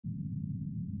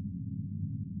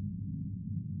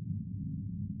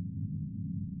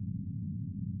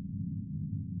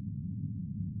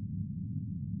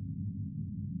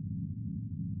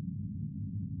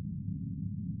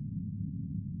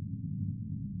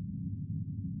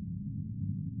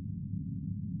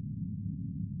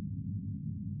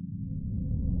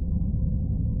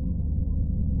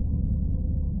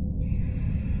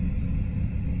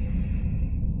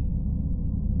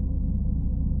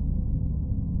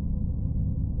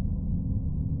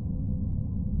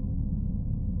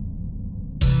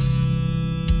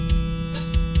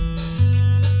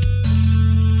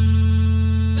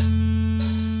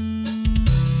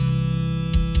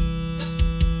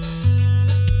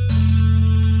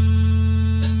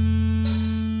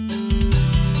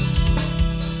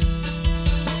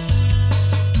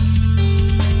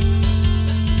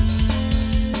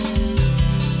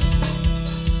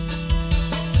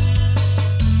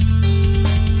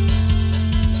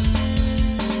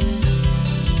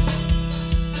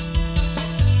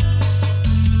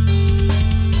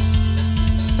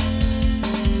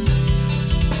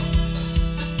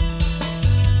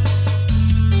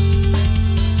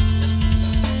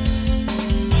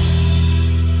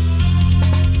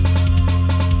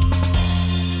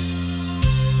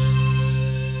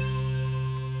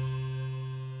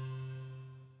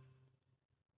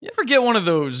get one of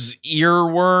those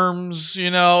earworms,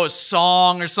 you know, a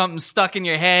song or something stuck in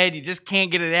your head, you just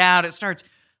can't get it out, it starts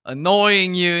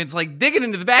annoying you, it's like digging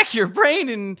into the back of your brain,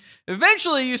 and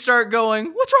eventually you start going,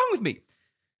 what's wrong with me?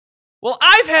 Well,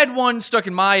 I've had one stuck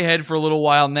in my head for a little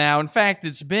while now. In fact,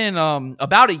 it's been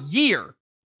about a year,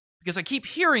 because I keep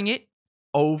hearing it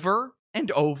over and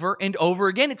over and over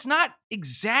again. It's not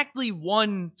exactly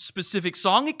one specific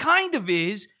song, it kind of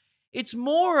is. It's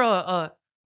more a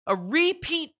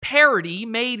repeat parody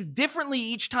made differently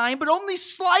each time, but only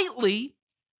slightly,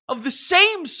 of the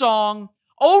same song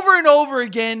over and over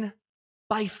again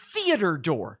by theater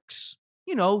dorks.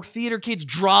 You know, theater kids,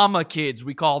 drama kids,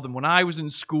 we called them when I was in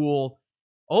school.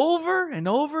 Over and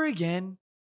over again,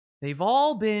 they've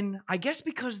all been, I guess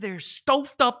because they're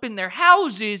stuffed up in their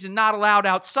houses and not allowed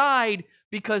outside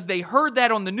because they heard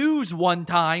that on the news one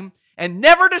time and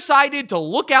never decided to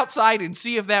look outside and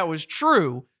see if that was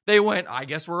true. They went, I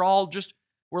guess we're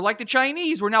like the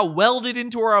Chinese. We're now welded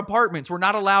into our apartments. We're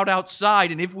not allowed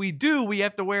outside. And if we do, we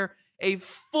have to wear a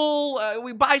full,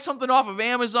 we buy something off of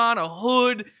Amazon, a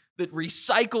hood that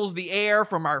recycles the air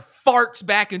from our farts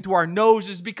back into our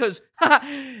noses, because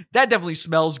that definitely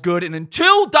smells good. And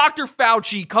until Dr.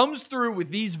 Fauci comes through with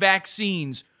these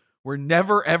vaccines, we're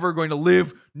never, ever going to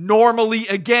live normally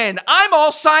again. I'm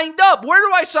all signed up. Where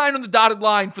do I sign on the dotted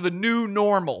line for the new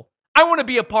normal? I want to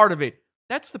be a part of it.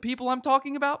 That's the people I'm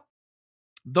talking about.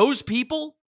 Those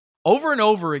people, over and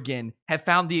over again, have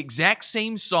found the exact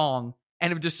same song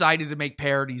and have decided to make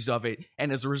parodies of it.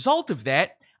 And as a result of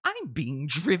that, I'm being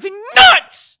driven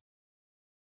nuts!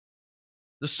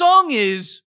 The song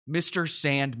is Mr.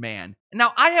 Sandman.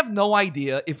 Now, I have no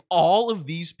idea if all of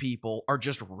these people are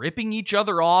just ripping each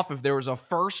other off, if there was a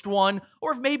first one,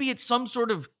 or if maybe it's some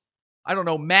sort of, I don't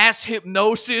know, mass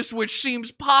hypnosis, which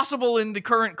seems possible in the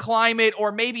current climate,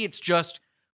 or maybe it's just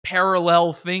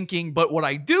parallel thinking. But what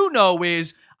I do know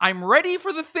is I'm ready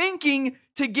for the thinking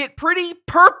to get pretty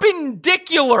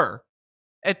perpendicular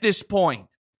at this point.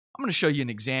 I'm going to show you an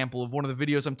example of one of the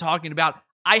videos I'm talking about.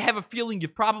 I have a feeling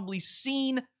you've probably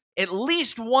seen at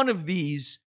least one of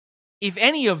these. If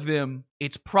any of them,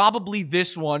 it's probably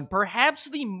this one, perhaps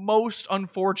the most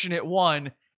unfortunate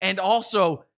one, and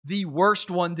also the worst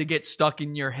one to get stuck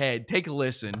in your head. Take a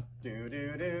listen.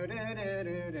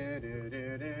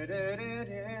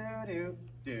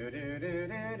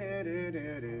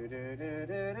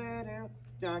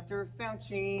 Dr.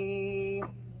 Fauci,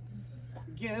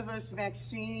 give us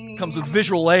vaccines. Comes with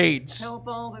visual aids. Help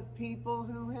all the people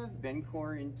who have been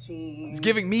quarantined. It's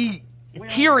giving me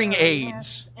hearing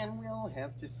aids. And we'll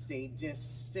have to stay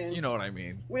distant. You know what I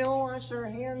mean. We'll wash our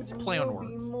hands and Play on we'll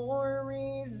words. be more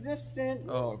resistant.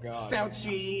 Oh, God.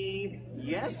 Fauci,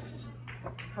 yes?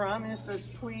 Promise us,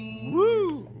 please.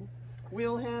 Woo!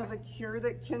 We'll have a cure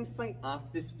that can fight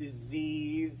off this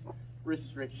disease.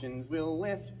 Restrictions will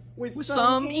lift with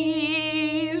some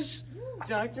ease.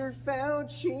 Dr.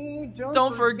 Fauci,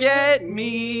 don't forget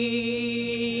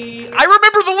me. I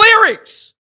remember the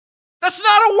lyrics! That's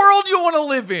not a world you want to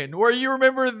live in, where you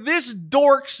remember this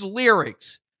dork's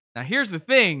lyrics. Now, here's the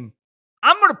thing.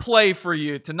 I'm going to play for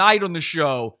you tonight on the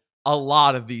show a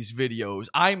lot of these videos.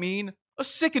 I mean, a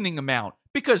sickening amount,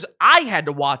 because I had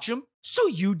to watch them, so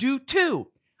you do too.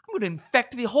 I'm going to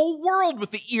infect the whole world with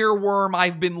the earworm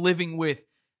I've been living with.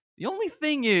 The only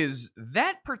thing is,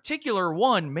 that particular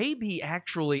one may be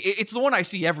actually, it's the one I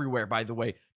see everywhere, by the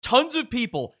way. Tons of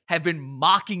people have been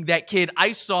mocking that kid.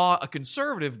 I saw a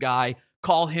conservative guy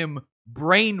call him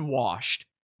brainwashed.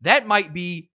 That might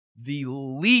be the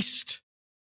least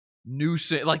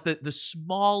nuisance, like the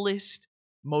smallest,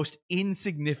 most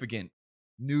insignificant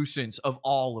nuisance of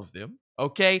all of them,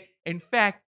 okay? In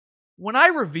fact, when I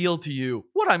reveal to you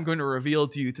what I'm going to reveal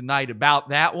to you tonight about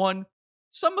that one,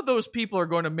 some of those people are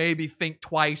going to maybe think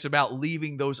twice about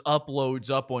leaving those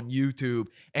uploads up on YouTube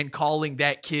and calling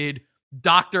that kid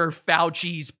Dr.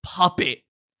 Fauci's puppet.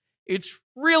 It's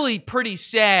really pretty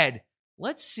sad.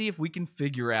 Let's see if we can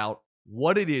figure out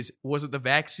what it is. Was it the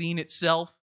vaccine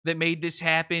itself that made this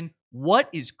happen? What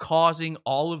is causing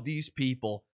all of these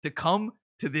people to come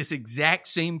to this exact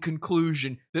same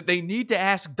conclusion that they need to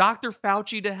ask Dr.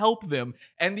 Fauci to help them?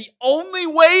 And the only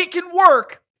way it can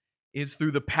work is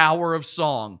through the power of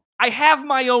song. I have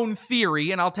my own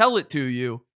theory, and I'll tell it to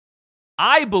you.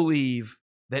 I believe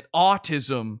that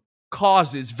autism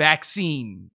causes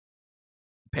vaccine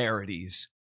parodies.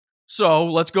 So,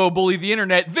 let's go bully the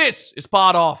internet. This is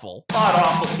Pod Awful. Pod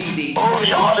Awful TV. Only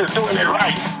y'all is doing it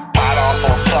right. Pod Awful,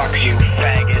 fuck you,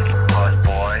 faggot. Bud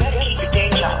boy. Hey, you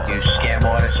danger. You scam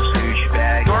artist,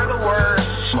 douchebag. You're the worst.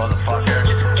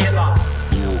 Motherfucker. Get lost.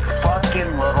 You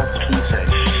fucking little piece of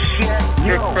shit.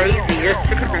 You're crazy. You're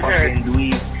sick of your head. Fucking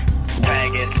dweeb.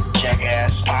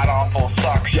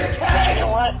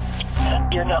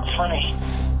 You're not funny.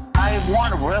 I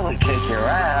want to really kick your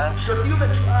ass.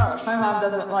 My mom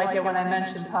doesn't like it when I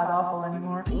mention Pod Awful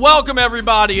anymore. Welcome,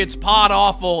 everybody. It's Pod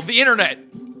Awful, the internet,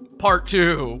 part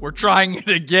 2. We're trying it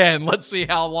again. Let's see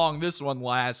how long this one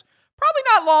lasts. Probably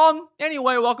not long.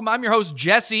 Anyway, welcome. I'm your host,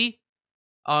 Jesse.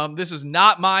 This is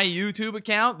not my YouTube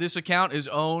account. This account is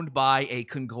owned by a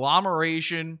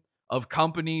conglomeration of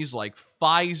companies like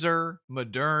Pfizer,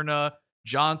 Moderna,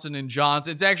 Johnson &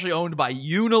 Johnson. It's actually owned by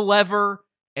Unilever,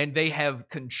 and they have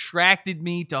contracted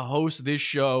me to host this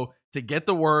show to get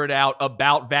the word out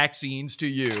about vaccines to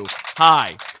you.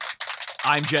 Hi,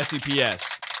 I'm Jesse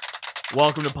P.S.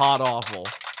 Welcome to Pod Awful,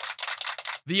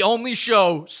 the only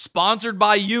show sponsored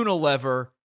by Unilever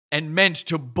and meant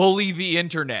to bully the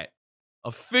internet.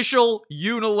 Official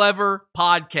Unilever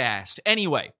podcast.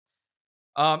 Anyway,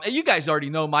 and you guys already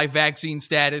know my vaccine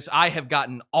status. I have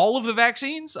gotten all of the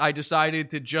vaccines. I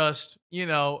decided to just,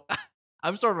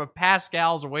 I'm sort of a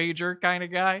Pascal's wager kind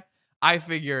of guy. I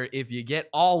figure if you get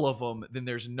all of them, then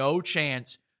there's no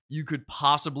chance you could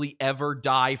possibly ever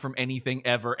die from anything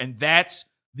ever. And that's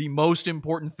the most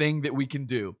important thing that we can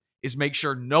do, is make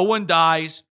sure no one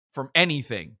dies from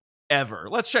anything ever.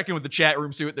 Let's check in with the chat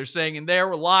room, see what they're saying in there.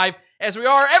 We're live, as we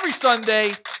are every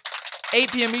Sunday,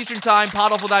 8 p.m. Eastern Time,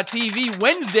 podawful.tv.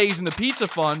 Wednesdays in the Pizza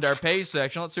Fund, our pay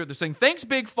section. Let's see what they're saying. Thanks,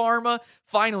 Big Pharma.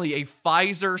 Finally, a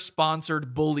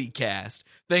Pfizer-sponsored bully cast.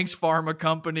 Thanks, pharma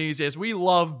companies, as we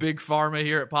love Big Pharma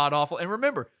here at Pod Awful. And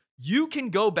remember, you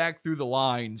can go back through the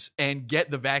lines and get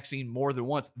the vaccine more than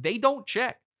once. They don't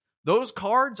check. Those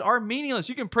cards are meaningless.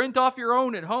 You can print off your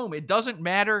own at home. It doesn't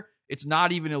matter. It's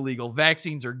not even illegal.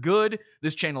 Vaccines are good.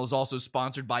 This channel is also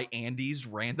sponsored by Andy's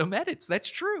Random Edits. That's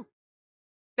true.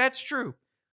 That's true.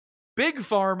 Big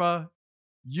Pharma,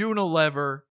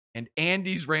 Unilever, and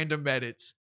Andy's Random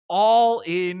Edits, all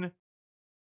in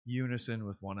unison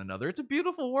with one another. It's a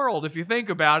beautiful world if you think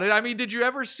about it. I mean, did you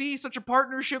ever see such a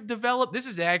partnership develop?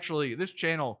 This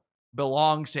channel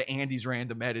belongs to Andy's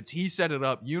Random Edits. He set it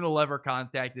up. Unilever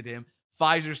contacted him.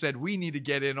 Pfizer said, we need to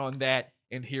get in on that.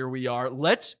 And here we are.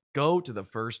 Let's go to the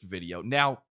first video.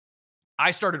 Now,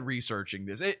 I started researching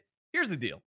this. Here's the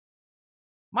deal.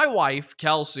 My wife,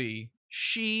 Kelsey,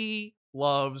 she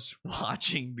loves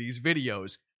watching these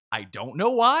videos. I don't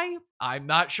know why. I'm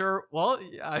not sure. Well,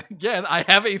 again, I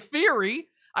have a theory.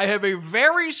 I have a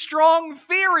very strong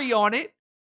theory on it.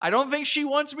 I don't think she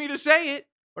wants me to say it,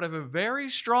 but I have a very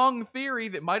strong theory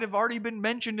that might have already been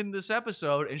mentioned in this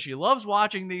episode, and she loves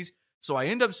watching these, so I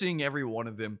end up seeing every one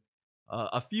of them.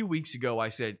 A few weeks ago, I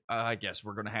said, I guess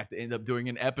we're going to have to end up doing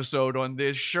an episode on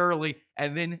this, surely.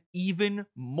 And then even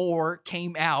more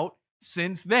came out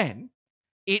since then.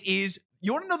 It is,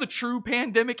 you want to know the true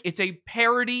pandemic? It's a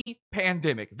parody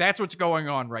pandemic. That's what's going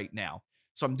on right now.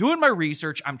 So I'm doing my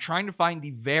research. I'm trying to find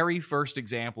the very first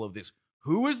example of this.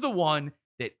 Who is the one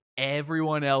that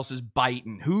everyone else is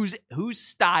biting? Whose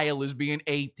style is being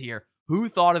aped here? Who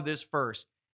thought of this first?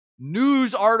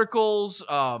 News articles,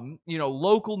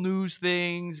 local news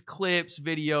things, clips,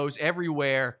 videos,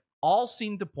 everywhere, all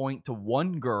seem to point to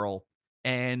one girl.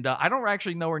 And I don't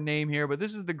actually know her name here, but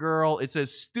this is the girl. It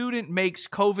says, student makes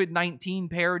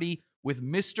COVID-19 parody with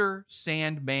Mr.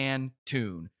 Sandman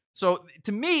tune. So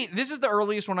to me, this is the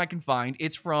earliest one I can find.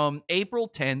 It's from April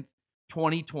 10th,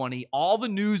 2020. All the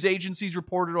news agencies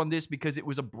reported on this because it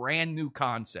was a brand new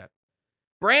concept.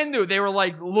 Brand new. They were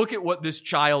like, look at what this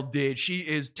child did. She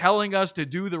is telling us to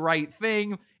do the right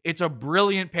thing. It's a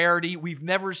brilliant parody. We've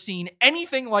never seen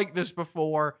anything like this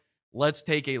before. Let's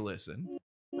take a listen.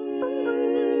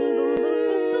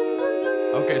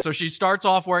 Okay, so she starts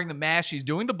off wearing the mask. She's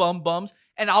doing the bum bums.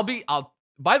 And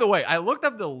by the way, I looked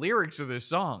up the lyrics of this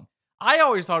song. I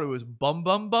always thought it was bum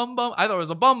bum bum bum. I thought it was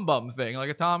a bum bum thing,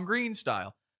 like a Tom Green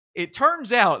style. It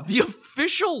turns out the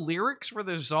official lyrics for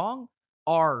this song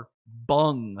are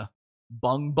bung.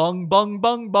 Bung, bung, bung,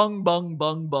 bung, bung, bung,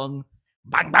 bung, bung.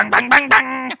 Bang, bang, bang, bang,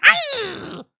 bang.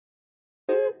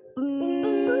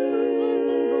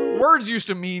 Words used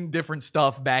to mean different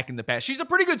stuff back in the past. She's a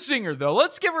pretty good singer, though.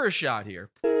 Let's give her a shot here.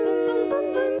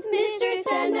 Mr.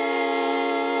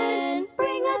 Sandman,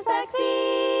 bring us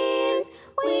vaccines.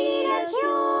 We need a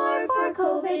cure for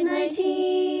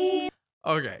COVID-19.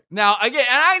 Okay. Now, again,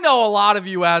 and I know a lot of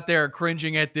you out there are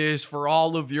cringing at this for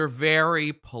all of your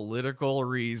very political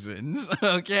reasons,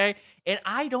 okay? And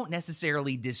I don't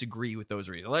necessarily disagree with those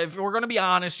reasons. If we're going to be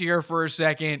honest here for a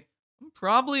second, I'm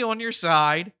probably on your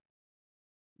side.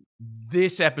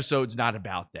 This episode's not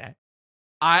about that.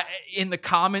 In the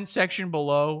comment section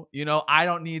below, I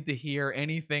don't need to hear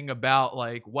anything about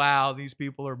like, wow, these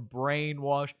people are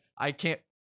brainwashed. I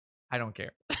don't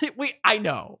care. I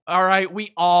know. All right.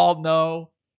 We all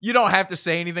know You don't have to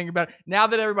say anything about it. Now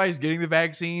that everybody's getting the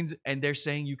vaccines and they're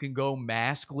saying you can go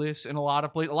maskless in a lot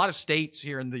of places, a lot of states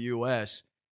here in the U.S.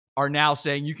 are now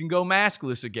saying you can go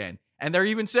maskless again. And they're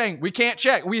even saying, we can't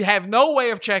check. We have no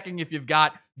way of checking if you've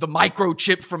got the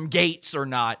microchip from Gates or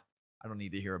not. I don't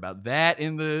need to hear about that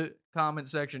in the comment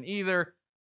section either.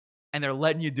 And they're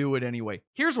letting you do it anyway.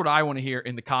 Here's what I want to hear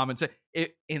in the comments.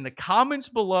 In the comments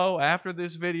below after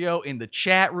this video, in the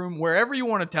chat room, wherever you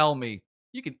want to tell me,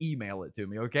 you can email it to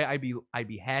me, okay? I'd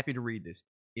be happy to read this.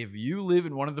 If you live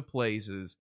in one of the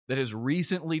places that has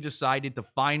recently decided to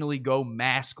finally go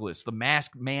maskless, the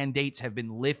mask mandates have been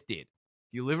lifted.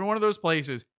 If you live in one of those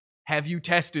places, have you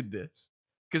tested this?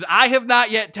 Because I have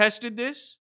not yet tested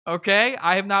this, okay?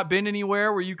 I have not been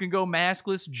anywhere where you can go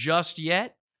maskless just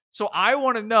yet. So I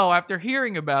want to know, after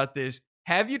hearing about this,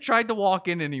 have you tried to walk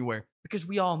in anywhere? Because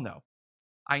we all know.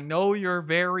 I know you're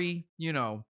very,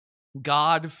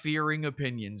 God-fearing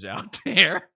opinions out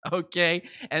there, okay?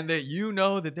 And that you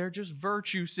know that they're just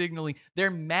virtue signaling.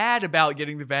 They're mad about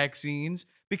getting the vaccines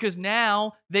because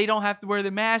now they don't have to wear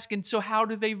the mask. And so how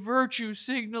do they virtue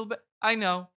signal? I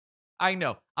know.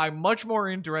 I'm much more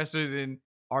interested in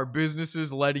our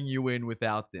businesses letting you in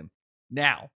without them.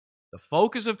 Now, the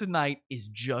focus of tonight is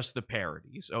just the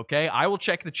parodies, okay? I will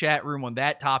check the chat room on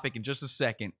that topic in just a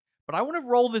second. But I want to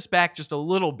roll this back just a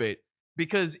little bit.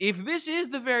 Because if this is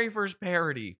the very first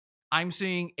parody, I'm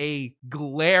seeing a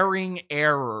glaring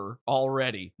error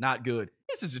already. Not good.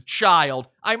 This is a child.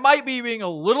 I might be being a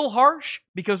little harsh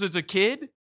because it's a kid.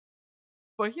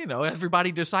 But,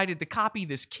 everybody decided to copy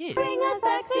this kid. Bring us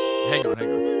vaccines. Hang on.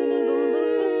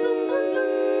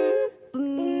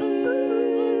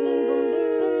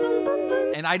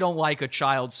 And I don't like a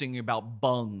child singing about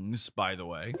bungs, by the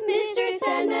way. Mr.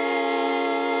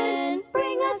 Sandman,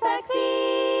 bring us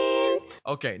vaccines.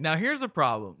 Okay, now here's the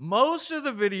problem. Most of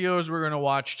the videos we're going to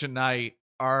watch tonight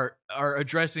are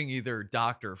addressing either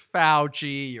Dr.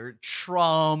 Fauci or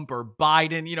Trump or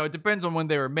Biden. It depends on when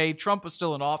they were made. Trump was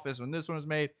still in office when this one was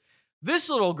made. This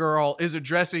little girl is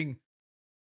addressing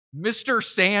Mr.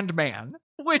 Sandman,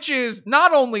 which is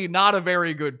not only not a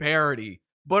very good parody,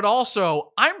 but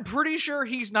also, I'm pretty sure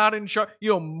he's not in charge.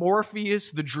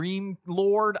 Morpheus, the Dream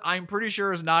Lord, I'm pretty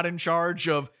sure is not in charge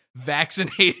of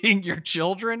vaccinating your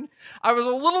children. I was a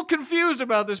little confused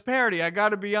about this parody. I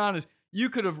gotta be honest. You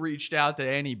could have reached out to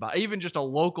anybody, even just a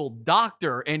local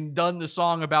doctor, and done the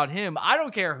song about him. I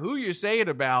don't care who you say it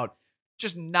about,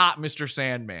 just not Mr.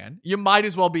 Sandman. You might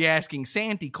as well be asking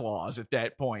Santa Claus at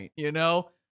that point,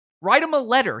 Write him a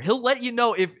letter. He'll let you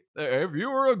know if you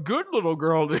were a good little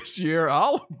girl this year,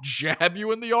 I'll jab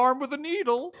you in the arm with a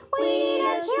needle. We need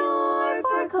a cure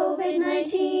for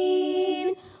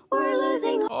COVID-19. We're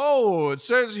losing. Oh, it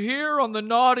says here on the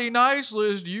naughty nice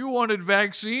list you wanted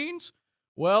vaccines?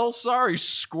 Well, sorry,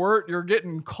 Squirt, you're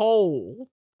getting coal.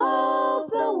 Hope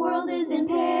the world is in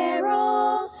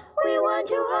peril. We want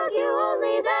to hug you,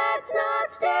 only that's not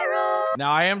sterile.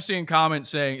 Now, I am seeing comments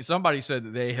saying, somebody said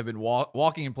that they have been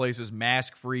walking in places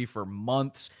mask-free for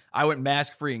months. I went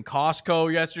mask-free in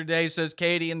Costco yesterday, says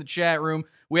Katie in the chat room.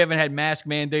 We haven't had mask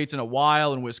mandates in a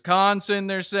while in Wisconsin,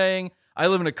 they're saying. I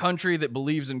live in a country that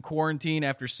believes in quarantine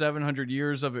after 700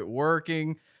 years of it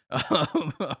working.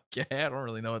 Okay, I don't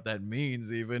really know what that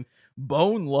means even.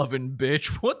 Bone-loving bitch,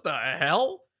 what the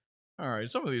hell? All right,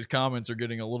 some of these comments are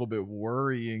getting a little bit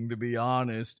worrying, to be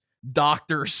honest.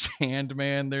 Dr.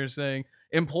 Sandman, they're saying.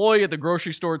 Employee at the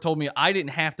grocery store told me I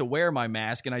didn't have to wear my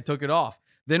mask, and I took it off.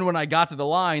 Then when I got to the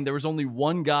line, there was only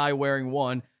one guy wearing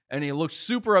one, and he looked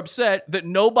super upset that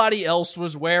nobody else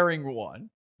was wearing one.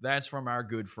 That's from our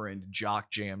good friend, Jock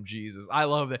Jam Jesus. I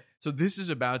love that. So this is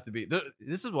about to be,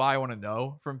 this is why I want to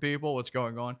know from people what's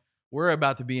going on. We're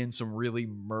about to be in some really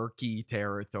murky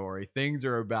territory. Things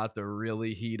are about to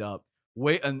really heat up.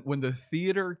 Wait, and when the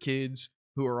theater kids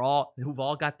who've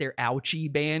all got their ouchie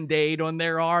Band-Aid on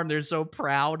their arm, they're so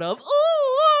proud of, ooh,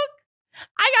 look,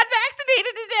 I got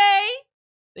vaccinated today.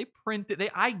 They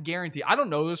printed, I guarantee, I don't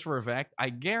know this for a fact, I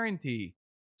guarantee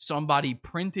somebody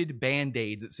printed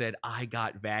Band-Aids that said, I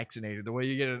got vaccinated, the way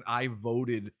you get an I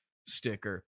voted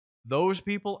sticker. Those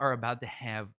people are about to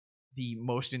have the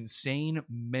most insane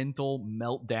mental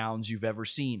meltdowns you've ever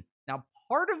seen. Now,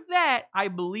 part of that, I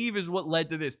believe, is what led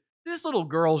to this. This little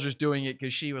girl's just doing it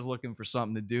because she was looking for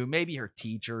something to do. Maybe her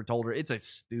teacher told her it's a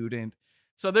student.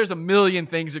 So there's a million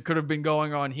things that could have been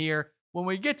going on here. When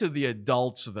we get to the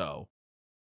adults, though,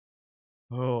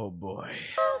 oh boy.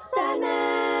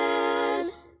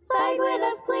 Sandman, side with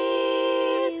us,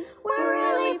 please. We're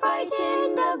really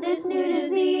frightened of this new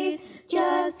disease.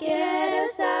 Just get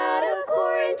us out of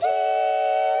quarantine,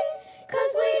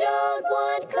 'cause we don't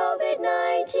want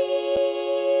COVID-19.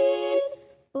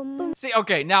 See,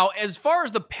 okay, now, as far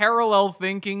as the parallel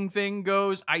thinking thing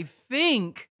goes, I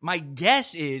think my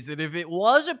guess is that if it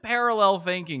was a parallel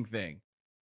thinking thing,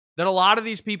 that a lot of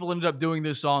these people ended up doing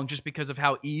this song just because of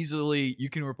how easily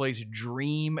you can replace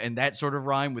dream and that sort of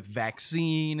rhyme with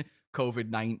vaccine,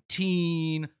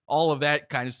 COVID-19, all of that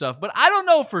kind of stuff. But I don't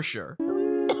know for sure.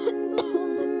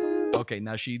 Okay,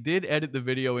 now she did edit the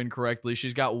video incorrectly.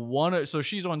 She's got one, so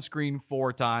she's on screen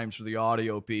 4 times for the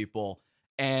audio people.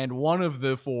 And one of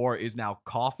the 4 is now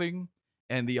coughing,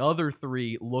 and the other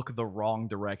 3 look the wrong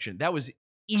direction. That was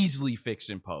easily fixed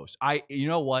in post. You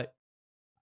know what?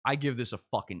 I give this a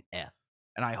fucking F.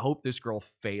 And I hope this girl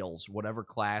fails whatever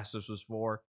class this was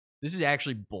for. This is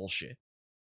actually bullshit.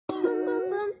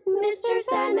 Mr.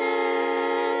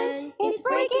 Sandman, it's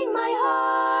breaking my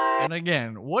heart. And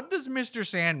again, what does Mr.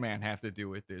 Sandman have to do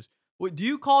with this? What, do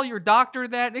you call your doctor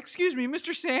that? Excuse me,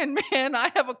 Mr. Sandman,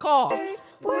 I have a cough.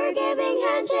 We're giving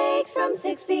handshakes from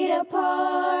 6 feet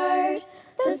apart.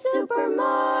 The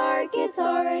supermarkets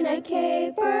are in a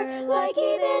caper, like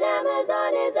even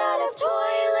Amazon is out of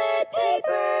toilet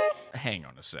paper. Hang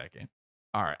on a second.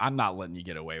 All right, I'm not letting you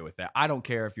get away with that. I don't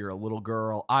care if you're a little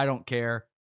girl. I don't care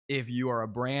if you are a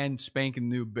brand spanking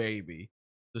new baby.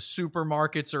 The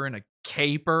supermarkets are in a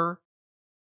caper.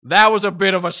 That was a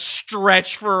bit of a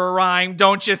stretch for a rhyme,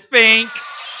 don't you think?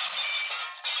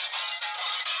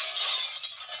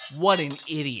 What an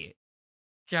idiot.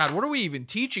 God, what are we even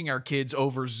teaching our kids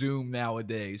over Zoom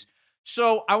nowadays?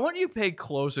 So I want you to pay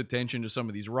close attention to some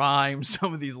of these rhymes,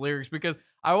 some of these lyrics, because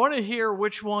I want to hear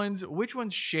which ones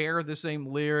share the same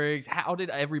lyrics. How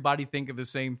did everybody think of the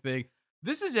same thing?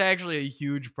 This is actually a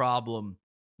huge problem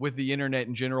with the internet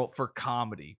in general for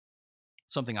comedy.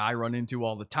 Something I run into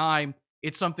all the time.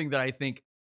 It's something that I think,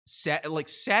 like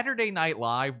Saturday Night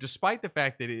Live, despite the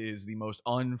fact that it is the most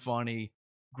unfunny,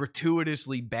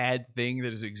 gratuitously bad thing that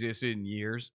has existed in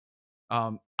years,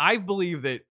 I believe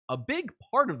that a big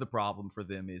part of the problem for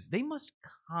them is they must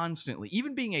constantly,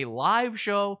 even being a live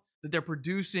show that they're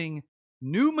producing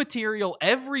new material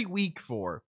every week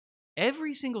for,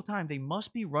 every single time they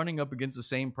must be running up against the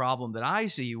same problem that I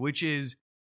see, which is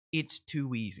it's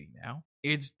too easy now.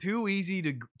 It's too easy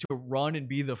to run and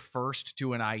be the first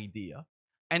to an idea.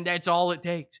 And that's all it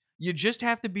takes. You just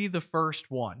have to be the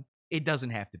first one. It doesn't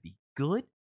have to be good.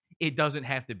 It doesn't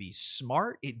have to be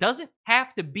smart. It doesn't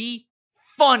have to be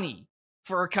funny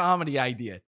for a comedy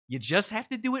idea. You just have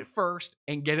to do it first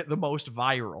and get it the most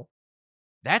viral.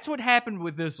 That's what happened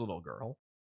with this little girl.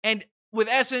 And with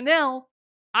SNL,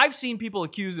 I've seen people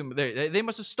accuse them. They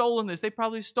must have stolen this. They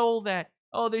probably stole that.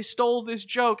 Oh, they stole this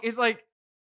joke. It's like,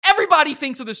 everybody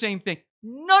thinks of the same thing.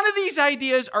 None of these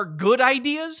ideas are good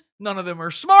ideas. None of them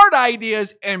are smart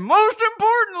ideas. And most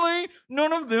importantly,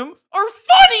 none of them are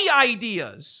funny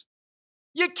ideas.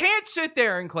 You can't sit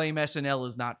there and claim SNL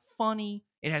is not funny.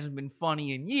 It hasn't been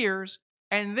funny in years.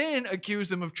 And then accuse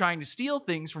them of trying to steal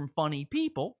things from funny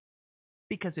people.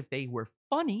 Because if they were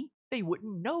funny, they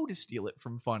wouldn't know to steal it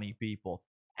from funny people.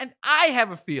 And I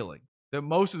have a feeling that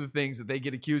most of the things that they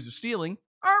get accused of stealing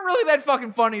aren't really that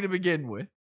fucking funny to begin with.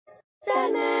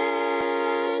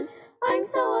 Sandman, I'm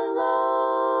so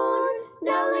alone.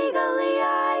 Now legally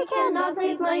I cannot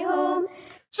leave my home.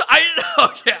 So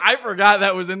I forgot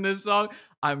that was in this song.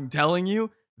 I'm telling you,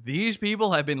 these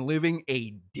people have been living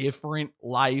a different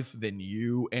life than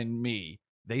you and me.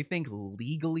 They think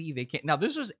legally they can't. Now,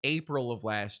 this was April of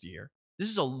last year. This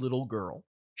is a little girl.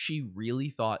 She really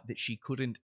thought that she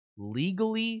couldn't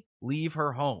legally leave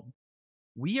her home.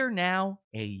 We are now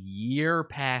a year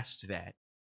past that.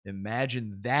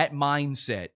 Imagine that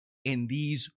mindset in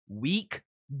these weak,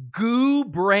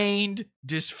 goo-brained,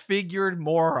 disfigured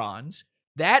morons.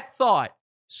 That thought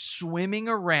swimming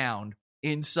around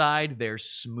inside their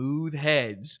smooth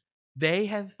heads. They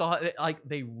have thought, like,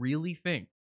 they really think,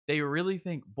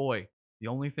 boy, the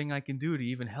only thing I can do to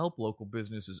even help local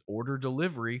business is order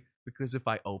delivery, because if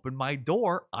I open my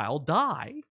door, I'll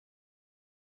die.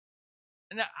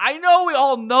 Now, I know we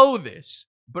all know this,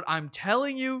 but I'm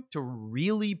telling you to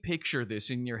really picture this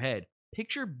in your head.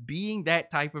 Picture being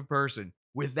that type of person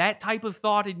with that type of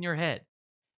thought in your head.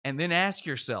 And then ask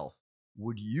yourself,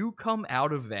 would you come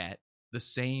out of that the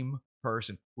same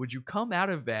person? Would you come out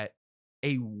of that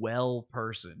a well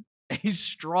person, a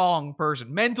strong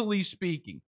person, mentally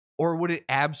speaking? Or would it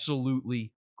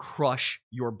absolutely crush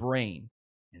your brain?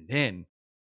 And then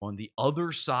on the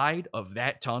other side of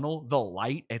that tunnel, the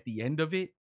light at the end of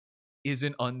it is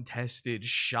an untested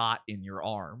shot in your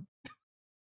arm.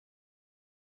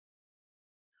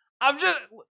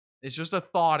 It's just a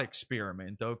thought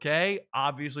experiment, okay?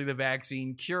 Obviously, the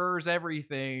vaccine cures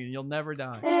everything. You'll never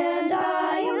die. And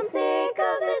I am sick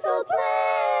of this old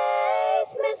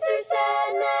place, Mr.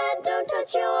 mad, don't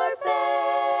touch your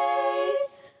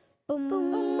face. Boom,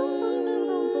 boom, boom, boom, boom,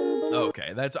 boom, boom, boom.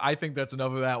 Okay, I think that's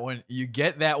enough of that one. You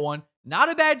get that one.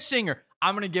 Not a bad singer.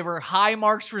 I'm going to give her high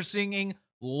marks for singing,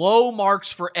 low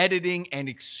marks for editing, and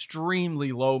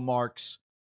extremely low marks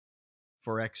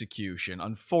for execution.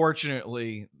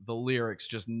 Unfortunately, the lyrics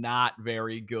just not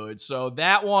very good. So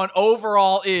that one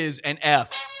overall is an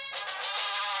F.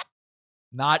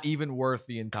 Not even worth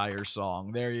the entire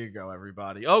song. There you go,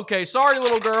 everybody. Okay, sorry,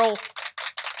 little girl.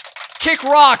 Kick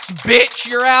rocks, bitch.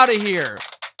 You're out of here.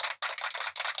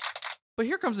 But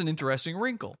here comes an interesting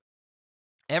wrinkle.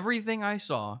 Everything I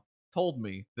saw told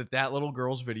me that that little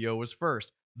girl's video was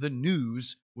first. The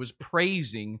news was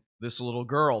praising this little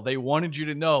girl. They wanted you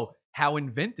to know how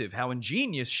inventive, how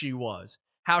ingenious she was,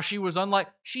 how she was unlike.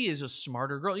 She is a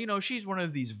smarter girl. You know, she's one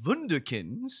of these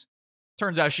wunderkinds.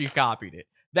 Turns out she copied it.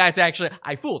 That's actually,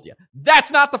 I fooled you.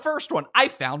 That's not the first one. I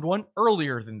found one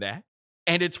earlier than that.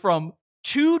 And it's from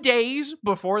 2 days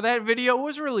before that video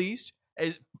was released,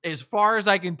 as far as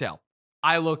I can tell.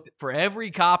 I looked for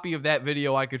every copy of that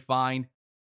video I could find.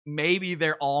 Maybe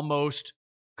they're almost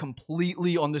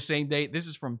completely on the same date. This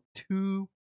is from 2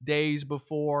 days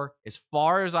before, as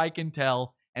far as I can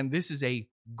tell. And this is a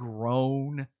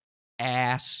grown-ass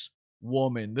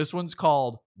woman. This one's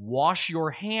called Wash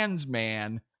Your Hands,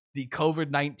 Man, the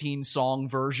COVID-19 song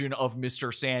version of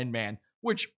Mr. Sandman,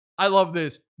 which I love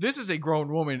this. This is a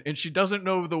grown woman, and she doesn't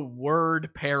know the word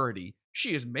parody.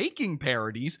 She is making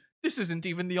parodies. This isn't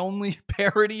even the only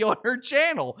parody on her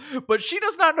channel, but she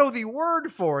does not know the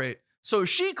word for it, so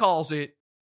she calls it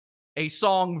a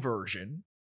song version.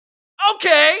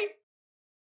 Okay.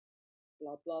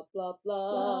 Blah blah blah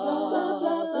blah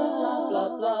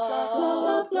blah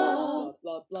blah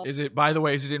blah blah. Is it, by the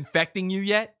way, is it infecting you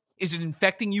yet? Is it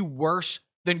infecting you worse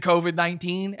than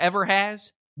COVID-19 ever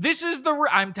has? This is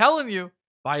I'm telling you,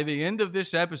 by the end of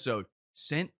this episode,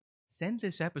 send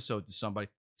this episode to somebody.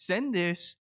 Send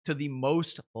this to the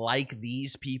most like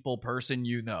these people person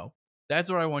you know. That's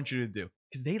what I want you to do,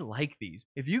 because they like these.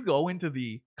 If you go into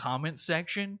the comment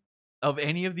section of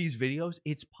any of these videos,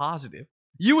 it's positive.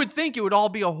 You would think it would all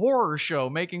be a horror show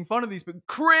making fun of these, but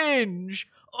cringe.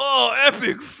 Oh,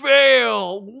 epic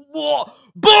fail. Whoa.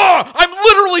 Bah! I'm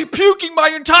literally puking my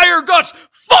entire guts.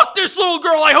 Fuck this little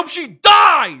girl. I hope she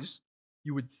dies.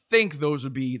 You would think those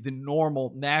would be the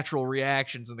normal, natural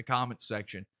reactions in the comment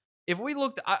section. If we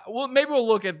looked, well, maybe we'll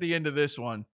look at the end of this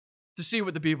one to see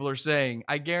what the people are saying.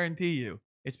 I guarantee you,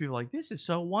 it's people like, this is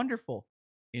so wonderful.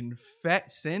 In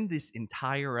fact, send this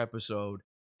entire episode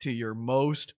to your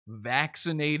most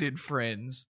vaccinated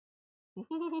friends.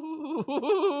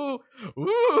 Ooh,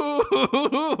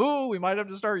 we might have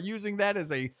to start using that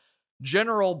as a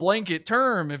general blanket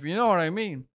term, if you know what I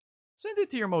mean. Send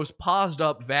it to your most paused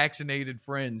up vaccinated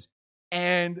friends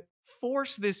and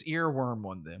force this earworm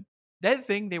on them. That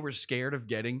thing they were scared of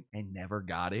getting and never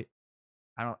got it.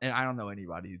 I don't know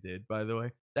anybody who did, by the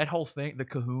way. That whole thing, the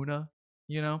kahuna,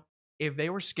 you know, if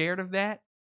they were scared of that,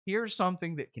 here's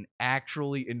something that can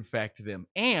actually infect them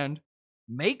and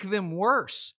make them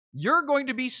worse. You're going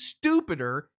to be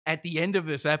stupider at the end of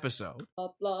this episode. Blah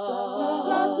blah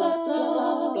blah blah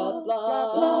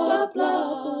blah blah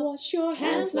blah. Wash your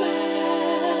hands,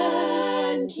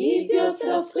 man. Keep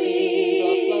yourself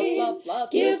clean.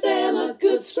 Give them a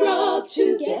good scrub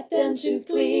to get them to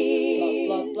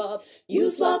clean.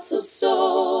 Use lots of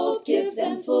soap. Give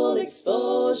them full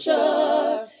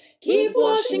exposure. Keep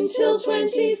washing till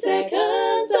 20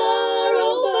 seconds are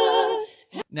over.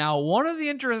 Now, one of the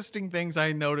interesting things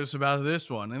I noticed about this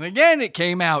one, and again, it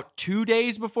came out 2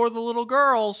 days before the little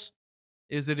girls,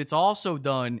 is that it's also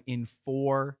done in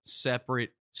 4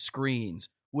 separate screens,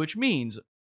 which means,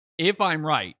 if I'm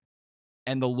right,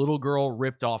 and the little girl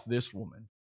ripped off this woman,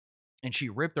 and she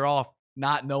ripped her off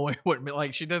not knowing what,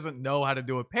 like, she doesn't know how to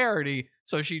do a parody,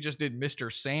 so she just did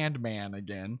Mr. Sandman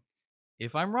again.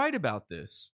 If I'm right about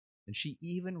this, and she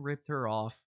even ripped her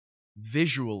off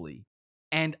visually,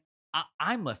 and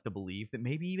I'm left to believe that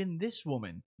maybe even this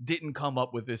woman didn't come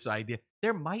up with this idea.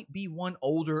 There might be one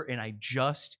older, and I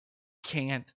just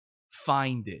can't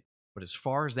find it. But as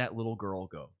far as that little girl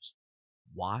goes,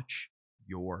 watch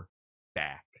your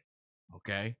back,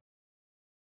 okay?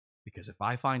 Because if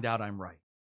I find out I'm right,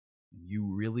 and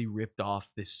you really ripped off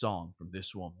this song from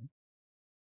this woman,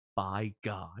 by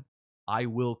God, I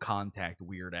will contact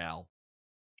Weird Al.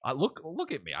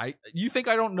 Look at me. You think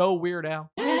I don't know Weird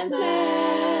Al?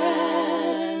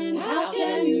 How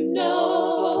can you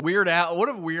know? Weird Al. What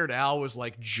if Weird Al was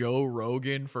like Joe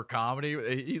Rogan for comedy?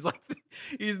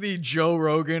 He's the Joe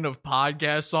Rogan of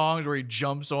podcast songs, where he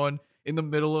jumps on in the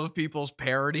middle of people's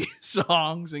parody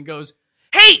songs and goes,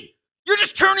 "Hey, You're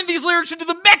just turning these lyrics into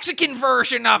the Mexican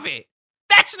version of it.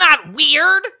 That's not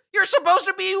weird. You're supposed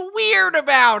to be weird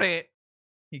about it.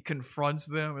 He confronts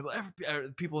them,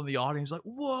 and people in the audience like,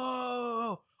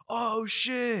 whoa, oh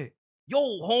shit.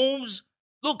 Yo, Holmes,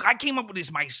 look, I came up with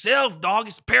this myself, dog.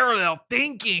 It's parallel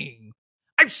thinking.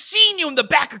 I've seen you in the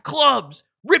back of clubs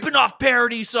ripping off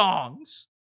parody songs.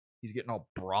 He's getting all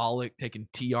brolic, taking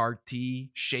TRT,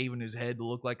 shaving his head to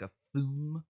look like a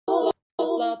thumb.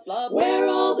 Where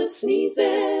all the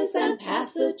sneezes and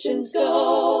pathogens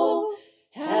go,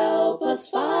 help us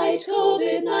fight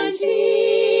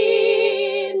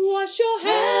COVID-19. Wash your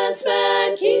hands,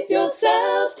 man, keep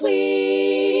yourself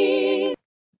clean.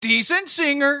 Decent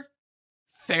singer,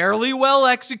 fairly well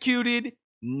executed,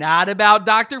 not about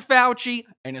Dr. Fauci,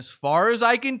 and as far as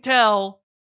I can tell,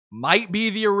 might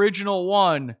be the original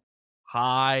one.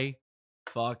 High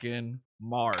fucking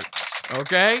marks,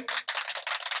 okay?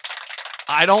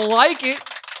 I don't like it.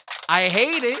 I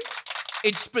hate it.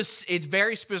 It's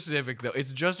very specific, though.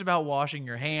 It's just about washing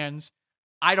your hands.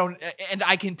 And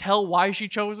I can tell why she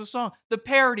chose the song. The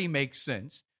parody makes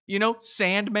sense. You know,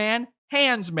 Sandman,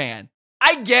 Handsman.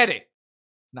 I get it.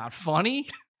 Not funny.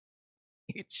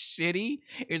 It's shitty.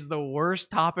 It's the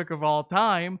worst topic of all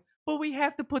time. But we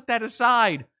have to put that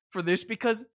aside for this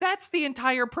because that's the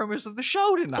entire premise of the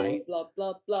show tonight. Blah,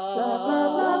 blah, blah, blah,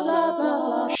 blah,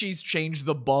 blah, blah. She's changed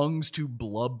the bungs to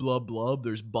blub, blub, blub.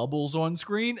 There's bubbles on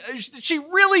screen. She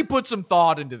really put some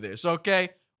thought into this,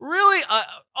 okay? Really?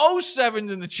 07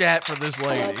 in the chat for this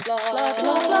lady.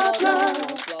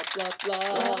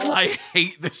 I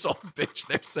hate this old bitch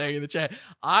they're saying in the chat.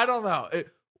 I don't know.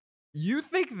 You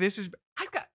think this is...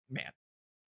 Man,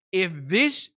 if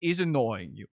this is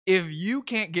annoying you, if you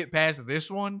can't get past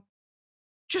this one,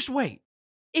 just wait.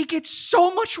 It gets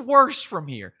so much worse from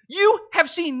here. You have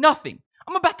seen nothing.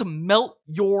 I'm about to melt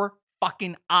your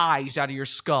fucking eyes out of your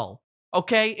skull.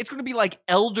 Okay? It's going to be like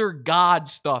elder god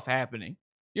stuff happening.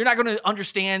 You're not going to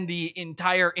understand the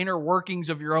entire inner workings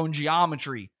of your own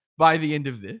geometry by the end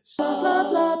of this. Blah,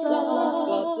 blah, blah,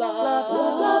 blah, blah, blah,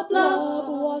 blah,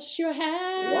 blah. Wash your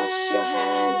hands. Wash your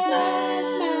hands,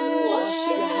 man. Wash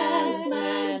your hands,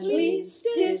 man. Please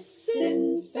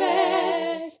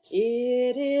disinfect.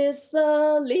 It is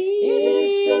the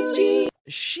least.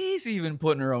 She's even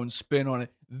putting her own spin on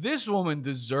it. This woman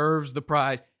deserves the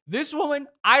prize. This woman,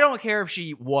 I don't care if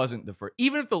she wasn't the first.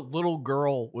 Even if the little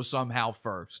girl was somehow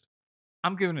first.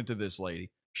 I'm giving it to this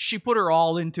lady. She put her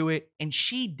all into it, and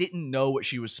she didn't know what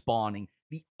she was spawning.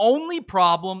 The only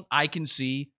problem I can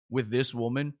see with this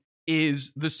woman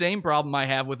is the same problem I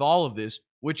have with all of this,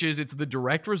 which is it's the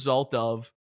direct result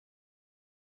of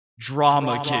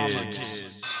drama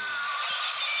kids.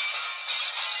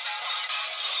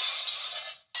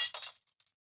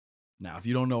 Now, if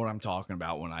you don't know what I'm talking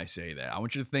about when I say that, I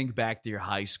want you to think back to your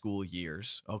high school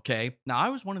years, okay? Now, I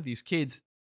was one of these kids,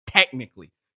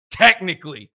 technically,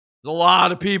 there's a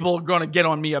lot of people going to get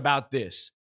on me about this.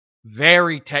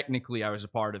 Very technically, I was a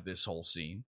part of this whole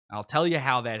scene. I'll tell you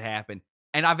how that happened.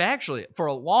 And I've actually, for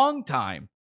a long time,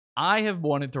 I have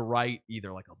wanted to write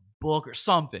either like a book or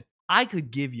something. I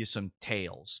could give you some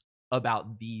tales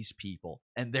about these people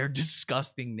and their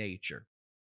disgusting nature.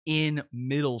 In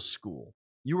middle school,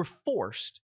 you were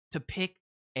forced to pick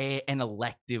an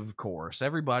elective course.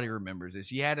 Everybody remembers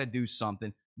this. You had to do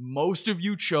something. Most of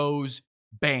you chose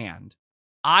band.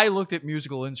 I looked at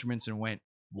musical instruments and went,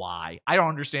 why? I don't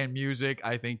understand music.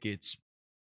 I think it's,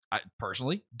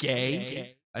 personally,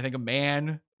 gay. I think a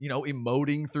man,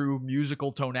 emoting through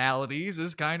musical tonalities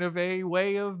is kind of a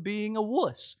way of being a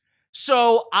wuss.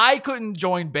 So I couldn't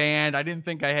join band. I didn't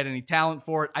think I had any talent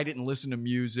for it. I didn't listen to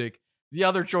music. The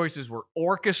other choices were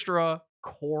orchestra,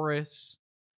 chorus.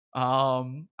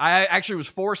 I actually was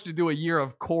forced to do a year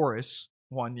of chorus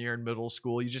one year in middle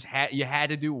school. You had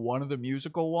to do one of the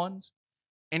musical ones.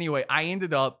 Anyway, I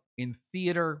ended up in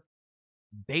theater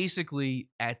basically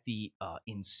at the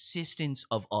insistence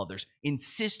of others,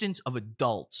 insistence of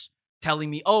adults telling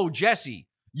me, oh, Jesse,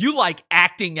 you like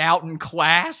acting out in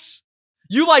class?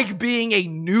 You like being a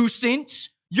nuisance?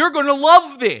 You're going to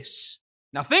love this.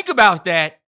 Now think about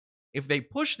that. If they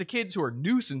push the kids who are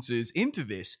nuisances into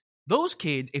this, those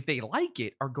kids, if they like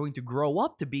it, are going to grow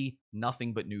up to be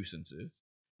nothing but nuisances.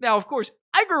 Now, of course,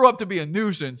 I grew up to be a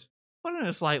nuisance, but in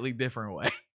a slightly different way.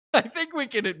 I think we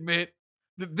can admit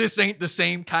that this ain't the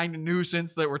same kind of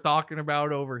nuisance that we're talking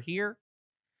about over here.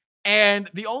 And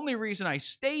the only reason I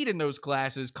stayed in those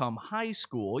classes come high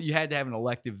school, you had to have an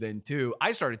elective then too.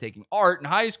 I started taking art in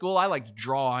high school. I liked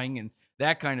drawing and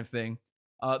that kind of thing.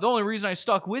 The only reason I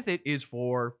stuck with it is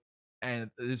for, and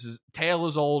this is tale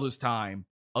as old as time,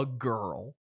 a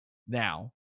girl.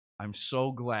 Now, I'm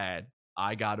so glad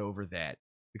I got over that.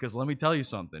 Because let me tell you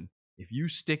something. If you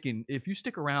stick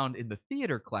around in the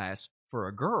theater class for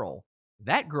a girl,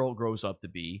 that girl grows up to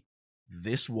be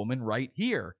this woman right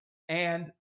here.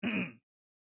 And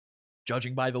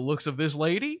judging by the looks of this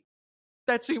lady,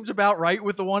 that seems about right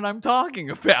with the one I'm talking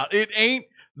about. It ain't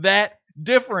that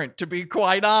different, to be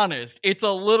quite honest. It's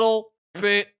a little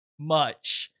bit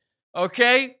much.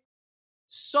 Okay?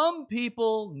 Some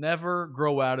people never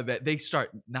grow out of that. They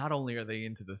start, not only are they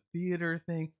into the theater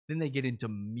thing, then they get into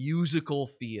musical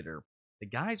theater. The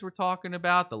guys we're talking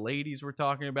about, the ladies we're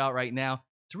talking about right now,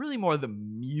 it's really more the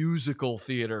musical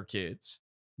theater kids.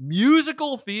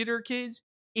 Musical theater kids,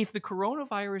 if the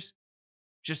coronavirus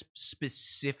just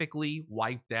specifically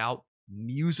wiped out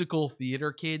musical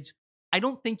theater kids, I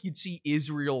don't think you'd see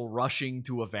Israel rushing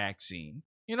to a vaccine.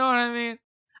 You know what I mean?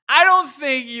 I don't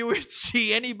think you would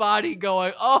see anybody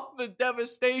going, oh, the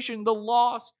devastation, the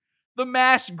loss, the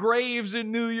mass graves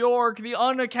in New York, the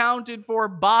unaccounted for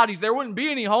bodies. There wouldn't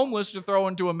be any homeless to throw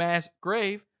into a mass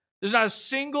grave. There's not a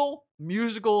single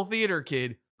musical theater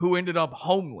kid who ended up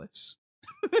homeless.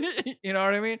 You know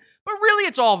what I mean? But really,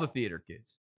 it's all the theater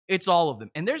kids. It's all of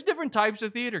them. And there's different types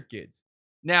of theater kids.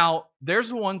 Now, there's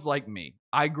the ones like me.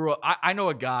 I know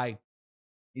a guy,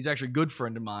 he's actually a good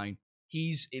friend of mine.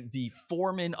 He's the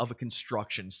foreman of a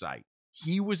construction site.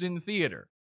 He was in theater.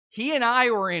 He and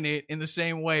I were in it in the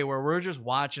same way, where we're just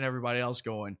watching everybody else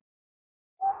going,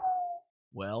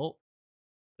 well,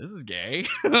 this is gay.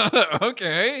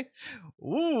 Okay.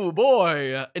 Ooh,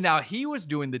 boy. And now he was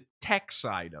doing the tech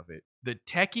side of it. The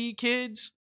techie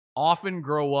kids often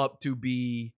grow up to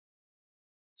be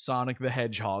Sonic the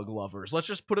Hedgehog lovers. Let's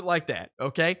just put it like that,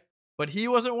 okay? But he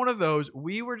wasn't one of those.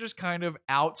 We were just kind of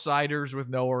outsiders with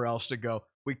nowhere else to go.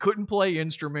 We couldn't play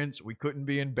instruments. We couldn't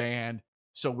be in band.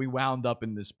 So we wound up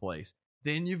in this place.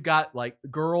 Then you've got like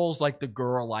girls like the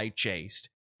girl I chased.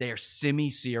 They're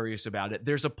semi-serious about it.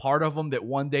 There's a part of them that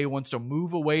one day wants to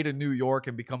move away to New York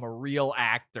and become a real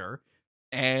actor.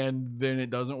 And then it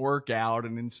doesn't work out.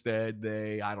 And instead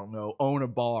they, I don't know, own a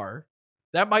bar.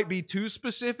 That might be too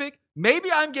specific. Maybe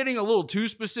I'm getting a little too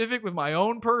specific with my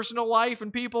own personal life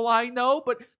and people I know,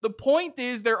 but the point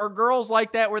is there are girls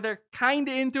like that where they're kind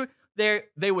of into it.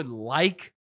 They would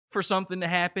like for something to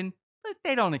happen, but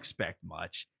they don't expect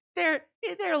much. They're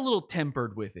a little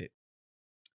tempered with it.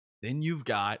 Then you've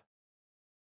got,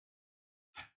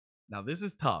 now this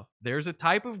is tough. There's a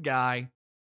type of guy,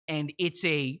 and it's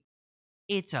a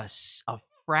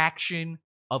fraction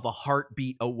of a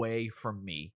heartbeat away from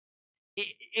me.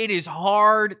 It is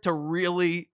hard to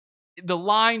really, the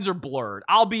lines are blurred.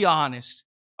 I'll be honest.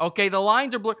 Okay, the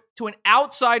lines are blurred. To an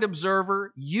outside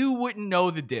observer, you wouldn't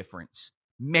know the difference.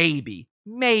 Maybe.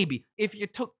 If you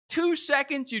took 2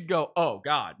 seconds, you'd go, oh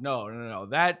God, no.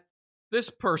 This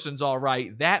person's all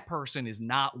right. That person is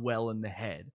not well in the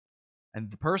head. And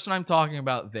the person I'm talking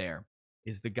about there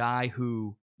is the guy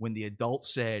who, when the adult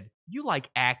said, you like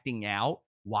acting out,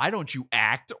 why don't you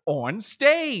act on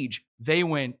stage? They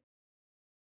went,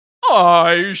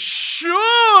 I should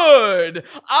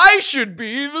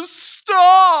be the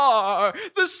star,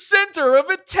 the center of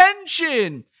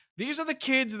attention. These are the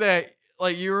kids that,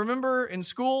 like, you remember in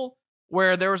school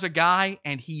where there was a guy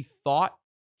and he thought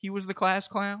he was the class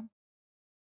clown?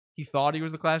 He thought he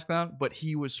was the class clown, but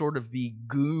he was sort of the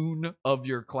goon of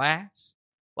your class.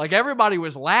 Like, everybody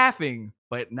was laughing,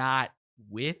 but not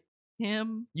with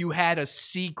him. You had a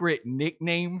secret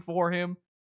nickname for him.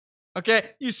 Okay,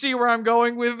 you see where I'm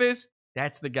going with this?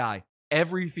 That's the guy.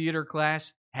 Every theater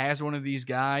class has one of these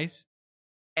guys,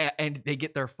 and they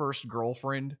get their first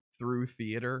girlfriend through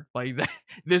theater. Like,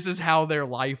 this is how their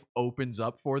life opens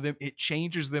up for them. It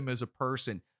changes them as a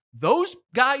person. Those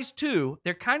guys, too,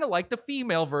 they're kind of like the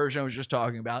female version I was just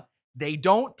talking about. They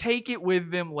don't take it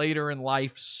with them later in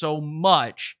life so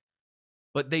much,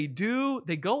 but they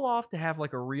go off to have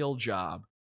like a real job.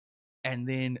 And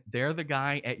then they're the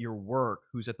guy at your work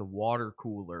who's at the water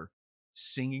cooler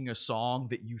singing a song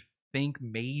that you think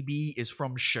maybe is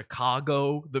from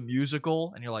Chicago, the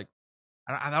musical. And you're like,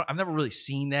 I've never really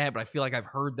seen that, but I feel like I've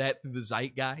heard that through the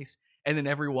zeitgeist. And then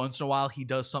every once in a while, he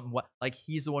does something like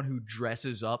he's the one who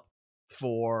dresses up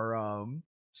for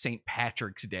St.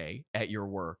 Patrick's Day at your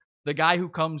work. The guy who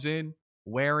comes in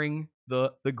wearing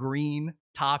the green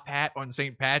top hat on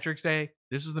St. Patrick's Day,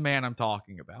 this is the man I'm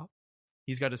talking about.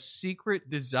 He's got a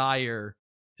secret desire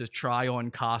to try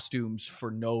on costumes for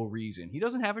no reason. He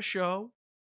doesn't have a show.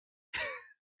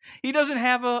 He doesn't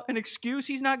have an excuse.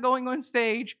 He's not going on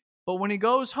stage. But when he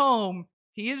goes home,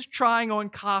 he is trying on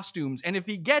costumes. And if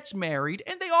he gets married,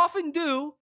 and they often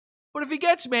do, but if he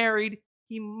gets married,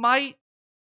 he might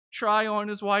try on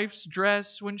his wife's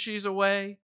dress when she's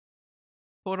away.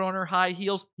 put on her high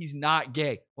heels. He's not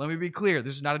gay. Let me be clear.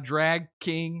 This is not a drag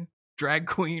king, drag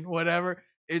queen, whatever.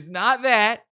 It's not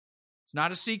that. It's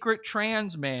not a secret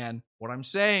trans man. What I'm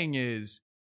saying is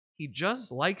he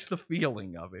just likes the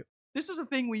feeling of it. This is a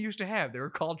thing we used to have. They were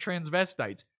called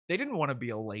transvestites. They didn't want to be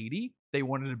a lady. They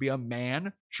wanted to be a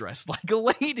man dressed like a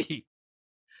lady.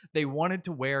 They wanted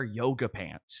to wear yoga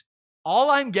pants.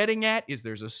 All I'm getting at is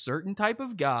there's a certain type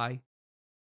of guy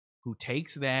who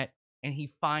takes that and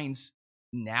he finds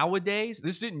nowadays,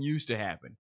 this didn't used to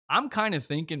happen. I'm kind of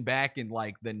thinking back in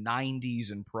like the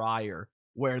 90s and prior,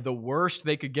 where the worst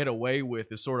they could get away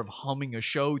with is sort of humming a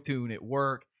show tune at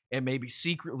work and maybe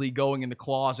secretly going in the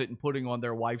closet and putting on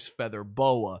their wife's feather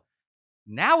boa.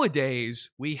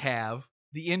 Nowadays, we have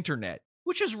the internet,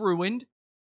 which has ruined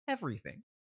everything.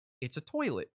 It's a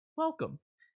toilet. Welcome.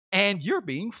 And you're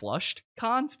being flushed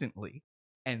constantly.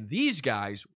 And these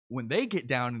guys, when they get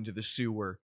down into the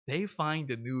sewer, they find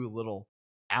a new little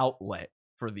outlet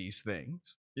for these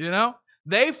things. You know?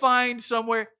 They find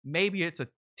somewhere, maybe it's a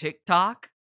TikTok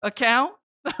account.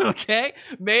 Okay?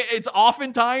 It's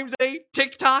oftentimes a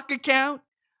TikTok account.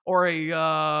 Or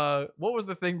a, what was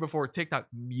the thing before TikTok?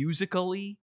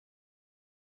 Musical.ly?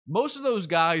 Most of those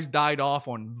guys died off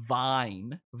on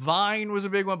Vine. Vine was a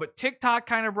big one, but TikTok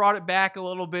kind of brought it back a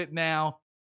little bit now.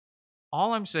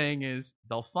 All I'm saying is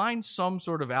they'll find some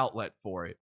sort of outlet for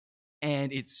it.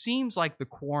 And it seems like the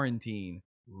quarantine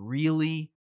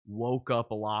really woke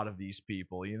up a lot of these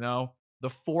people, you know? The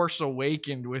force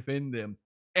awakened within them.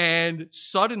 And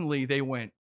suddenly they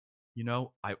went, you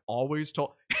know, I always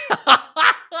told...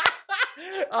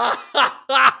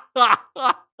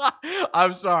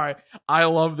 I'm sorry. I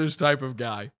love this type of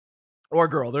guy. Or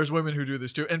girl. There's women who do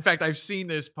this too. In fact, I've seen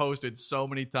this posted so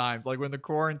many times. Like when the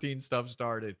quarantine stuff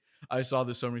started, I saw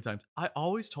this so many times. I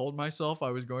always told myself I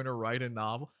was going to write a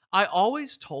novel. I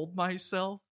always told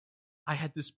myself I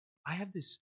have this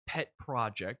pet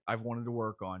project I've wanted to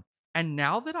work on. And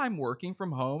now that I'm working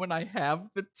from home and I have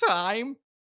the time,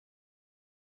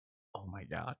 oh my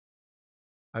God.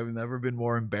 I've never been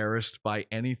more embarrassed by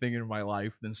anything in my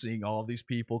life than seeing all these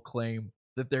people claim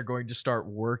that they're going to start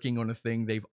working on a thing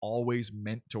they've always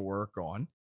meant to work on.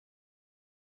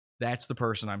 That's the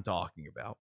person I'm talking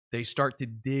about. They start to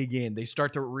dig in. They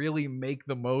start to really make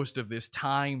the most of this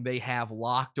time they have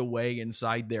locked away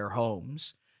inside their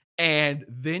homes. And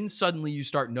then suddenly you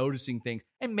start noticing things.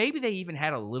 And maybe they even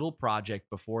had a little project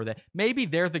before that. Maybe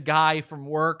they're the guy from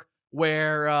work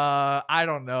where, I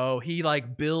don't know, he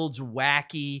like builds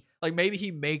wacky, like maybe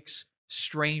he makes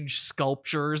strange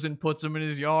sculptures and puts them in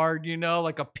his yard, you know,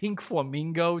 like a pink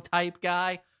flamingo type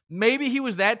guy. Maybe he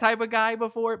was that type of guy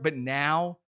before, but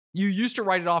now you used to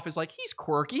write it off as like, he's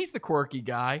quirky, he's the quirky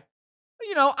guy.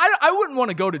 You know, I wouldn't want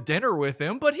to go to dinner with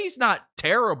him, but he's not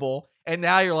terrible. And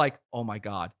now you're like, oh my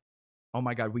God,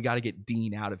 we got to get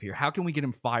Dean out of here. How can we get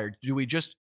him fired?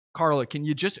 Carla, can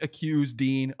you just accuse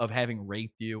Dean of having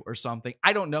raped you or something?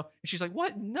 I don't know. And she's like,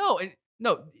 what? No,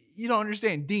 you don't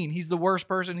understand. Dean, he's the worst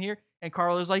person here. And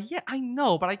Carla's like, yeah, I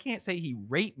know, but I can't say he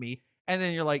raped me. And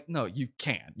then you're like, no, you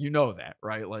can. You know that,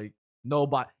 right? Like,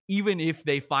 nobody, even if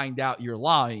they find out you're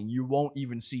lying, you won't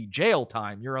even see jail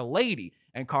time. You're a lady.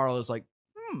 And Carla's like,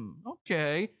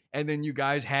 okay. And then you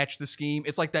guys hatch the scheme.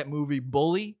 It's like that movie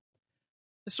Bully.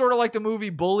 It's sort of like the movie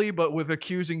Bully, but with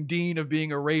accusing Dean of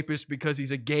being a rapist because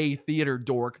he's a gay theater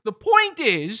dork. The point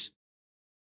is,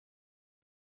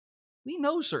 we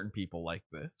know certain people like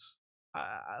this.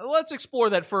 Let's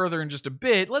explore that further in just a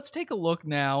bit. Let's take a look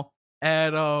now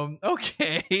at,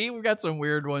 okay, we got some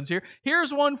weird ones here.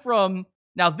 Here's one from,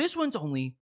 now this one's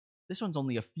only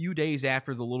a few days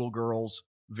after the little girl's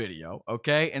video,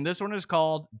 okay? And this one is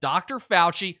called Dr.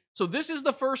 Fauci. So this is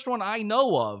the first one I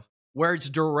know of where it's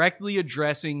directly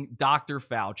addressing Dr.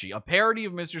 Fauci, a parody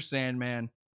of Mr. Sandman.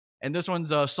 And this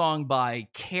one's a song by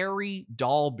Carrie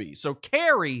Dalby. So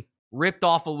Carrie ripped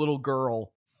off a little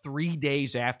girl 3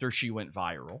 days after she went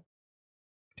viral.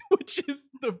 Which is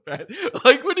the best.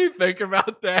 Like, when you think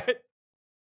about that,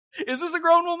 is this a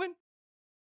grown woman?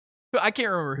 I can't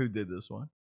remember who did this one.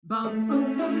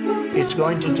 It's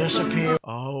going to disappear.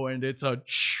 Oh, and it's a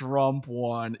Trump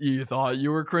one. You thought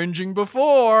you were cringing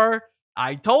before.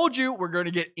 I told you we're going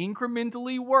to get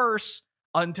incrementally worse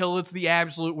until it's the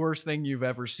absolute worst thing you've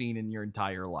ever seen in your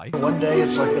entire life. One day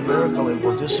it's like a miracle, it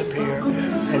will disappear.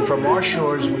 And from our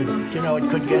shores, it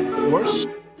could get worse.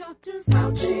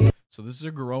 So this is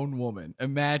a grown woman.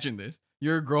 Imagine this.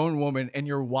 You're a grown woman and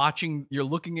you're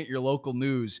looking at your local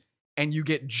news and you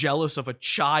get jealous of a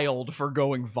child for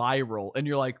going viral. And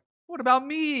you're like, what about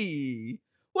me?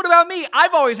 What about me?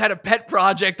 I've always had a pet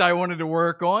project I wanted to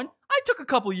work on. I took a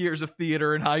couple years of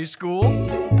theater in high school.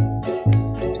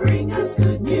 bring us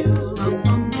good news.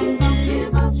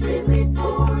 Give us relief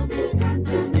for this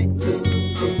pandemic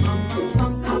blues.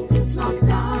 Stop this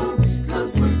lockdown,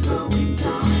 'cause we're going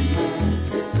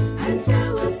timeless. And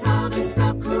tell us how to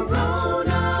stop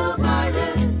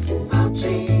coronavirus.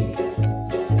 Fauci,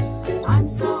 I'm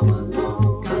so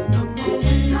alone.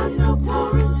 Got no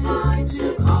quarantine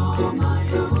to call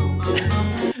my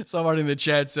own. Somebody in the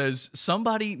chat says,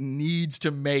 somebody needs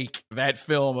to make that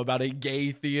film about a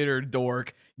gay theater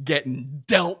dork getting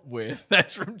dealt with.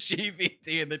 That's from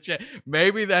GVT in the chat.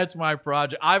 Maybe that's my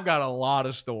project. I've got a lot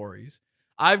of stories.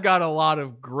 I've got a lot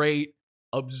of great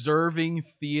observing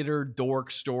theater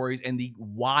dork stories and the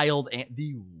wild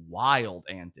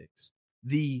antics.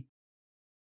 The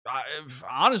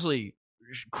honestly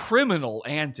criminal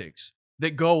antics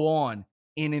that go on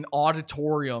in an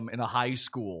auditorium in a high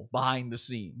school behind the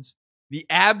scenes. The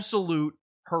absolute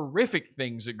horrific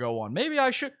things that go on. Maybe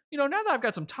I should, now that I've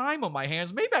got some time on my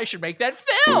hands, maybe I should make that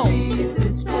film.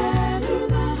 It's better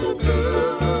than a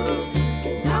cruise.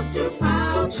 Dr.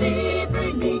 Fauci,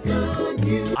 bring me good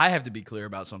news. I have to be clear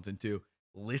about something too.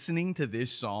 Listening to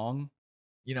this song,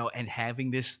 and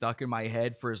having this stuck in my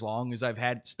head for as long as I've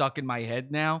had it stuck in my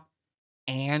head now,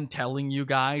 and telling you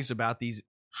guys about these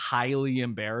highly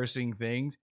embarrassing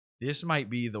things, this might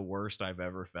be the worst I've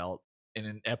ever felt in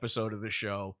an episode of the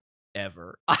show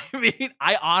ever. I mean,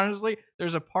 I honestly,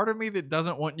 there's a part of me that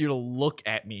doesn't want you to look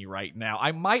at me right now.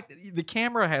 The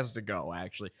camera has to go,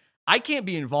 actually. I can't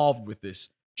be involved with this.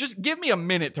 Just give me a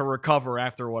minute to recover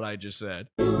after what I just said.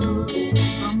 Now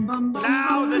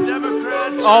the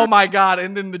Democrats. Oh my God.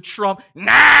 And then the Trump.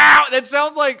 Now! That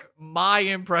sounds like my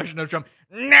impression of Trump.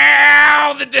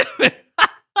 Now the Democrats.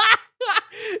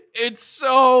 It's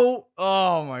so.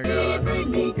 Oh my God.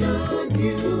 Bring me good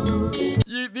news.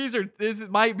 This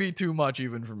might be too much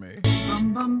even for me.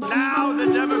 Now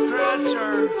the Democrats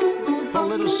are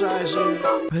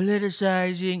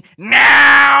Politicizing.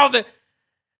 Now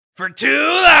for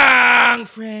too long,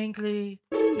 frankly.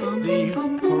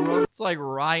 It's like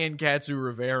Ryan Katsu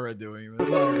Rivera doing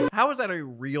this. How is that a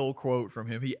real quote from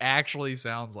him? He actually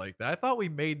sounds like that. I thought we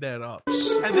made that up.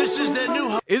 And this is their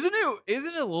new. Isn't it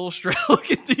a little strange? Look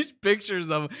at these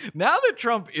pictures of him. Now that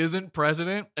Trump isn't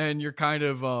president, and you're kind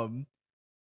of a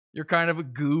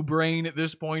goo brain at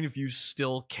this point if you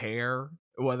still care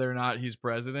whether or not he's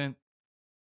president.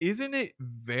 Isn't it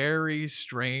very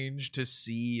strange to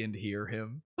see and hear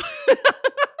him?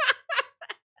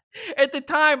 At the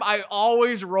time, I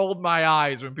always rolled my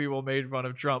eyes when people made fun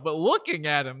of Trump, but looking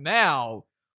at him now,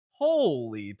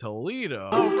 holy Toledo.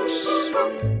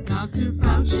 Dr.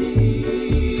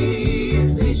 Fauci,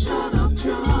 please shut up,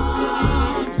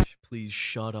 Trump. Please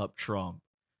shut up, Trump.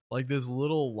 Like this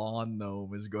little lawn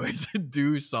gnome is going to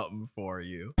do something for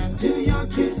you. Do your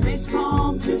cute face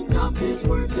palm to stop his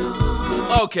work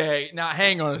done. Okay, now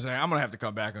hang on a second. I'm going to have to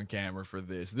come back on camera for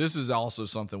this. This is also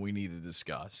something we need to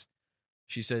discuss.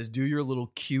 She says, do your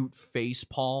little cute face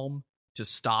palm to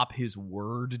stop his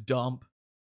word dump.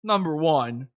 Number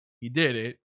one, he did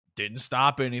it. Didn't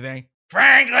stop anything.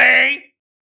 Frankly!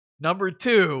 Number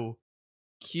two,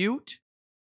 cute.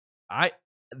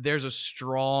 There's a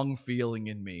strong feeling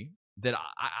in me that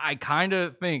I kind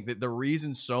of think that the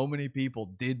reason so many people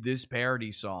did this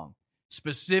parody song,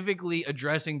 specifically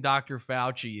addressing Dr.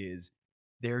 Fauci, is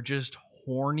they're just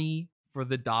horny for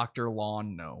the Dr.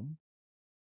 Lawn Gnome.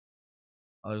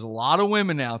 There's a lot of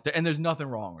women out there, and there's nothing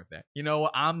wrong with that. You know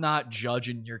what? I'm not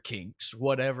judging your kinks,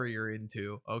 whatever you're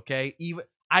into, okay?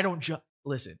 I don't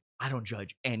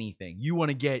judge anything. You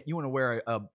want to wear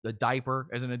a diaper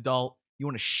as an adult, you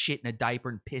want to shit in a diaper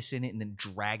and piss in it and then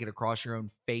drag it across your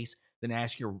own face, then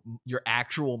ask your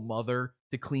actual mother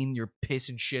to clean your piss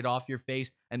and shit off your face,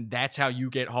 and that's how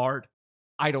you get hard.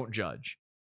 I don't judge.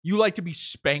 You like to be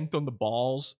spanked on the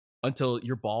balls until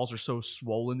your balls are so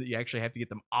swollen that you actually have to get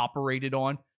them operated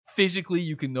on. Physically,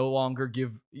 you can no longer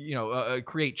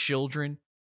create children.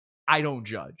 I don't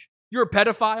judge. You're a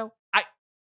pedophile?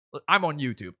 I'm on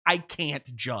YouTube. I can't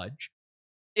judge.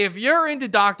 If you're into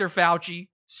Dr. Fauci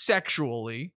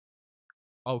sexually,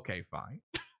 okay, fine.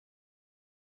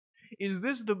 Is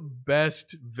this the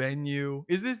best venue?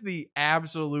 Is this the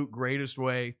absolute greatest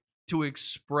way to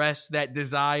express that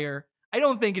desire? I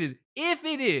don't think it is. If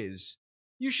it is,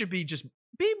 you should be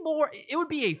more. It would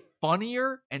be a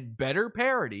funnier and better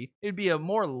parody. It'd be a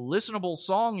more listenable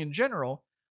song in general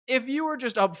if you were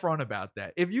just upfront about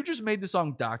that. If you just made the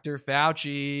song Dr.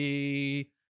 Fauci,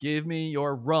 give me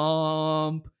your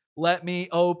rump, let me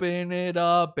open it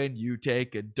up and you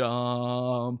take a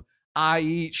dump. I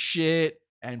eat shit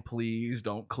and please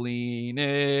don't clean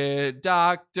it.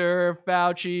 Dr.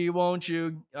 Fauci, won't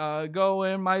you go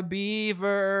in my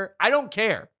beaver? I don't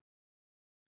care.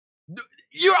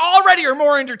 You already are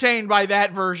more entertained by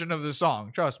that version of the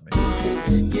song. Trust me.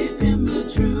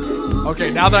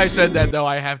 Okay, now that I said that, though,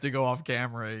 I have to go off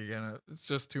camera again. It's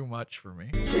just too much for me.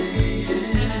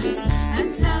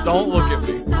 Don't look at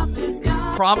me.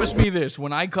 Promise me this.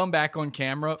 When I come back on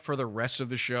camera for the rest of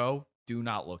the show, do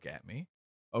not look at me.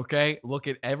 Okay? Look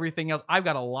at everything else. I've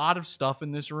got a lot of stuff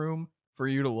in this room for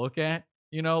you to look at.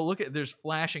 You know, look at, there's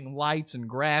flashing lights and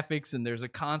graphics, and there's a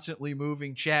constantly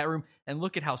moving chat room, and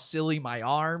look at how silly my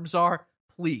arms are.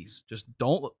 Please, just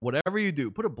don't, whatever you do,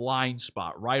 put a blind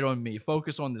spot right on me.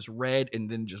 Focus on this red, and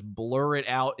then just blur it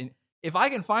out. And if I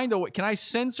can find a way, can I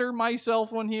censor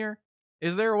myself on here?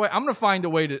 Is there a way? I'm going to find a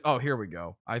way to, oh, here we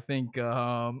go. I think,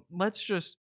 let's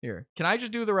just, here. Can I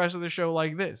just do the rest of the show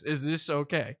like this? Is this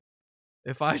okay?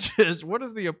 If I just, what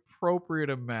is the appropriate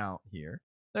amount here?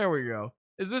 There we go.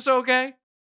 Is this okay?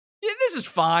 Yeah, this is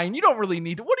fine. You don't really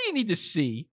need to. What do you need to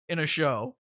see in a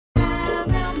show?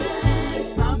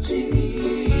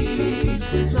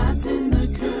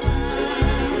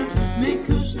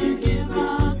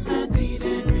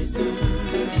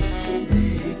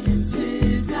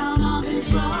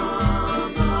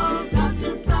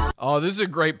 Oh, this is a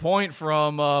great point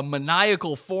from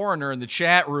Maniacal Foreigner in the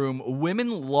chat room.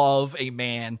 Women love a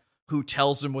man who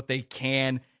tells them what they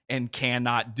can and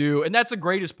cannot do. And that's the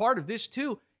greatest part of this,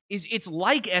 too, is it's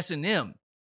like S&M.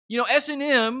 You know,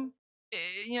 S&M,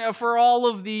 you know, for all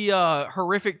of the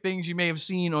horrific things you may have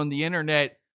seen on the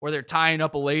internet where they're tying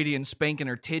up a lady and spanking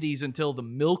her titties until the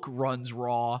milk runs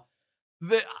raw.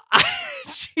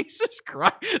 Jesus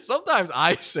Christ. Sometimes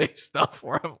I say stuff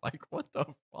where I'm like, what the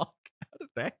fuck? How did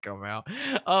that come out?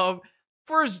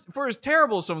 For as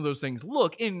terrible as some of those things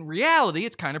look, in reality,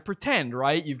 it's kind of pretend,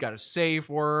 right? You've got a safe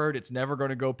word. It's never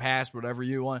going to go past whatever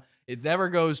you want. It never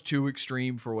goes too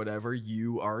extreme for whatever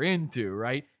you are into,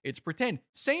 right? It's pretend.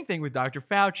 Same thing with Dr.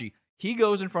 Fauci. He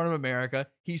goes in front of America.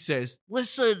 He says,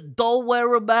 listen, don't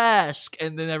wear a mask.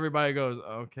 And then everybody goes,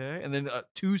 okay. And then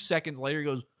 2 seconds later, he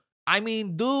goes, I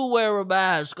mean, do wear a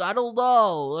mask. I don't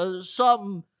know.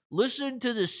 Something. Listen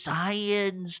to the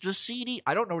science, the CD.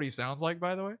 I don't know what he sounds like,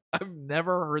 by the way. I've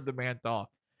never heard the man talk.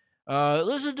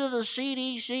 Listen to the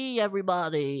CDC,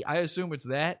 everybody. I assume it's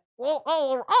that. Well,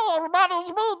 oh, everybody,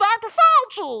 it's me, Dr.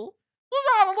 Fauci. You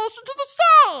gotta listen to the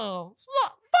science. Yeah,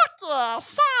 fuck yeah,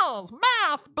 science,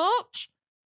 math, bitch.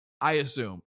 I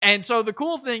assume. And so the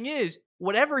cool thing is,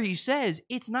 whatever he says,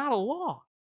 it's not a law.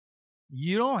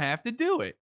 You don't have to do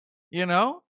it. You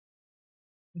know?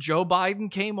 Joe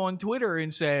Biden came on Twitter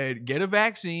and said, get a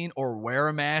vaccine or wear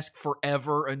a mask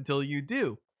forever until you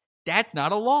do. That's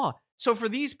not a law. So for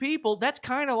these people, that's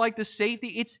kind of like the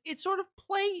safety. It's sort of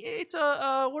play. It's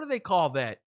what do they call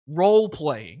that? Role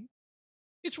playing.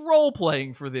 It's role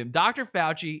playing for them. Dr.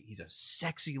 Fauci, he's a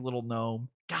sexy little gnome.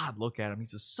 God, look at him.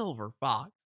 He's a silver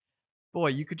fox. Boy,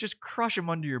 you could just crush him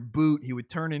under your boot. He would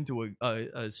turn into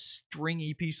a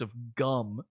stringy piece of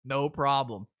gum. No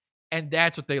problem. And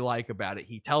that's what they like about it.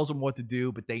 He tells them what to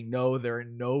do, but they know they're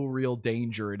in no real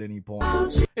danger at any point.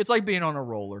 It's like being on a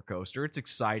roller coaster. It's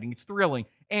exciting. It's thrilling.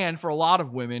 And for a lot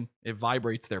of women, it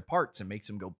vibrates their parts and makes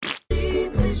them go...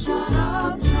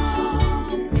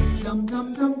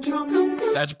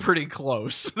 That's pretty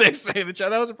close. They say in the chat,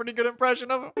 that was a pretty good impression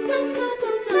of him.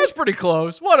 That's pretty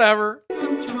close. Whatever.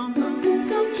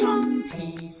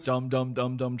 Dum dum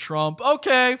dum dum Trump.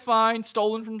 Okay, fine.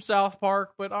 Stolen from South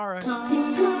Park, but all right.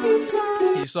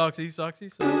 He sucks. He sucks. He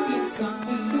sucks.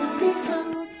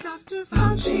 Dr.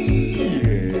 Fauci.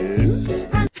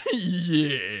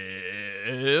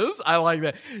 Yes. I like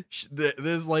that.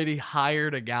 This lady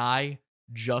hired a guy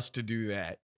just to do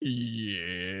that.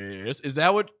 Yes. Is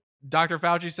that what Dr.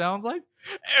 Fauci sounds like?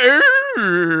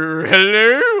 Oh,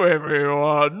 hello,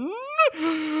 everyone.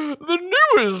 The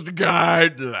newest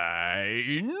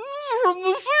guidelines from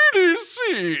the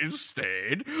CDC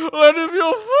state that if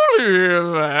you're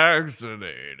fully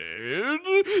vaccinated,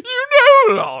 you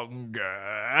no longer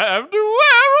have to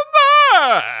wear a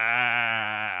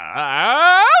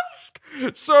mask.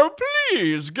 So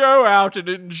please go out and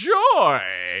enjoy.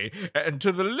 And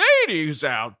to the ladies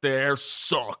out there,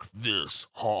 suck this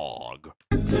hog.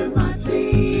 Answer my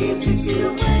plea, 6 feet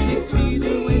away, 6 feet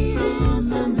away from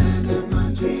the man of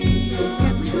my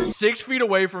dreams. 6 feet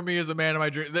away from me is the man of my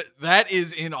dreams. That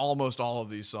is in almost all of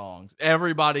these songs.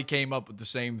 Everybody came up with the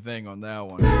same thing on that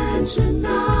one.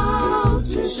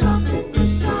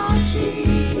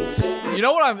 You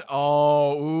know what I'm...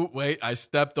 Oh, wait, I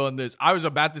stepped on this. I was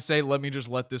about to say, let me just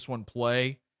let this one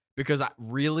play. Because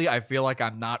I feel like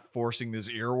I'm not forcing this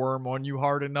earworm on you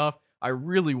hard enough. I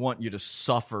really want you to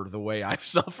suffer the way I've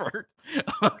suffered.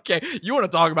 Okay, you want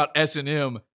to talk about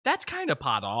S&M? That's kind of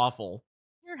pot awful.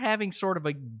 you're having sort of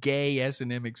a gay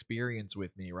S&M experience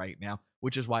with me right now,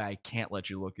 which is why I can't let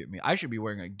you look at me. I should be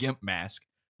wearing a GIMP mask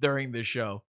during this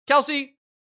show. Kelsey,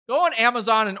 go on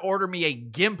Amazon and order me a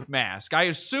GIMP mask. I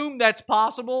assume that's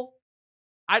possible.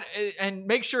 And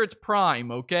make sure it's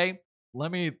Prime, okay?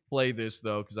 Let me play this,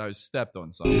 though, because I was stepped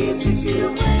on something. 6 feet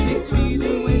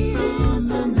away from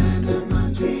the man of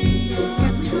my dreams.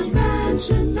 Get my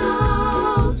mansion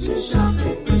now to shop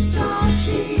at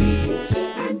Versace.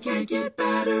 And can't get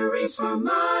batteries for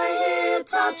my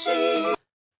Hitachi.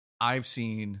 I've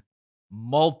seen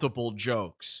multiple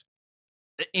jokes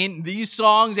in these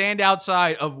songs and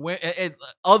outside of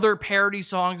other parody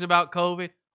songs about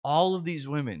COVID. All of these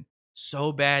women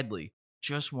so badly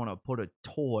just want to put a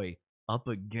toy up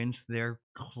against their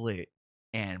clit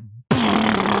and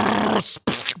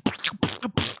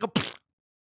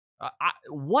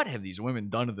what have these women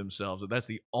done to themselves? That's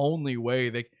the only way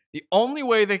they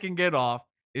can get off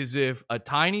is if a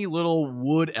tiny little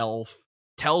wood elf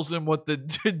tells them what to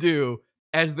do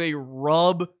as they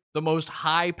rub the most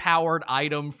high-powered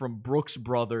item from Brooks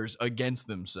Brothers against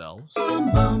themselves.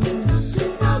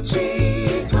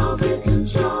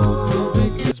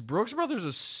 Is Brooks Brothers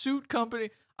a suit company?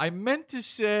 I meant to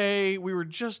say, we were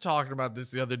just talking about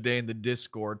this the other day in the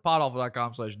Discord.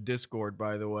 podawful.com/Discord,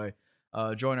 by the way.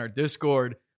 Join our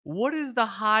Discord. What is the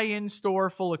high-end store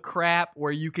full of crap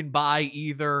where you can buy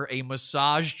either a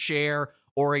massage chair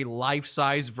or a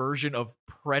life-size version of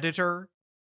Predator?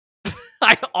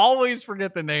 I always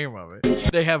forget the name of it.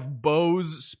 They have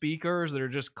Bose speakers that are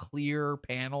just clear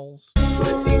panels. So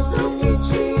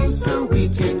we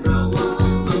can grow up.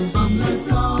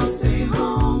 Let's all stay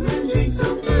home and drink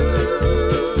some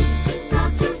booze.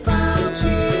 Dr.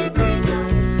 Fauci, bring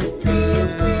us,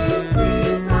 please,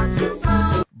 Dr.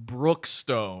 Fauci.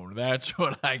 Brookstone. That's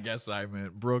what I guess I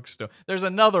meant. Brookstone. There's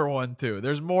another one, too.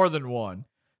 There's more than one.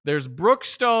 There's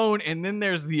Brookstone, and then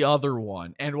there's the other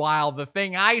one. And while the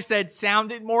thing I said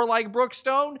sounded more like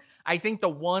Brookstone, I think the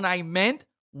one I meant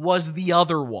was the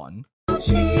other one.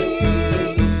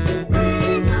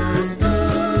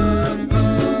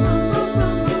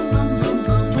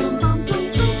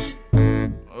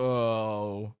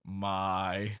 Oh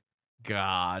my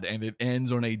God. And it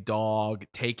ends on a dog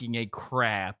taking a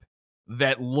crap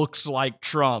that looks like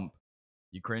Trump.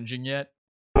 You cringing yet?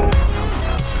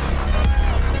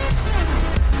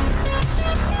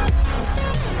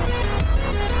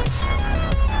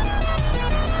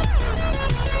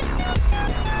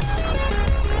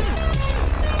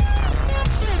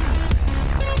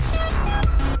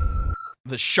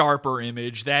 The sharper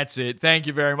image. That's it. Thank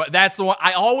you very much. That's the one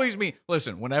I always mean.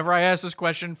 Listen, whenever I ask this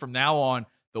question from now on,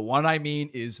 the one I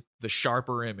mean is the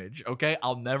sharper image. Okay?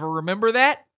 I'll never remember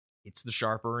that. It's the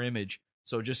sharper image.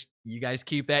 So just, you guys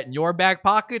keep that in your back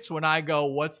pockets. When I go,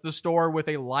 what's the store with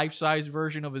a life-size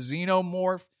version of a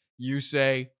xenomorph? You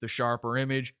say the sharper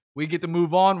image. We get to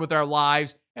move on with our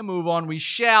lives, and move on we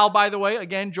shall. By the way,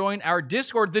 again, join our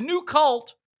Discord, the new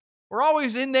cult. We're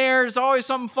always in there. There's always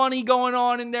something funny going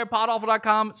on in there.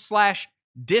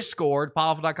 podawful.com/Discord.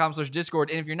 podawful.com/Discord.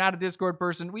 And if you're not a Discord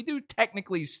person, we do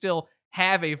technically still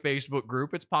have a Facebook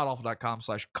group. It's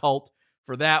podawful.com/cult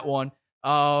for that one.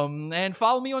 And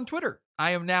follow me on Twitter.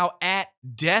 I am now at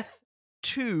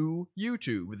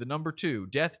Death2YouTube with the number 2.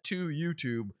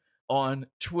 Death2YouTube on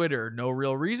Twitter. No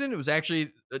real reason. It was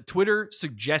actually Twitter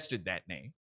suggested that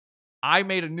name. I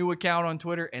made a new account on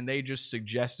Twitter and they just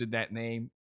suggested that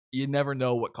name. You never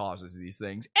know what causes these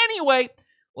things. Anyway,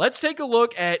 let's take a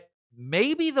look at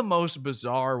maybe the most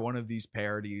bizarre one of these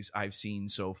parodies I've seen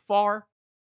so far.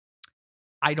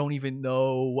 I don't even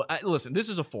know. Listen, this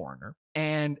is a foreigner,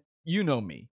 and you know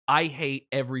me. I hate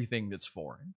everything that's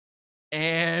foreign.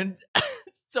 And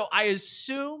so I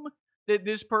assume that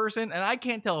this person, and I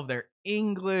can't tell if they're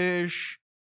English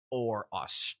or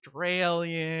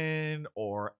Australian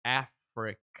or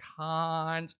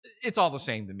Afrikaans. It's all the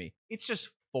same to me. It's just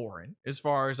foreign as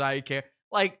far as I care.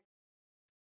 Like,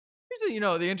 here's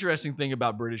the interesting thing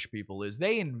about British people is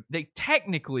they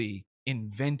technically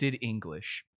invented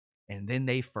English and then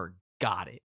they forgot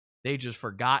it. They just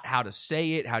forgot how to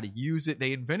say it, how to use it.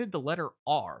 They invented the letter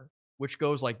R, which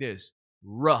goes like this.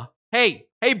 Ruh. Hey,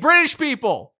 British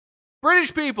people.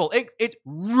 It's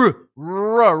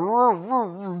ruh,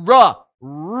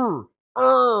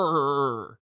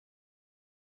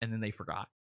 and then they forgot.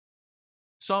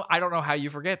 So I don't know how you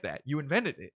forget that. You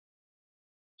invented it.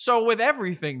 So with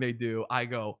everything they do, I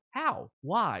go, how?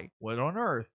 Why? What on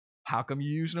earth? How come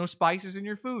you use no spices in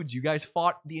your foods? You guys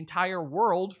fought the entire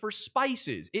world for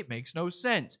spices. It makes no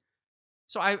sense.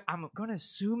 So I'm going to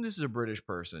assume this is a British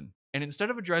person. And instead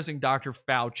of addressing Dr.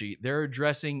 Fauci, they're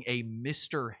addressing a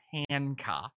Mr.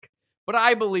 Hancock. But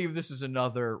I believe this is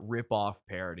another rip-off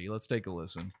parody. Let's take a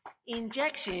listen.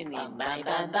 Injection in my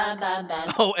bum bum bum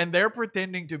bum. Oh, and they're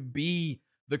pretending to be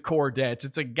the Chordettes.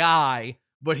 It's a guy,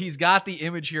 but he's got the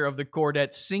image here of the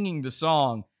Chordettes singing the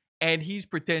song, and he's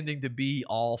pretending to be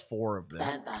all four of them.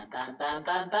 Bum bum bum bum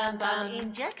bum bum bum.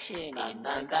 Injection in bum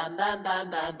bum bum bum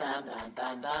bum bum bum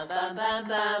bum bum bum bum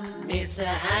bum. Mr.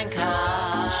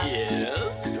 Hancock.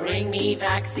 Yes. Bring me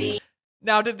vaccine.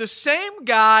 Now, did the same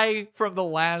guy from the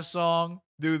last song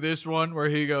do this one where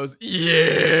he goes,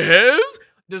 yes?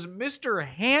 Does Mr.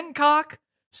 Hancock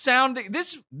sound...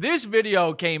 This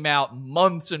video came out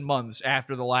months and months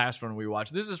after the last one we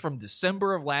watched. This is from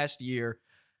December of last year.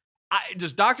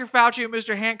 Does Dr. Fauci and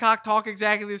Mr. Hancock talk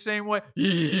exactly the same way?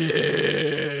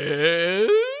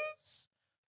 Yes.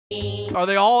 Are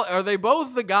they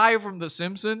both the guy from The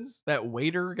Simpsons? That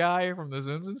waiter guy from The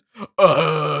Simpsons?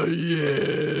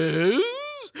 Yes.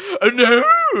 No.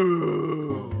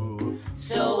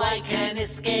 So I can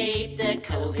escape the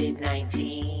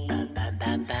COVID-19. Bum, bum,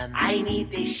 bum, bum. I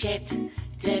need this shit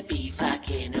to be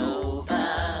fucking over.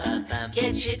 Bum, bum.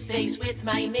 Get shit-faced with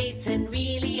my mates and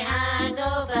really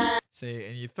hangover. See,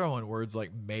 and you throw in words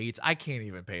like mates. I can't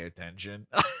even pay attention.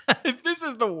 This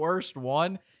is the worst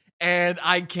one. And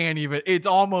I can't even, it's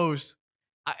almost,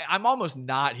 I'm almost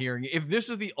not hearing it. If this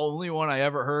was the only one I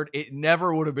ever heard, it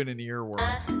never would have been an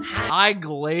earworm. I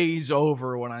glaze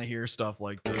over when I hear stuff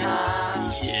like this.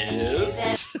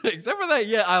 Yes. Except for that,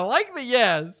 yeah, I like the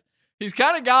yes. He's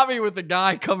kind of got me with the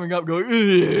guy coming up going,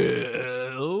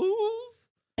 yes.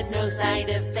 No side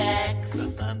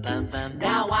effects. Bum, bum, bum, bum.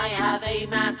 Now I have a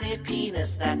massive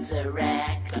penis that's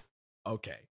erect.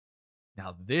 Okay.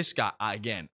 Now, this guy,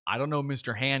 again, I don't know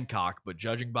Mr. Hancock, but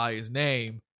judging by his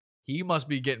name, he must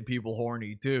be getting people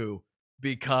horny too,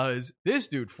 because this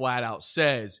dude flat out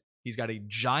says he's got a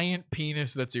giant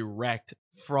penis that's erect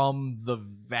from the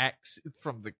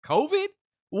COVID?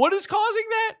 What is causing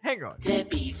that? Hang on. To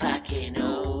be fucking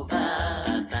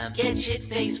over. Get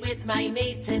shit-faced with my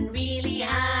mates and really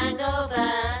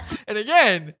hangover. And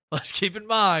again, let's keep in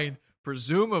mind,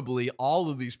 presumably all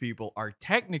of these people are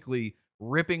technically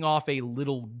ripping off a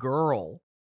little girl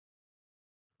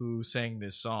who sang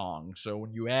this song. So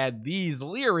when you add these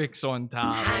lyrics on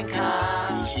top...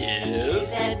 Hancock. Yes. You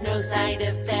said no side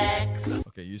effects.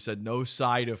 Okay, you said no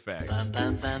side effects. Bum,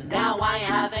 bum, bum. Now I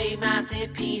have a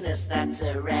massive penis that's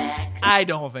erect. I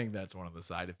don't think that's one of the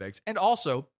side effects. And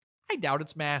also, I doubt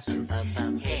it's massive. Bum,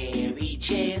 bum. Hairy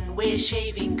chin with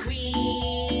shaving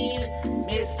cream.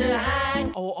 Mr.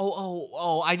 Hank.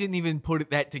 Oh, I didn't even put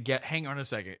that together. Hang on a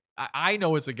second. I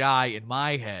know it's a guy in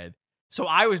my head. So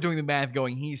I was doing the math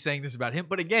going, he's saying this about him.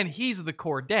 But again, he's the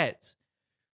Chordettes.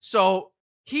 So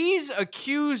he's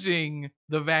accusing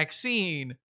the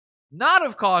vaccine not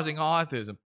of causing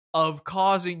autism, of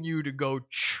causing you to go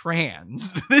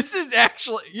trans. This is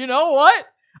actually, you know what?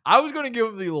 I was going to give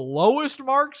him the lowest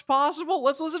marks possible.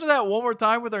 Let's listen to that one more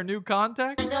time with our new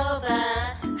context.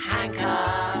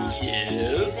 Hancock.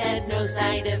 Yes. He said no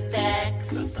side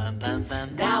effects. Bum, bum,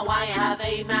 bum. Now I have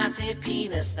a massive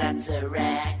penis that's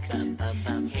erect. Bum, bum,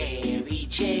 bum. Hairy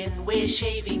chin with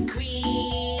shaving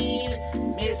cream.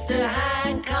 Mr.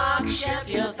 Hancock, shove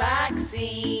your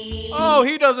vaccine. Oh,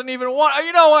 he doesn't even want...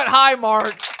 You know what? High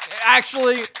marks.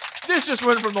 Actually, this just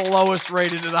went from the lowest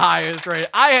rated to the highest rated.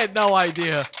 I had no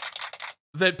idea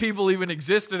that people even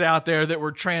existed out there that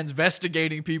were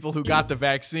transvestigating people who got the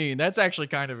vaccine. That's actually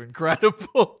kind of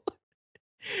incredible.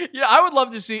 Yeah, I would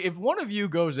love to see if one of you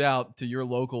goes out to your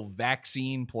local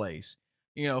vaccine place,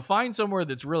 you know, find somewhere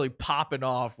that's really popping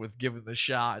off with giving the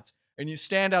shots, and you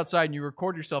stand outside and you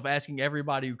record yourself asking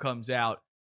everybody who comes out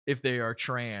if they are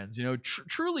trans, you know,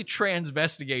 truly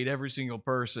transvestigate every single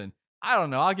person. I don't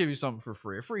know. I'll give you something for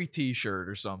free, a free t-shirt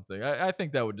or something. I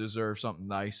think that would deserve something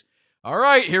nice. All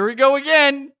right, here we go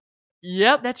again.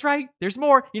 Yep, that's right. There's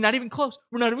more. You're not even close.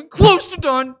 We're not even close to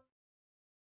done.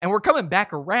 And we're coming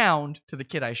back around to the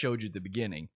kid I showed you at the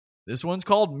beginning. This one's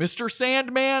called Mr.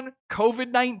 Sandman,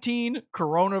 COVID-19,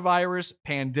 Coronavirus,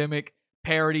 Pandemic,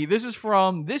 Parody. This is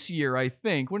from this year, I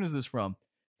think. When is this from?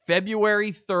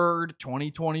 February 3rd,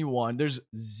 2021. There's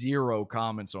 0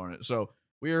 comments on it. So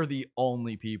we are the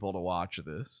only people to watch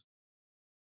this.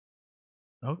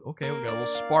 Oh, okay, we got a little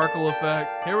sparkle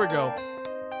effect. Here we go.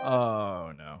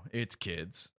 Oh, no. It's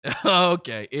kids.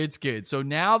 Okay, it's kids. So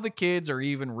now the kids are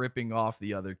even ripping off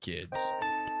the other kids.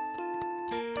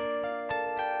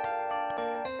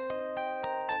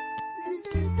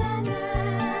 Mr.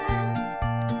 Sandman,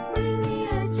 bring me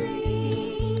a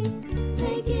dream.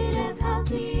 Make it as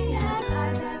healthy as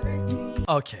I've ever seen.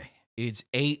 Okay, it's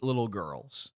 8 little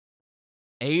girls.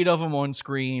 8 of them on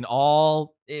screen,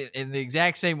 all in the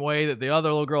exact same way that the other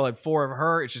little girl had 4 of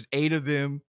her. It's just 8 of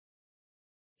them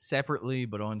separately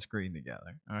but on screen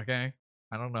together. Okay?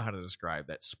 I don't know how to describe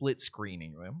that. Split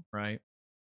screening them, right?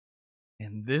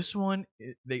 And this one,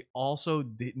 they also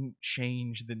didn't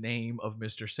change the name of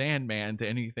Mr. Sandman to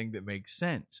anything that makes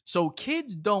sense. So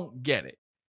kids don't get it.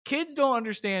 Kids don't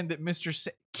understand that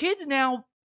kids now,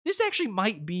 this actually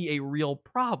might be a real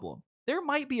problem. There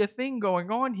might be a thing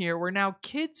going on here where now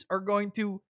kids are going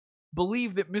to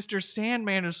believe that Mr.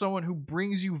 Sandman is someone who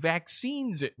brings you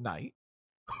vaccines at night,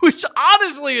 which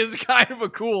honestly is kind of a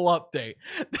cool update.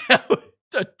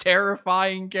 A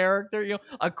terrifying character,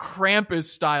 a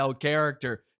Krampus-style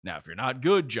character. Now, if you're not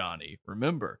good, Johnny,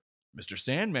 remember, Mr.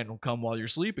 Sandman will come while you're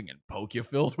sleeping and poke you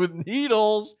filled with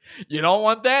needles. You don't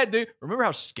want that, dude. Remember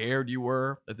how scared you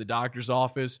were at the doctor's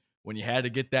office when you had to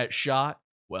get that shot?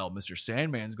 Well, Mr.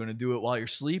 Sandman's going to do it while you're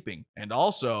sleeping. And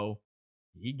also,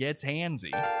 he gets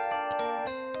handsy.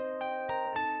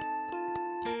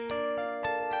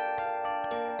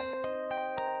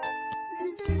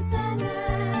 Mr. Sandman.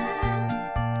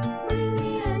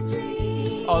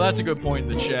 Oh, that's a good point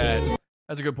in the chat.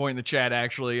 That's a good point in the chat,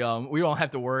 actually. We don't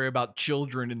have to worry about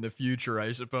children in the future,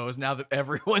 I suppose, now that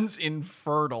everyone's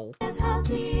infertile. As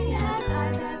happy as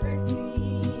I've ever seen.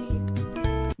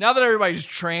 Now that everybody's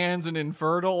trans and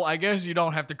infertile, I guess you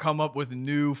don't have to come up with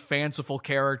new fanciful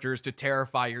characters to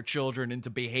terrify your children into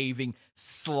behaving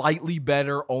slightly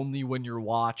better only when you're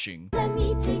watching. Let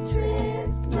me take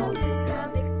trips, no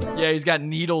discount explode. Yeah, he's got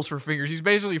needles for fingers. He's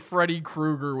basically Freddy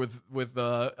Krueger with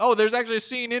there's actually a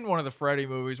scene in one of the Freddy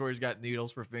movies where he's got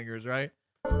needles for fingers, right?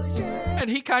 And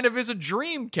he kind of is a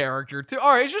dream character, too. All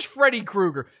right, it's just Freddy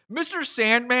Krueger. Mr.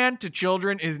 Sandman to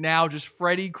children is now just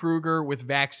Freddy Krueger with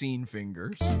vaccine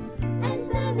fingers.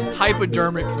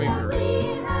 Hypodermic fingers.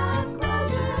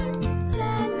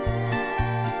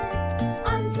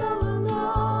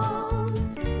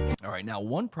 All right, now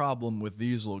one problem with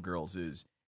these little girls is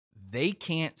they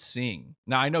can't sing.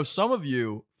 Now, I know some of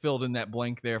you filled in that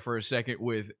blank there for a second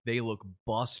with they look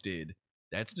busted.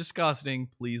 That's disgusting.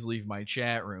 Please leave my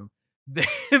chat room.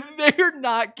 They're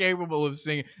not capable of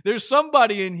singing. There's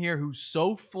somebody in here who's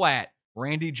so flat,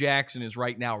 Randy Jackson is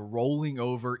right now rolling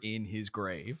over in his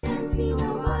grave.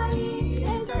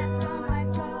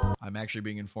 I'm actually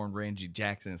being informed Randy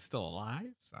Jackson is still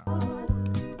alive. So.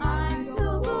 I'm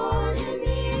so bored in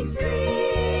the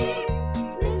extreme.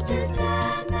 Mr.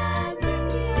 Sandman, bring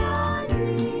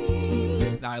me a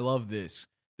dream. Now, I love this.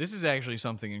 This is actually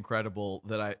something incredible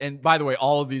that and by the way,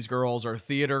 all of these girls are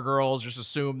theater girls. Just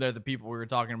assume they're the people we were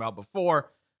talking about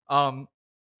before.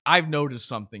 I've noticed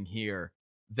something here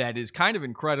that is kind of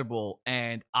incredible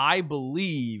and I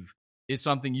believe is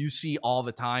something you see all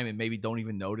the time and maybe don't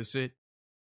even notice it.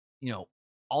 You know,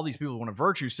 all these people want to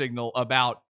virtue signal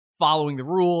about following the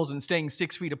rules and staying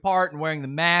 6 feet apart and wearing the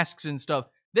masks and stuff.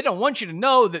 They don't want you to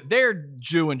know that they're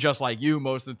doing just like you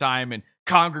most of the time and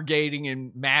congregating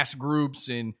in mass groups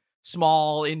in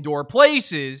small indoor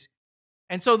places.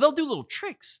 And so they'll do little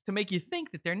tricks to make you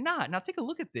think that they're not. Now take a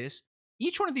look at this.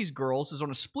 Each one of these girls is on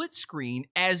a split screen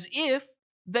as if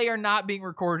they are not being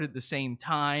recorded at the same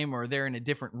time or they're in a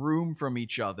different room from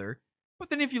each other. But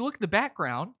then if you look at the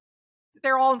background,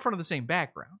 they're all in front of the same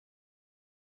background.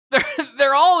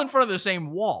 They're all in front of the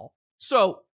same wall.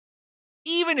 So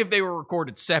even if they were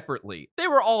recorded separately, they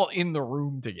were all in the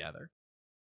room together.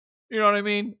 You know what I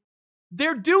mean?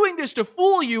 They're doing this to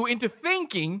fool you into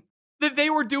thinking that they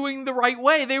were doing the right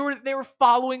way. They were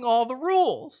following all the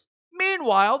rules.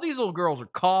 Meanwhile, these little girls are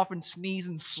coughing,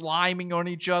 sneezing, sliming on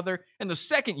each other. And the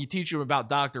second you teach them about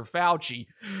Dr. Fauci,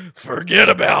 forget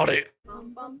about it.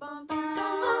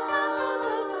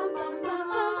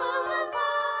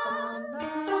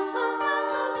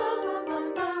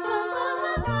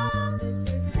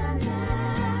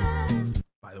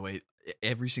 By the way,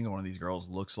 every single one of these girls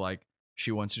looks like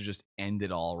she wants to just end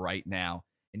it all right now.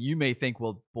 And you may think,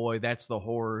 well, boy, that's the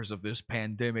horrors of this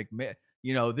pandemic.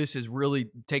 You know, this is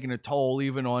really taking a toll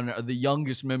even on the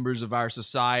youngest members of our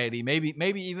society. Maybe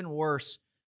even worse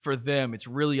for them. It's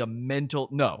really a mental...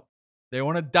 No, they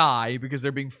want to die because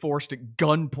they're being forced at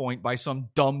gunpoint by some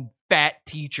dumb fat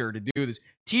teacher to do this.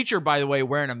 Teacher, by the way,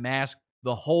 wearing a mask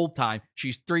the whole time.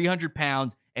 She's 300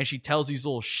 pounds and she tells these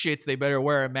little shits they better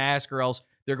wear a mask or else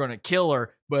they're going to kill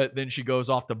her. But then she goes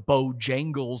off to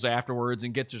Bojangles afterwards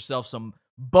and gets herself some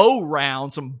bow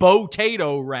rounds, some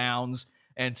Bo-tato rounds,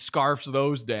 and scarfs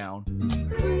those down.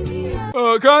 Can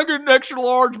I get an extra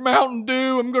large Mountain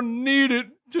Dew? I'm going to need it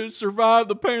to survive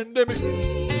the pandemic.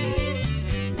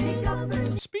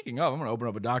 Speaking of, I'm going to open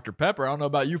up a Dr. Pepper. I don't know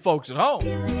about you folks at home.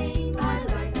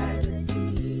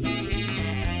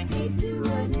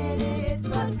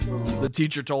 The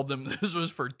teacher told them this was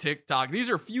for TikTok.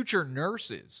 These are future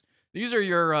nurses. These are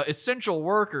your essential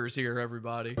workers here,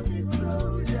 everybody.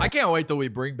 I can't wait till we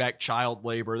bring back child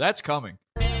labor. That's coming.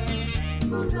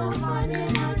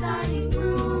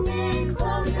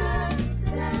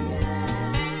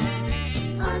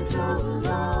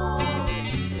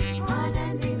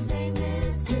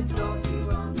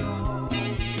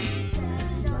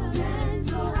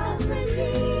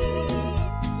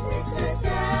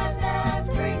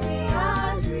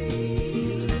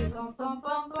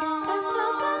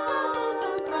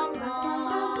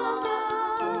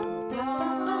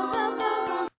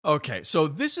 Okay, so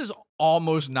this is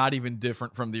almost not even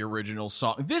different from the original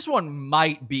song. This one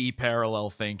might be parallel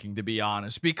thinking, to be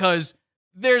honest, because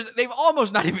they've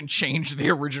almost not even changed the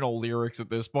original lyrics at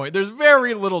this point. There's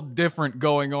very little different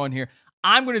going on here.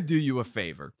 I'm going to do you a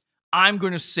favor. I'm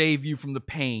going to save you from the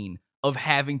pain of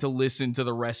having to listen to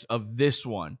the rest of this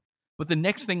one. But the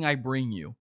next thing I bring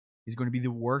you is going to be the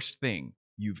worst thing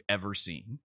you've ever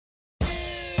seen.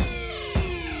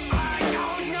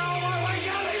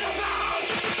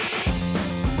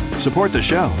 Support the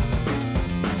show.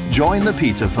 Join the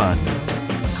Pizza Fund.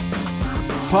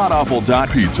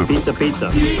 Podawful.pizza. Pizza, pizza.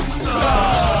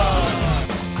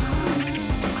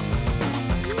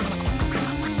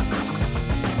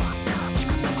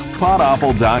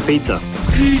 Podawful.pizza.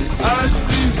 Pizza.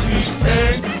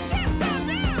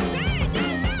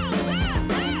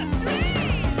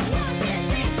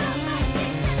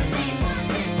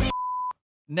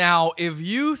 Now, if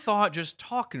you thought just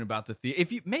talking about the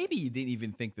theater, maybe you didn't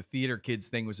even think the theater kids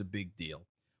thing was a big deal.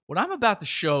 What I'm about to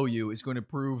show you is going to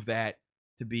prove that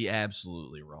to be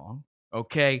absolutely wrong.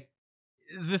 Okay?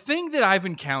 The thing that I've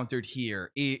encountered here,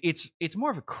 it's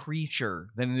more of a creature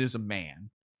than it is a man.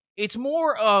 It's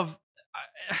more of,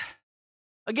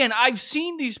 again, I've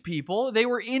seen these people. They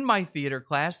were in my theater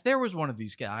class. There was one of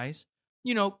these guys.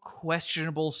 You know,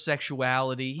 questionable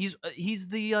sexuality. He's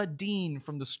the dean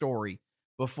from the story.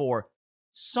 Before,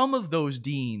 some of those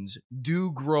deans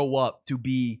do grow up to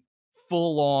be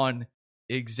full on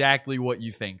exactly what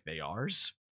you think they are.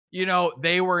 You know,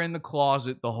 they were in the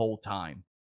closet the whole time.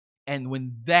 And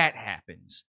when that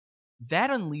happens,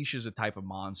 that unleashes a type of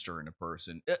monster in a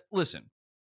person. Listen,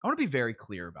 I want to be very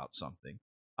clear about something.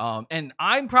 And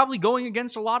I'm probably going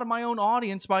against a lot of my own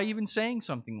audience by even saying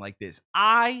something like this.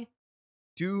 I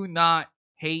do not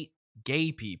hate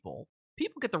gay people.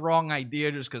 People get the wrong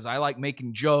idea just because I like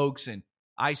making jokes and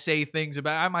I say things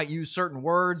I might use certain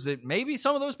words that maybe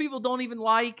some of those people don't even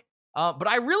like, but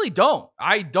I really don't.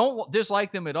 I don't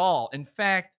dislike them at all. In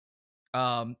fact,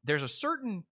 there's a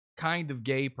certain kind of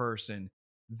gay person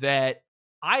that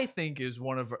I think is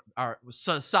one of our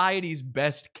society's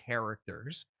best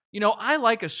characters. You know, I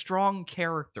like a strong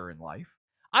character in life.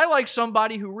 I like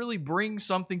somebody who really brings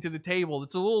something to the table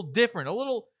that's a little different, a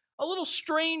little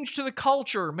strange to the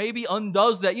culture, maybe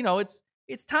undoes that. You know, it's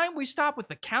time we stop with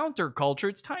the counterculture.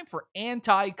 It's time for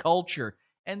anti-culture.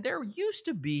 And there used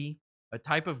to be a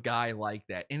type of guy like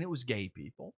that, and it was gay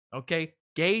people, okay?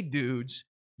 Gay dudes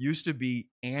used to be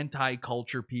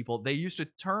anti-culture people. They used to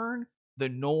turn the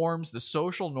norms, the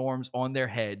social norms on their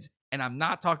heads. And I'm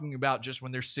not talking about just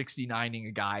when they're 69ing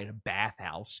a guy at a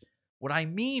bathhouse. What I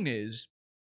mean is,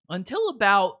 until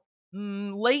about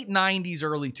late 90s,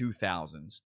 early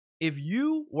 2000s, if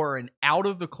you were an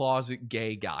out-of-the-closet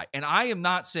gay guy, and I am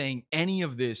not saying any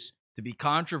of this to be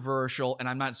controversial, and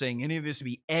I'm not saying any of this to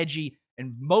be edgy,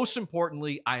 and most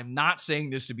importantly, I am not saying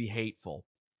this to be hateful.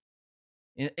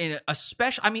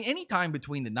 Especially, I mean, anytime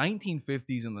between the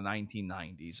 1950s and the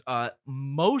 1990s,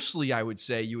 mostly I would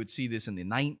say you would see this in the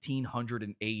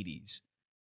 1980s.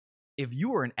 If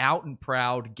you were an out and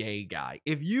proud gay guy,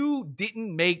 if you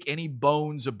didn't make any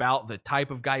bones about the type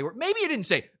of guy you were, maybe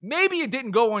you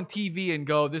didn't go on TV and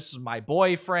go, this is my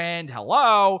boyfriend,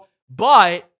 hello,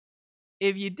 but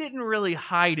if you didn't really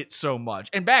hide it so much,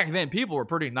 and back then people were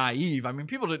pretty naive. I mean,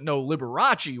 people didn't know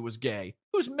Liberace was gay,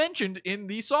 who's mentioned in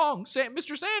the song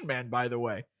Mr. Sandman, by the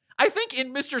way. I think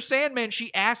in Mr. Sandman,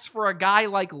 she asks for a guy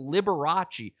like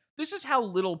Liberace. This is how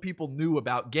little people knew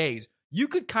about gays. You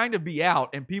could kind of be out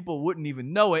and people wouldn't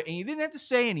even know it, and you didn't have to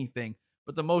say anything.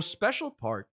 But the most special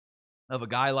part of a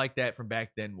guy like that from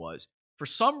back then was, for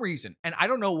some reason, and I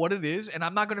don't know what it is, and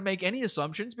I'm not going to make any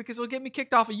assumptions because it'll get me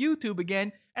kicked off of YouTube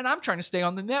again, and I'm trying to stay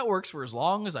on the networks for as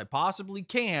long as I possibly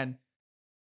can.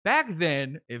 Back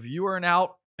then, if you were an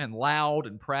out and loud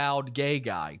and proud gay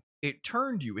guy, it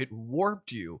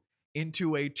warped you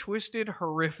into a twisted,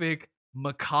 horrific,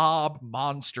 macabre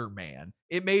monster man.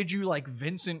 It made you like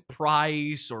Vincent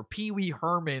Price or Pee Wee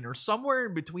Herman or somewhere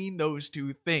in between those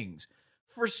two things.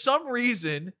 For some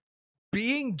reason,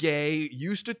 being gay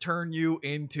used to turn you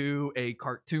into a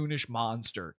cartoonish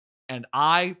monster. And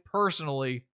I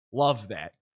personally love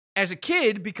that. As a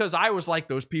kid, because I was like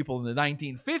those people in the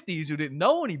 1950s who didn't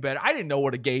know any better, I didn't know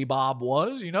what a gay bob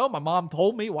was. You know, my mom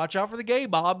told me, watch out for the gay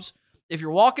bobs. If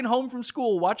you're walking home from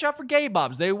school, watch out for gay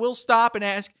bobs. They will stop and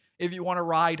ask if you want to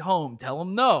ride home. Tell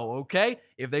them no, okay?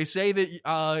 If they say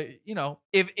that,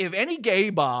 if any gay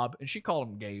bob, and she called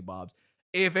them gay bobs,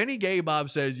 if any gay bob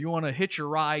says, you want to hitch a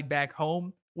ride back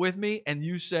home with me, and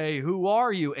you say, who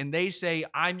are you? And they say,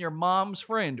 I'm your mom's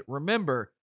friend.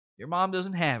 Remember, your mom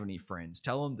doesn't have any friends.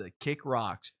 Tell them to kick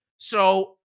rocks.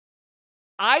 So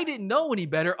I didn't know any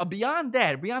better. Beyond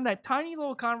that tiny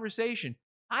little conversation,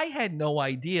 I had no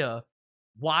idea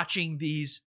watching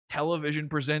these television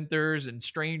presenters and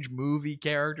strange movie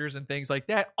characters and things like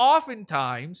that.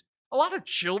 Oftentimes, a lot of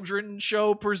children's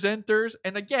show presenters,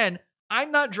 and again,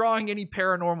 I'm not drawing any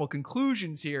paranormal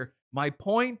conclusions here. My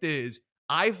point is,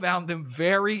 I found them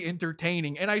very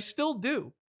entertaining, and I still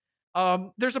do.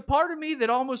 There's a part of me that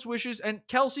almost wishes, and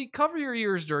Kelsey, cover your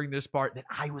ears during this part, that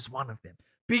I was one of them.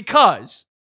 Because,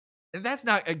 and that's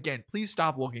not, again, please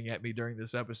stop looking at me during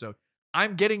this episode.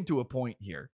 I'm getting to a point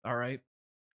here, all right?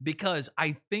 Because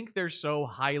I think they're so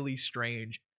highly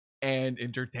strange and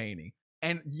entertaining.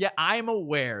 And yeah, I'm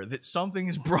aware that something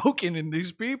is broken in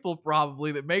these people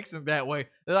probably that makes them that way,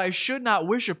 that I should not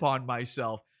wish upon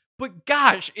myself. But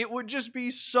gosh, it would just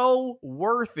be so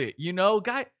worth it, you know?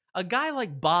 A guy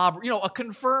like Bob, you know, a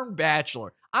confirmed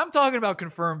bachelor. I'm talking about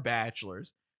confirmed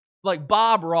bachelors. Like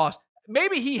Bob Ross.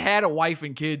 Maybe he had a wife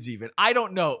and kids even. I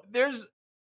don't know. There's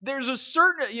a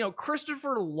certain, you know,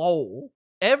 Christopher Lowell.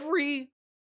 Every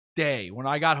day when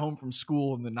I got home from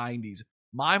school in the 90s,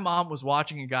 my mom was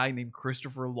watching a guy named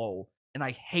Christopher Lowell, and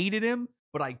I hated him,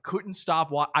 but I couldn't stop.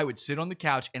 I would sit on the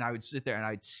couch, and I would sit there, and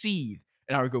I'd seethe,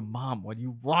 and I would go, Mom, when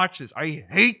you watch this, I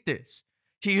hate this.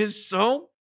 He is so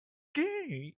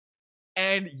gay.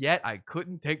 And yet I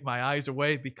couldn't take my eyes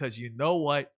away because you know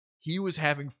what? He was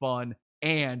having fun,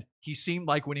 and he seemed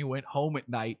like when he went home at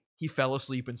night, he fell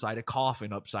asleep inside a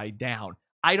coffin upside down.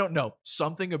 I don't know.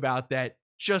 Something about that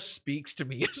just speaks to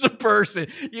me as a person.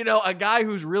 You know, a guy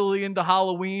who's really into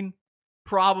Halloween,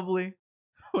 probably.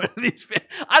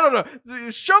 I don't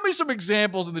know. Show me some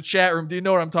examples in the chat room. Do you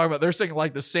know what I'm talking about? They're saying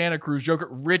like the Santa Cruz Joker.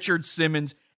 Richard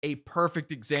Simmons, a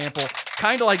perfect example.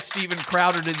 Kind of like Steven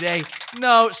Crowder today.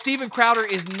 No, Steven Crowder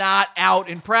is not out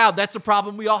and proud. That's a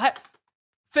problem we all have.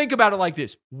 Think about it like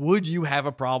this. Would you have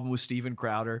a problem with Steven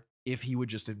Crowder if he would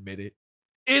just admit it?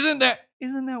 Isn't that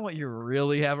what you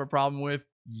really have a problem with?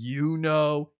 You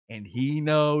know, and he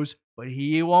knows, but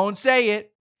he won't say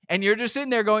it. And you're just sitting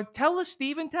there going, tell us,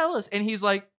 Steven, tell us. And he's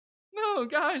like, no,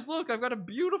 guys, look, I've got a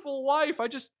beautiful wife.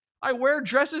 I wear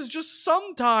dresses just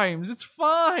sometimes. It's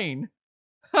fine.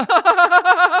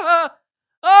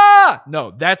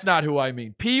 No, that's not who I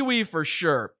mean. Pee-wee for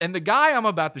sure. And the guy I'm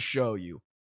about to show you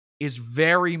is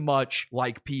very much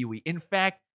like Pee-wee. In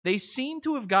fact, they seem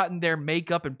to have gotten their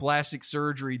makeup and plastic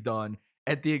surgery done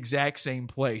at the exact same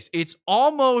place. It's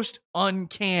almost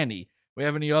uncanny. We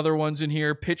have any other ones in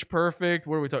here? Pitch Perfect.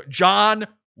 What are we talking? John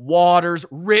Waters,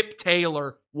 Rip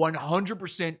Taylor,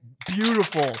 100%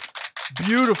 beautiful.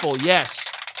 Beautiful, yes.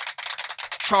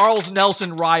 Charles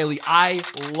Nelson Riley. I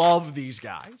love these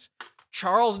guys.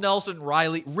 Charles Nelson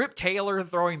Riley, Rip Taylor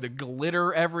throwing the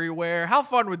glitter everywhere. How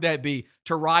fun would that be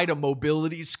to ride a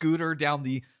mobility scooter down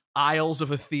the aisles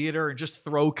of a theater and just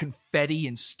throw confetti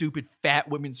in stupid fat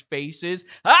women's faces?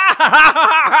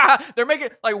 They're making,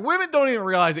 like, women don't even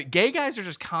realize it. Gay guys are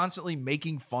just constantly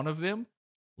making fun of them.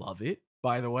 Love it,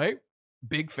 by the way.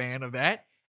 Big fan of that.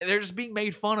 They're just being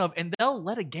made fun of, and they'll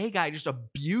let a gay guy just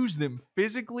abuse them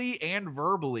physically and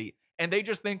verbally. And they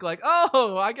just think like,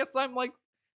 oh, I guess I'm like,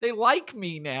 they like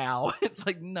me now. It's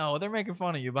like, no, they're making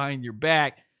fun of you behind your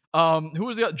back. Who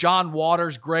was the other? John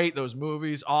Waters, great. Those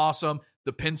movies, awesome.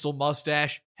 The pencil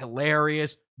mustache,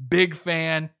 hilarious. Big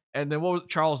fan. And then what was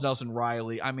Charles Nelson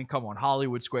Riley? I mean, come on,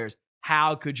 Hollywood Squares.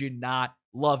 How could you not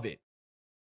love it?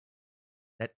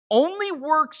 That only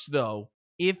works, though,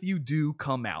 if you do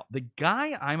come out. The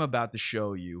guy I'm about to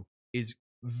show you is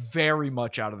very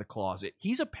much out of the closet.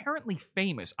 He's apparently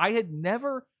famous. I had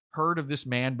never heard of this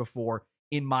man before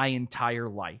in my entire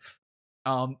life.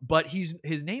 But his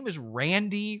name is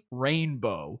Randy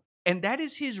Rainbow, and that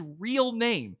is his real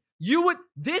name.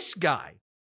 This guy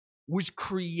was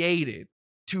created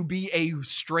to be a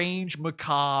strange,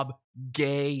 macabre,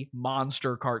 gay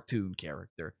monster cartoon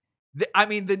character.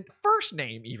 The first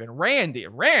name even, Randy.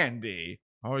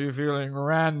 How are you feeling,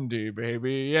 Randy,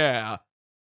 baby? Yeah.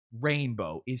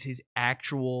 Rainbow is his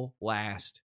actual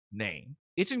last name.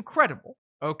 It's incredible,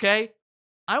 okay?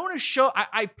 I want to show,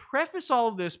 I preface all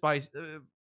of this by,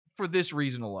 for this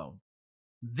reason alone.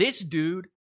 This dude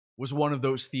was one of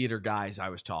those theater guys I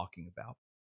was talking about.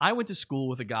 I went to school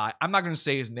with a guy. I'm not going to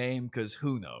say his name because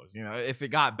who knows? You know, if it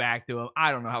got back to him,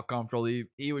 I don't know how comfortable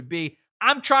he would be.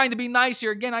 I'm trying to be nice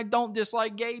here. Again, I don't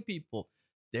dislike gay people.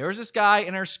 There was this guy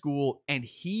in our school, and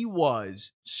he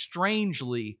was,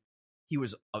 strangely, he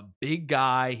was a big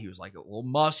guy. He was like a little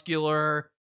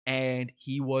muscular, and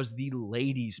he was the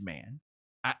ladies' man.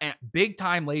 Big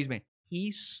time ladies' man.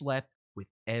 He slept with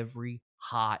every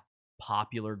hot,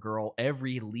 popular girl,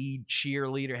 every lead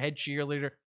cheerleader, head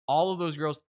cheerleader, all of those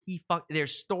girls.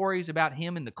 There's stories about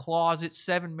him in the closet,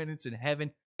 7 minutes in heaven,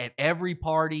 at every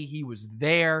party. He was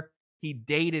there. He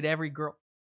dated every girl.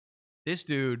 This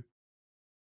dude,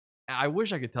 I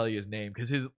wish I could tell you his name because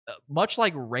his, much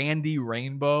like Randy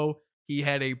Rainbow, he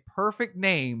had a perfect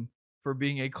name for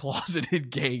being a closeted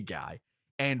gay guy.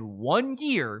 And 1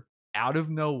 year, out of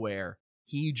nowhere,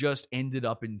 he just ended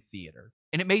up in theater.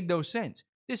 And it made no sense.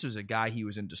 This was a guy, he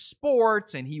was into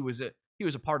sports, and he was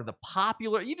a part of the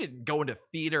popular. You didn't go into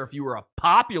theater if you were a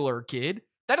popular kid.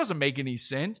 That doesn't make any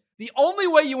sense. The only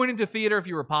way you went into theater if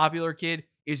you were a popular kid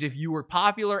is if you were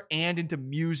popular and into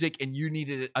music and you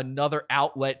needed another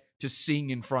outlet to sing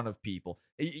in front of people.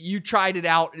 You tried it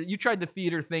out. You tried the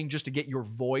theater thing just to get your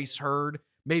voice heard.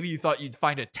 Maybe you thought you'd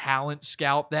find a talent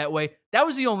scout that way. That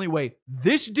was the only way.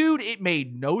 This dude, it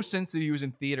made no sense that he was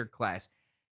in theater class.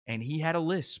 And he had a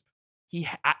lisp.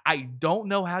 I don't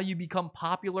know how you become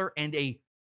popular and a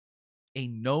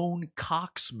known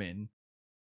coxman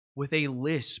with a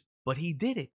lisp, but he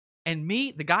did it. And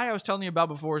me, the guy I was telling you about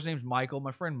before, his name's Michael,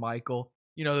 my friend Michael,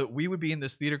 you know, that we would be in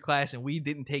this theater class and we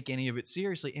didn't take any of it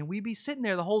seriously. And we'd be sitting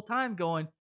there the whole time going,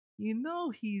 you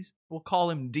know, we'll call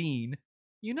him Dean.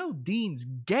 You know, Dean's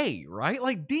gay, right?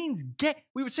 Like, Dean's gay.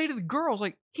 We would say to the girls,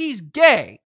 like, he's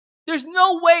gay. There's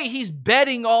no way he's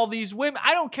betting all these women.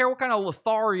 I don't care what kind of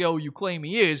Lothario you claim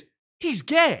he is. He's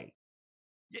gay.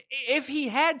 If he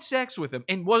had sex with him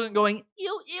and wasn't going,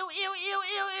 ew, ew, ew, ew,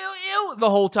 ew, ew, ew, the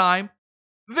whole time,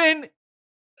 then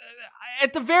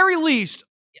at the very least,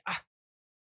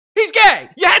 he's gay.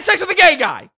 You had sex with a gay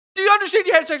guy. Do you understand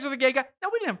you had sex with a gay guy? No,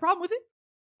 we didn't have a problem with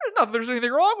it. There's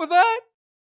anything wrong with that.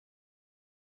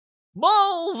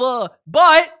 Mulva.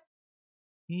 But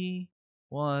he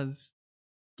was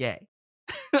gay.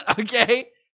 Okay?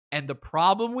 And the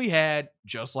problem we had,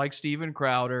 just like Steven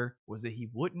Crowder, was that he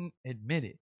wouldn't admit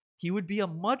it. He would be a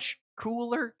much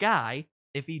cooler guy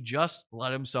if he just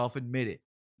let himself admit it.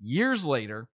 Years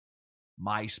later,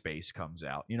 MySpace comes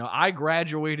out. You know, I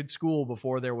graduated school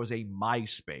before there was a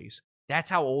MySpace.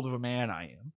 That's how old of a man I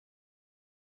am.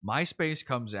 MySpace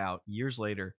comes out years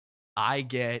later. I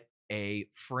get a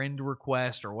friend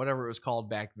request or whatever it was called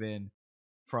back then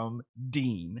from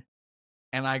Dean.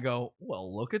 And I go,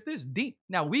 well, look at this. Dean.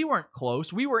 Now, we weren't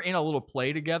close. We were in a little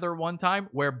play together one time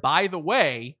where, by the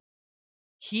way,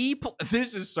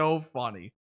 this is so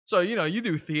funny. So, you know, you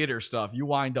do theater stuff. You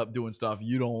wind up doing stuff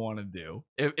you don't want to do.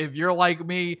 If you're like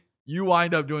me, you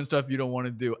wind up doing stuff you don't want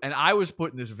to do. And I was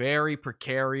put in this very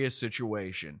precarious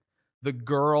situation. The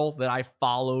girl that I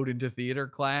followed into theater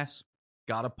class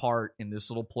got a part in this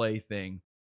little play thing.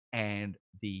 And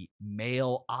the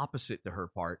male opposite to her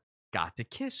part got to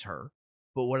kiss her.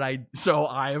 But so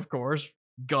I, of course,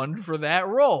 gunned for that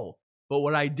role. But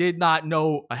what I did not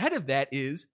know ahead of that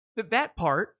is that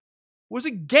part was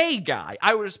a gay guy.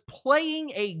 I was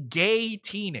playing a gay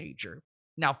teenager.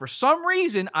 Now, for some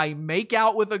reason, I make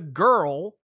out with a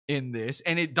girl in this,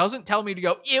 and it doesn't tell me to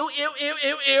go, ew, ew, ew,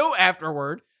 ew, ew,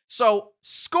 afterward. So,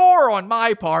 score on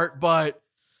my part, but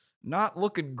not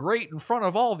looking great in front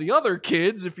of all the other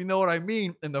kids, if you know what I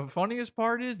mean. And the funniest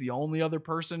part is the only other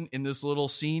person in this little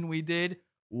scene we did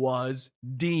was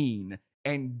Dean.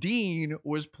 And Dean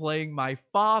was playing my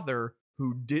father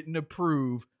who didn't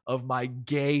approve of my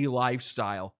gay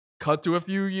lifestyle. Cut to a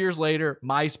few years later,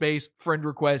 MySpace, friend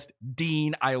request,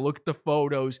 Dean. I look at the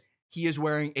photos. He is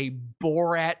wearing a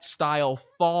Borat-style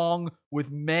thong with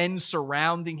men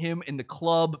surrounding him in the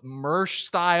club, Mersh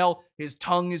style. His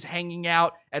tongue is hanging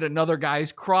out at another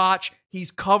guy's crotch.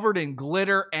 He's covered in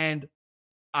glitter, and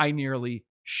I nearly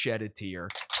shed a tear.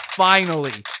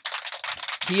 Finally,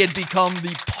 he had become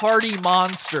the party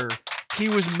monster he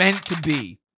was meant to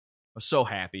be. I was so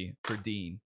happy for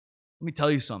Dean. Let me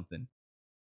tell you something.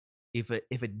 If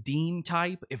a Dean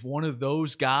type, if one of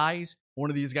those guys, one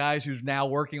of these guys who's now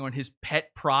working on his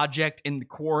pet project in the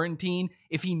quarantine,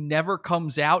 if he never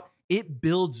comes out, it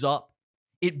builds up.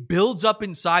 It builds up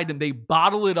inside them. They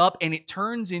bottle it up, and it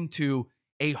turns into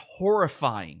a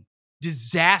horrifying,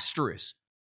 disastrous,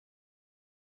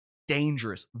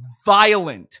 dangerous,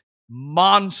 violent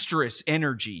monstrous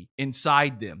energy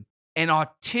inside them, an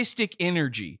autistic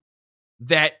energy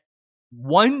that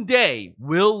one day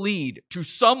will lead to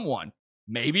someone,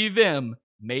 maybe them,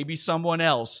 maybe someone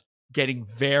else, getting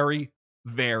very,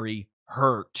 very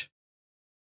hurt.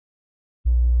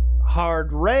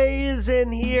 Hard Ray is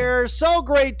in here. So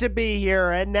great to be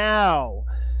here. And now,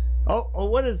 oh,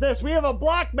 what is this? We have a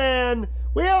black man.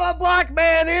 We have a black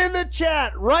man in the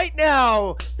chat right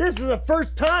now. This is the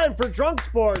first time for Drunk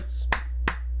Sports.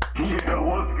 Yeah,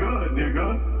 what's good,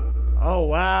 nigga? Oh,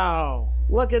 wow.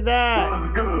 Look at that. What's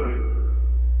good?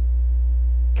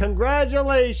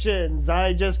 Congratulations.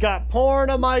 I just got porn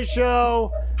on my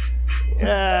show.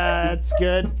 Yeah, that's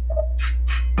good.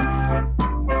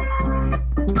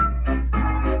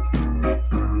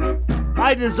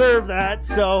 I deserve that,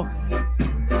 so.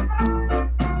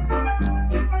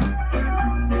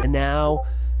 And now,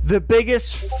 the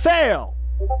biggest fail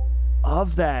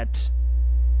of that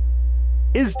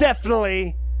is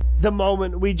definitely the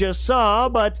moment we just saw,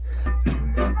 but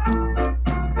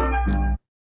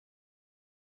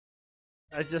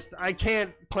I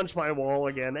can't punch my wall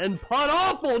again, and Pod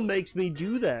Awful makes me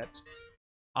do that.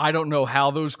 I don't know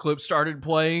how those clips started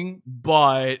playing,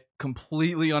 but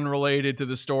completely unrelated to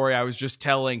the story I was just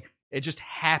telling. It just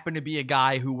happened to be a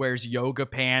guy who wears yoga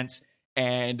pants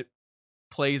and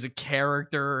plays a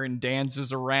character and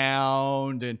dances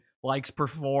around and likes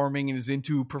performing and is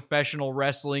into professional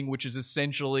wrestling, which is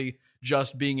essentially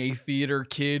just being a theater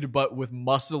kid, but with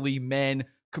muscly men.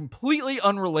 Completely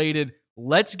unrelated.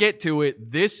 Let's get to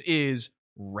it. This is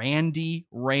Randy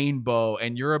Rainbow,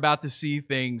 and you're about to see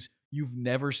things you've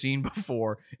never seen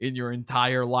before in your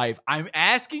entire life. I'm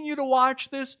asking you to watch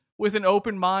this with an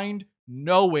open mind,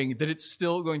 knowing that it's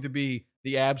still going to be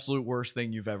the absolute worst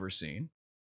thing you've ever seen.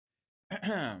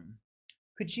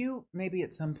 Could you maybe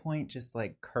at some point just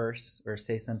like curse or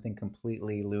say something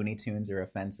completely Looney Tunes or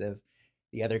offensive?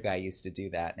 The other guy used to do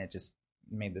that, and it just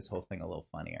made this whole thing a little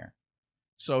funnier.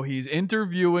 So he's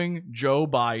interviewing Joe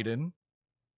Biden,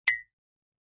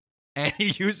 and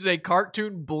he uses a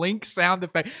cartoon blink sound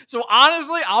effect. So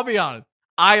honestly, I'll be honest,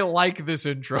 I like this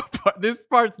intro part. This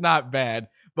part's not bad,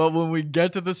 but when we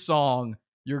get to the song,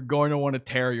 you're going to want to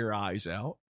tear your eyes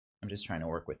out. I'm just trying to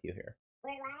work with you here.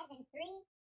 We're live in 3,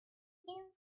 2.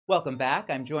 Welcome back.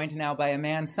 I'm joined now by a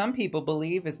man some people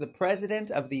believe is the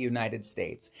President of the United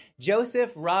States,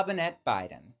 Joseph Robinette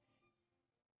Biden.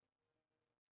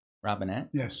 Robinette?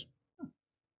 Yes.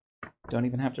 Don't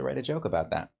even have to write a joke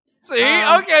about that. See?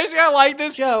 Okay, see, I like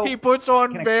this. Joe, he puts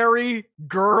on very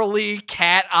girly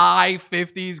cat eye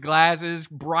 50s glasses,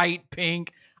 bright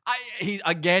pink. He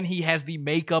has the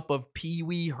makeup of Pee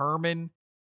Wee Herman.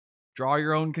 Draw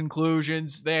your own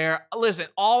conclusions there. Listen,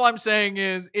 all I'm saying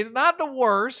is, it's not the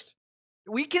worst.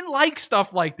 We can like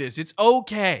stuff like this. It's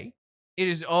okay. It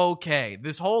is okay.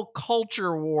 This whole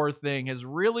culture war thing has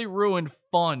really ruined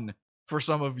fun for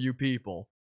some of you people.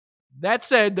 That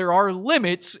said, there are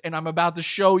limits, and I'm about to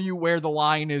show you where the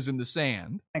line is in the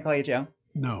sand. Can I call you Joe?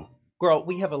 No. Girl,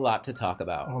 we have a lot to talk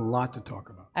about. A lot to talk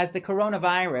about. As the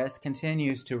coronavirus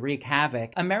continues to wreak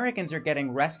havoc, Americans are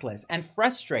getting restless and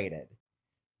frustrated,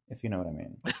 if you know what I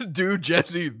mean. Dude,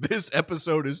 Jesse, this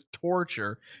episode is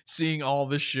torture, seeing all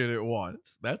this shit at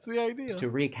once. That's the idea. To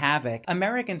wreak havoc,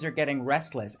 Americans are getting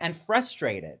restless and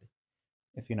frustrated,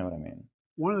 if you know what I mean.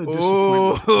 One of the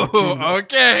disappointments.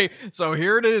 Okay, so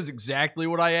here it is, exactly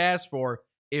what I asked for.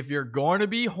 If you're going to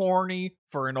be horny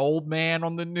for an old man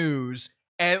on the news,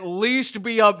 at least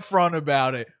be upfront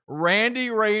about it.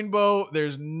 Randy Rainbow,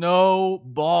 there's no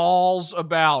balls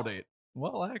about it.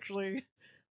 Well, actually,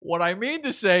 what I mean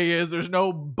to say is there's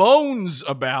no bones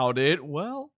about it.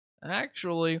 Well,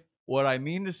 actually, what I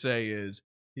mean to say is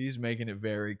he's making it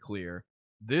very clear.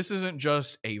 This isn't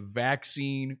just a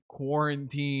vaccine,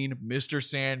 quarantine, Mr.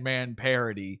 Sandman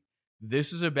parody.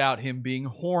 This is about him being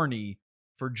horny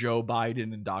for Joe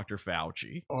Biden and Dr.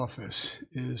 Fauci. Office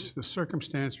is the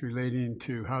circumstance relating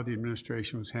to how the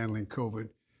administration was handling COVID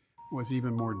was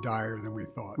even more dire than we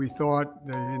thought. We thought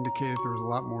they indicated there was a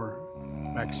lot more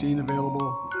vaccine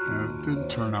available. It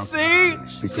didn't turn out.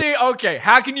 See, okay,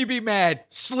 how can you be mad?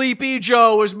 Sleepy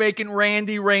Joe was making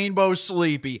Randy Rainbow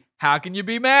sleepy. How can you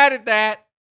be mad at that?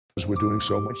 We're doing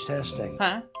so much testing.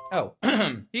 Huh? Oh.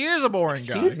 He is a boring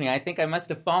guy. Excuse me, I think I must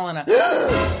have fallen a...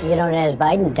 You don't ask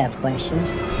Biden tough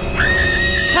questions.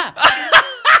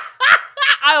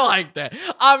 I like that.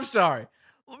 I'm sorry.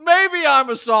 Maybe I'm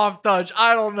a soft touch.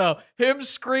 I don't know. Him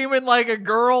screaming like a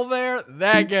girl there,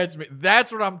 that gets me.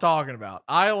 That's what I'm talking about.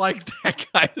 I like that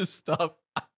kind of stuff.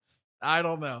 I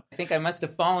don't know. I think I must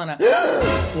have fallen a...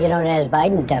 You don't ask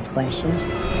Biden tough questions.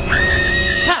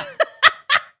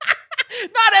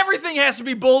 Not everything has to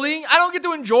be bullying. I don't get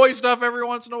to enjoy stuff every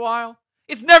once in a while.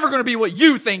 It's never going to be what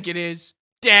you think it is,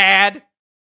 Dad.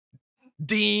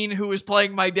 Dean, who is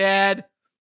playing my dad.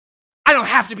 I don't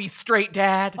have to be straight,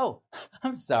 Dad. Oh,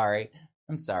 I'm sorry.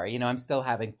 You know, I'm still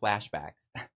having flashbacks.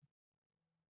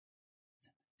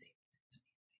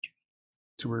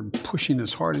 So we're pushing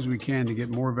as hard as we can to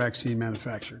get more vaccine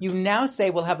manufactured. You now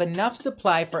say we'll have enough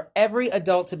supply for every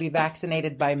adult to be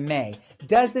vaccinated by May.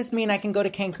 Does this mean I can go to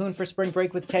Cancun for spring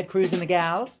break with Ted Cruz and the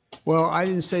gals? Well, I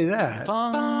didn't say that.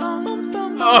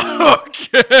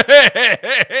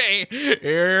 Okay,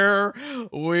 here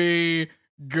we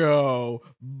go.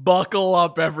 Buckle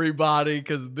up, everybody,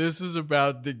 because this is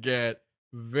about to get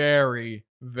very,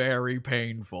 very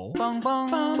painful.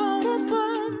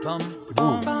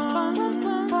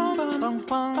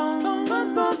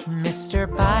 Mr.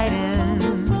 Biden,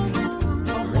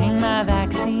 bring my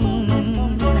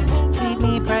vaccine. Keep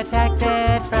me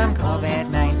protected from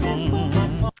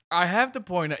COVID-19. I have to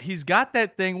point out, he's got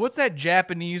that thing. What's that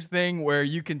Japanese thing where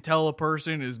you can tell a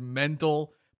person is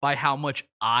mental by how much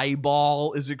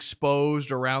eyeball is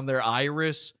exposed around their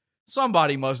iris?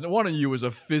 Somebody must know. One of you is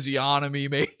a physiognomy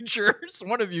major.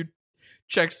 One of you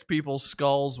checks people's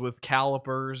skulls with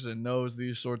calipers and knows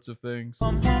these sorts of things.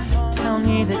 Tell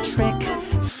me the trick.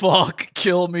 Fuck,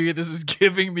 kill me. This is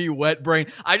giving me wet brain.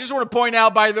 I just want to point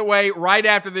out, by the way, right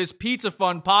after this Pizza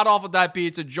Fun, Pot Off with That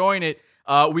Pizza, join it.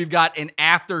 We've got an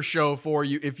after show for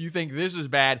you. If you think this is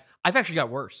bad, I've actually got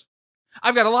worse.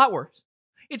 I've got a lot worse.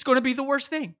 It's going to be the worst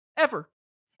thing ever.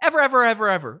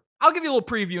 Ever. I'll give you a little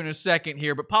preview in a second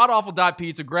here, but Pot Off with That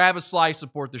Pizza, grab a slice,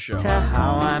 support the show. To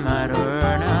how I might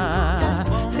earn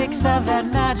a fix of that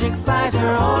magic Pfizer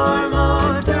or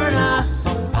Moderna.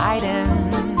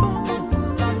 Biden,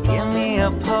 give me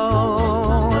a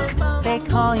poke. They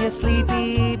call you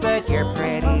sleepy, but you're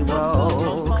pretty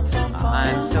woke.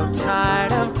 I'm so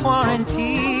tired of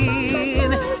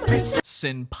quarantine.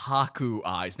 Senpaku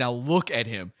eyes. Now look at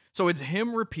him. So it's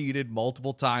him repeated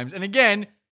multiple times. And again,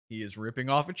 he is ripping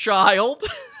off a child.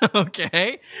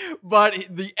 Okay. But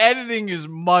the editing is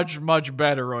much, much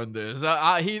better on this.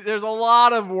 There's a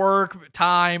lot of work,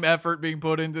 time, effort being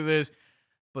put into this.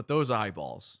 But those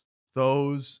eyeballs,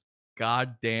 those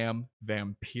goddamn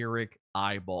vampiric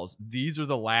eyeballs, these are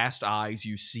the last eyes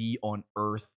you see on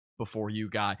Earth before you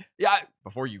die. Yeah,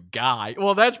 before you die.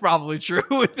 Well, that's probably true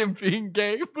with him being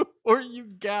gay. Before you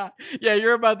die. Yeah,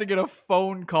 you're about to get a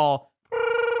phone call.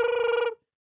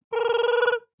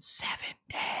 7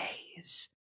 days.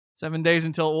 7 days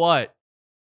until what?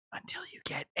 Until you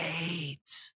get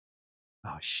AIDS.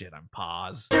 Oh shit, I'm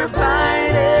paused. Mr.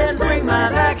 Biden, bring my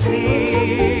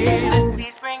vaccine.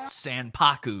 Please bring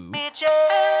Sanpaku.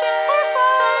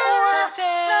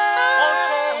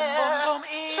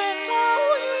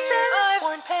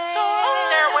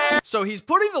 So he's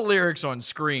putting the lyrics on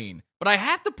screen, but I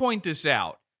have to point this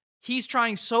out. He's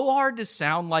trying so hard to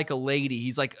sound like a lady.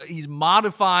 He's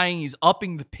modifying, he's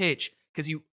upping the pitch because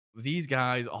these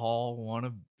guys all want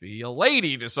to be a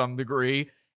lady to some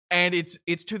degree, and it's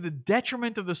to the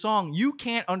detriment of the song. You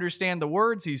can't understand the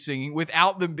words he's singing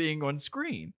without them being on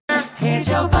screen. Hey,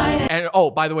 Joe Biden. And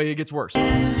oh, by the way, it gets worse.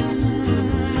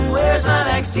 Where's my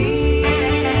vaccine?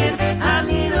 I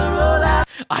need a rollout.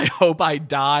 I hope I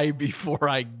die before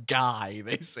I guy,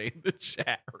 they say in the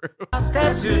chat room.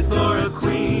 That's good for a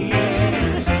queen.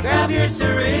 Grab your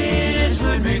syringe,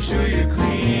 but make sure you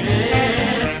clean it.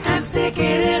 And stick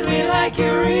it in me like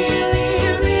you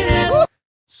really mean it.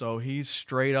 So he's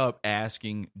straight up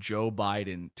asking Joe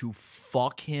Biden to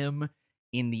fuck him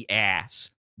in the ass.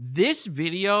 This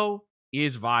video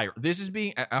is viral. This is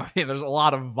being, there's a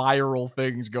lot of viral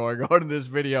things going on in this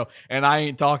video, and I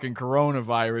ain't talking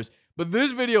coronavirus, but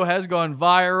this video has gone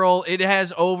viral. It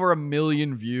has over 1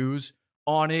 million views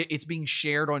on it. It's being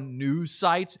shared on news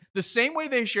sites the same way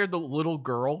they shared the little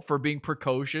girl for being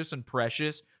precocious and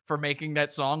precious for making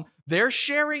that song. They're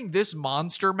sharing this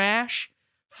monster mash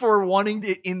for wanting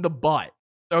it in the butt.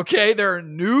 Okay, there are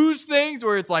news things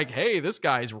where it's like, hey, this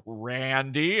guy's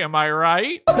Randy, am I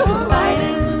right?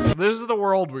 This is the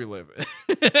world we live in.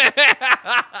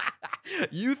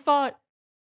 You thought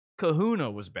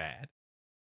Kahuna was bad.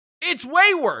 It's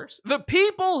way worse. The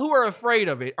people who are afraid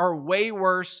of it are way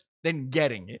worse than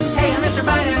getting it. Hey, Mr.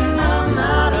 Biden, I'm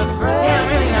not afraid. Yeah, I'm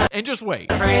really not. And just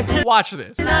wait. Watch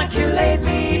this. Inoculate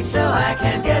me so I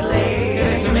can get laid. Give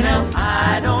it to me now.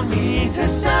 I don't mean to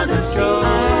sound absurd.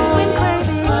 Going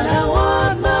crazy, but I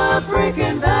want my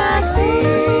freaking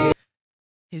vaccine.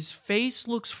 His face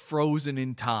looks frozen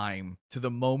in time to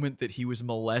the moment that he was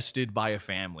molested by a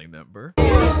family member.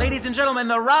 Ladies and gentlemen,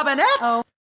 the Robinettes. Oh.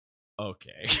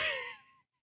 Okay.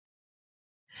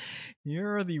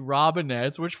 Here are the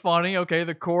Robinettes, which funny. Okay,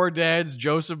 the core dads,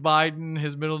 Joseph Biden,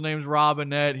 his middle name's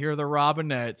Robinette. Here are the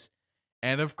Robinettes.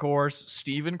 And of course,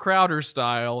 Steven Crowder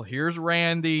style, here's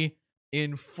Randy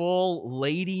in full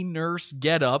lady nurse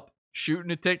getup,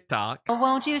 shooting a TikTok.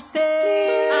 Won't you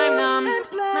stay? I'm numb.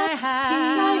 My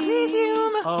heart.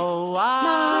 Oh,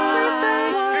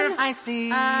 I see.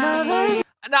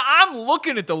 Now, I'm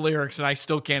looking at the lyrics and I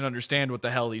still can't understand what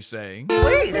the hell he's saying.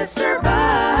 Mr.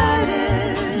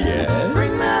 Biden. Yes.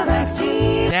 Bring my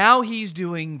vaccine. Now he's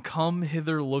doing come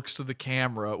hither looks to the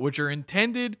camera, which are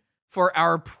intended for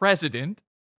our president.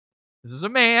 This is a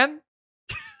man.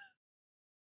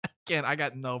 Again, I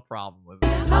got no problem with it.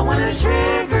 I want to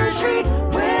trick or treat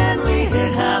when we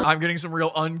hit hell. I'm getting some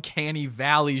real uncanny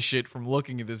valley shit from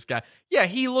looking at this guy. Yeah,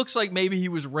 he looks like maybe he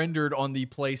was rendered on the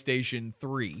PlayStation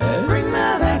 3. Bring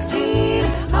my vaccine.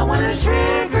 I want to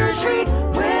trick or treat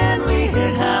when we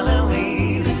hit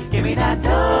Halloween. Give me that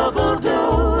double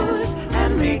dose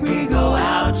and make me go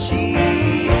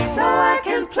ouchie, so I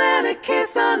can plant a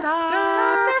kiss on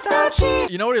Dr. Fauci.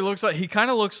 You know what he looks like? He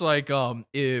kind of looks like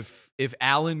if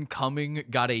Alan Cumming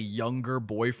got a younger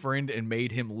boyfriend and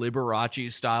made him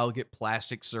Liberace style get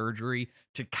plastic surgery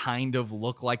to kind of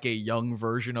look like a young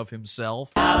version of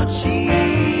himself.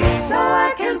 Ouchie, so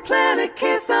I can plant a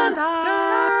kiss on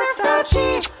Dr.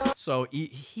 Fauci. So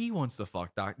he wants to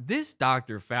fuck this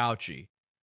Dr. Fauci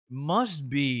must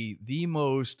be the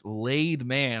most laid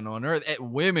man on earth.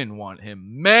 Women want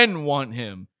him. Men want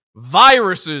him.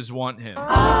 Viruses want him.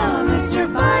 Oh, Mr.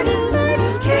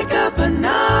 Biden, kick up a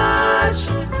notch,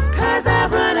 'cause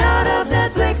I've run out of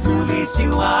Netflix movies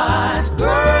to watch. Girl,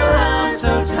 I'm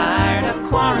so tired of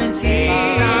quarantine.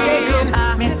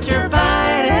 Mr.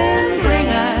 Biden, bring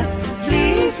us,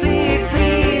 please, please,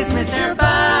 please, Mr.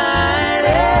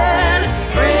 Biden,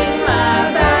 bring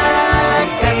my back.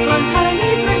 Just one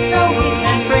tiny prick so we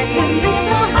can frickin' leave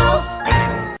the house.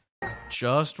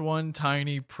 Just one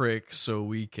tiny prick so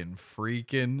we can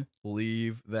freaking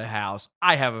leave the house.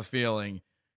 I have a feeling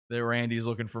that Randy's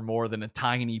looking for more than a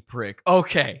tiny prick.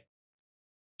 Okay,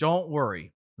 don't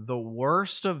worry. The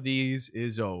worst of these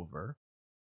is over.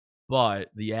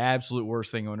 But the absolute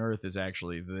worst thing on earth is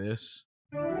actually this.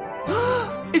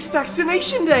 It's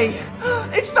vaccination day!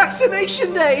 It's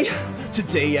vaccination day!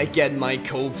 Today I get my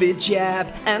COVID jab,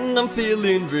 and I'm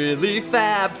feeling really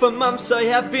fab. For months I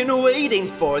have been waiting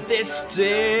for this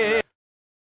day.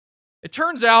 It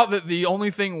turns out that the only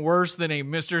thing worse than a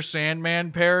Mr.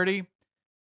 Sandman parody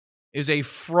is a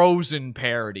Frozen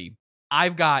parody.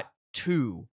 I've got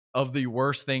 2 of the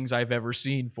worst things I've ever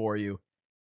seen for you.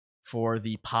 For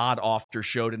the Pod After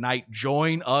show tonight.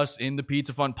 Join us in the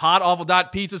Pizza Fund.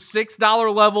 PodAwful.pizza,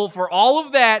 $6 level for all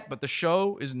of that. But the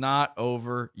show is not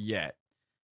over yet.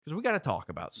 Because we got to talk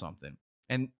about something.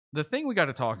 And the thing we got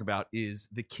to talk about is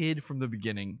the kid from the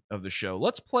beginning of the show.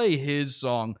 Let's play his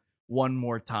song one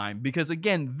more time. Because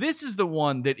again, this is the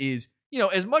one that is, you know,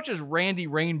 as much as Randy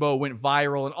Rainbow went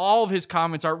viral and all of his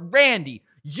comments are, Randy,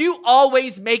 you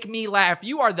always make me laugh.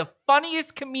 You are the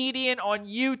funniest comedian on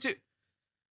YouTube.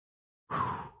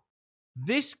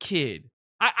 This kid,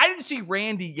 I didn't see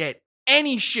Randy get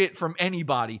any shit from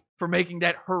anybody for making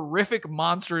that horrific,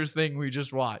 monstrous thing we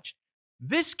just watched.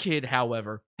 This kid,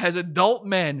 however, has adult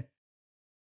men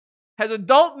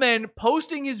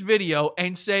posting his video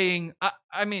and saying,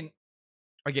 I mean,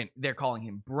 again, they're calling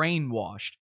him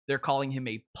brainwashed. They're calling him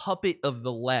a puppet of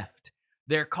the left.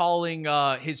 They're calling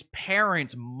his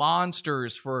parents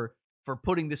monsters for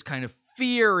putting this kind of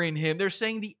fear in him. They're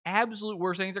saying the absolute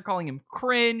worst things. They're calling him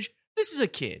cringe. This is a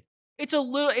kid.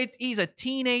 He's a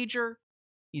teenager.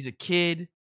 He's a kid.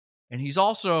 And he's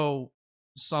also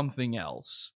something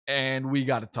else. And we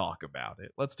got to talk about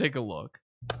it. Let's take a look.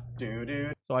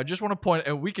 So I just want to point,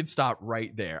 and we can stop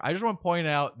right there. I just want to point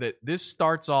out that this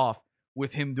starts off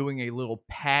with him doing a little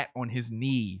pat on his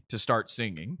knee to start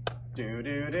singing.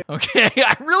 Okay,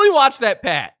 I really watched that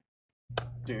pat.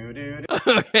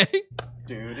 Okay.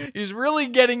 He's really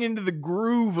getting into the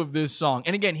groove of this song.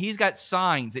 And again, he's got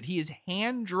signs that he is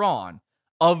hand-drawn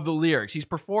of the lyrics. He's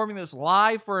performing this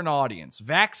live for an audience.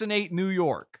 Vaccinate New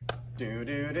York.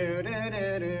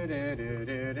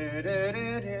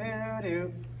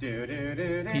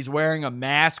 He's wearing a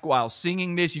mask while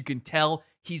singing this. You can tell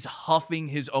he's huffing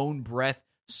his own breath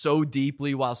so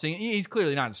deeply while singing. He's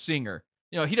clearly not a singer.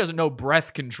 You know, he doesn't know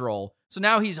breath control. So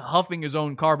now he's huffing his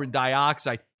own carbon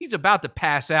dioxide. He's about to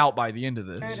pass out by the end of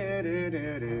this.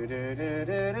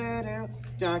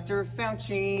 Dr.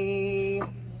 Fauci,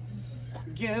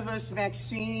 give us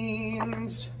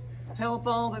vaccines. Help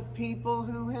all the people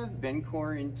who have been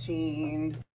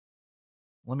quarantined.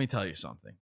 Let me tell you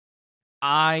something.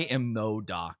 I am no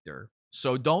doctor.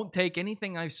 So don't take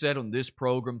anything I've said on this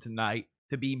program tonight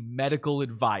to be medical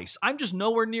advice. I'm just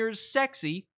nowhere near as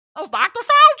sexy as Dr.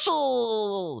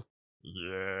 Fauci.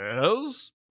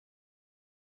 Yes.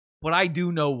 But I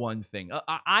do know one thing.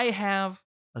 I have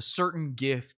a certain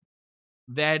gift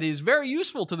that is very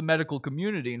useful to the medical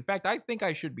community. In fact, I think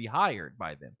I should be hired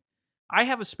by them. I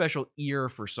have a special ear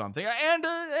for something and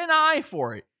an eye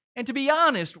for it. And to be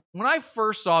honest, when I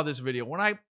first saw this video, when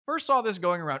I first saw this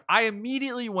going around, I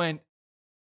immediately went,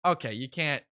 okay, you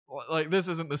can't, like, this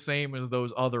isn't the same as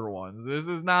those other ones. This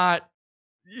is not,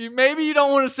 maybe you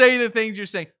don't want to say the things you're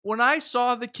saying. When I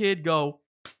saw the kid go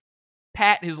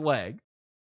pat his leg,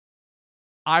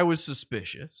 I was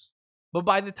suspicious. But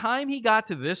by the time he got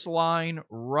to this line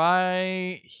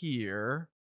right here,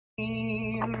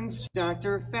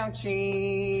 Dr.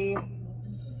 Fauci,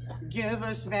 give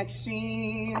us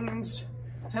vaccines.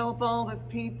 Help all the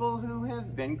people who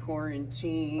have been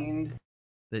quarantined.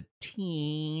 The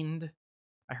teened.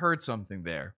 I heard something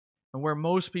there. And where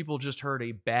most people just heard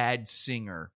a bad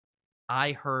singer,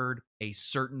 I heard a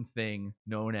certain thing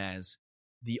known as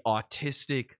the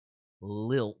autistic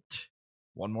lilt.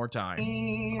 One more time.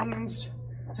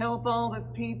 Help all the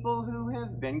people who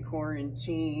have been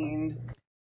quarantined.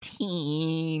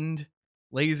 Teened.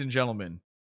 Ladies and gentlemen,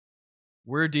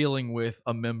 we're dealing with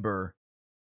a member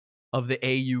of the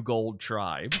AU Gold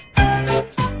tribe.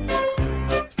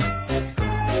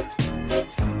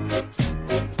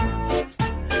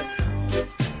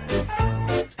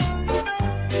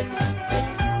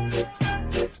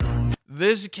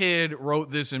 This kid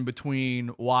wrote this in between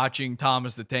watching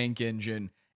Thomas the Tank Engine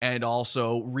and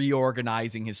also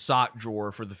reorganizing his sock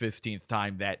drawer for the 15th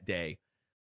time that day.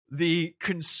 The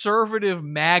conservative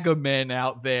MAGA men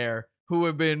out there who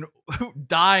have been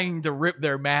dying to rip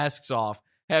their masks off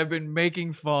have been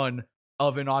making fun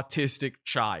of an autistic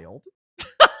child.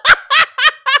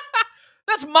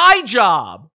 That's my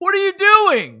job. What are you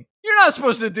doing? You're not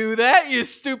supposed to do that, you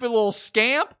stupid little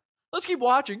scamp. Let's keep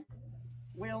watching.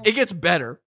 It gets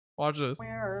better. Watch this.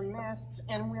 Wear masks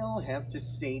and we'll have to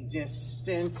stay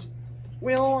distant.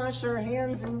 We'll wash our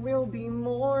hands and we'll be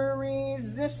more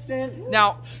resistant.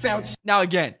 Now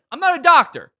again, I'm not a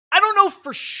doctor. I don't know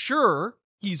for sure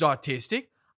he's autistic.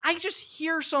 I just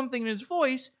hear something in his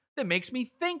voice that makes me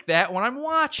think that when I'm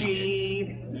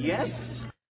watching. Yes?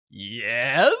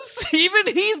 Yes? Even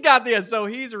he's got this, so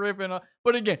he's ripping off.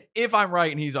 But again, if I'm right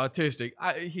and he's autistic,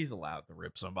 he's allowed to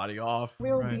rip somebody off.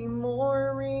 We'll be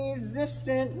more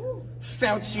resistant.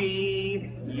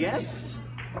 Fauci, yes?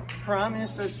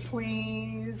 Promise us,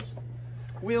 please.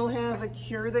 We'll have a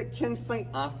cure that can fight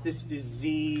off this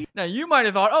disease. Now, you might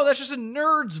have thought, oh, that's just a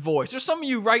nerd's voice. There's some of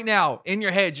you right now in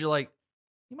your head, you're like,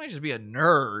 you might just be a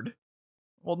nerd.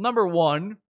 Well, number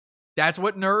one, that's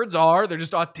what nerds are. They're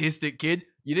just autistic kids.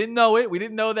 You didn't know it. We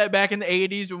didn't know that back in the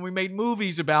 80s when we made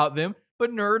movies about them.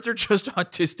 But nerds are just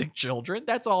autistic children.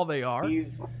 That's all they are.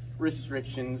 These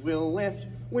restrictions will lift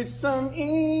with some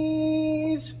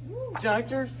ease.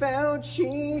 Dr.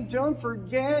 Fauci, don't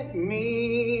forget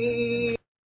me.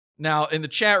 Now, in the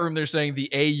chat room, they're saying the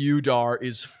AUDAR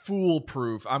is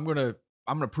foolproof. I'm gonna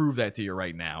prove that to you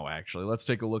right now, actually. Let's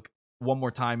take a look one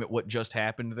more time at what just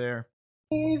happened there.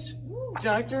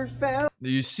 Dr. Fauci.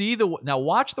 You see now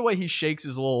watch the way he shakes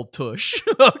his little tush,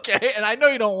 okay? And I know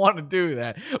you don't want to do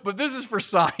that, but this is for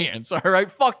science, all right?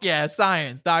 Fuck yeah,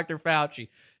 science, Dr. Fauci.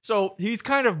 So he's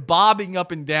kind of bobbing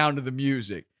up and down to the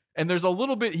music. And there's a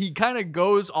little bit, he kind of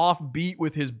goes off beat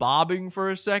with his bobbing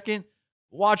for a second.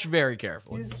 Watch very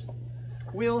carefully.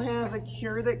 We'll have a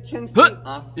cure that can fight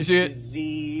off this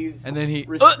disease. And then he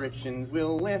restrictions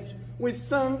will lift with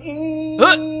some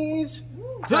ease.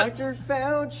 Dr.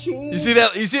 Fauci. You see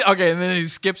that? You see? Okay, and then he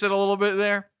skips it a little bit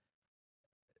there.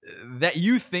 That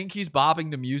you think he's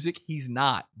bobbing to music, he's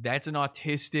not. That's an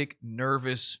autistic,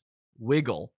 nervous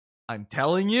wiggle. I'm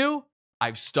telling you,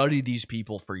 I've studied these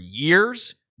people for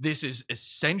years. This is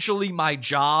essentially my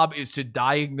job, is to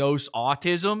diagnose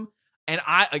autism. And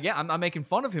I'm not making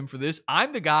fun of him for this.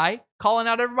 I'm the guy calling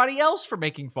out everybody else for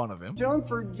making fun of him. Don't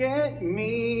forget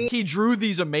me. He drew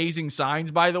these amazing signs.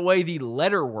 By the way, the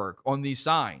letter work on these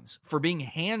signs for being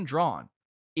hand-drawn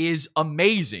is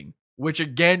amazing, which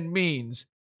again means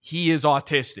he is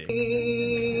autistic.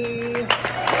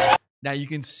 Now you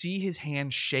can see his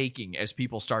hand shaking as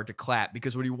people start to clap,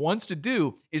 because what he wants to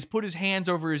do is put his hands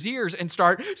over his ears and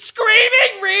start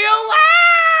screaming real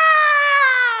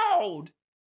loud.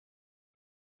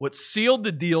 What sealed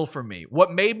the deal for me, what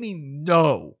made me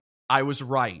know I was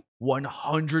right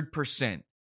 100%,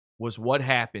 was what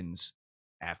happens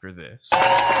after this.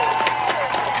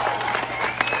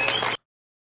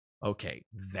 Okay,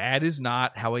 that is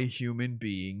not how a human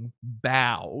being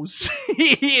bows.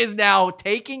 He is now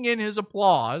taking in his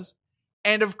applause.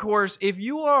 And of course, if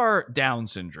you are Down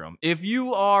syndrome, if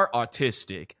you are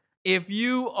autistic, if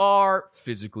you are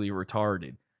physically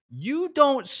retarded, you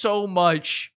don't so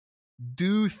much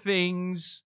do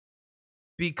things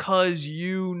because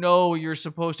you know you're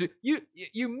supposed to.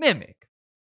 You mimic.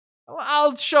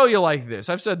 I'll show you like this.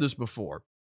 I've said this before.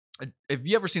 Have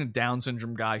you ever seen a Down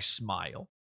syndrome guy smile?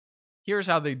 Here's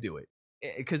how they do it.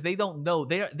 Because they don't know.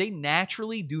 They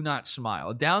naturally do not smile.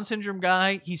 A Down syndrome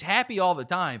guy, he's happy all the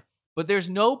time, but there's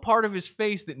no part of his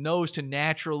face that knows to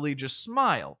naturally just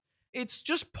smile. It's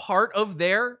just part of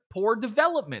their poor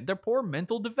development, their poor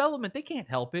mental development. They can't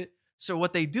help it. So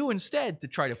what they do instead to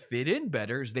try to fit in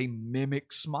better is they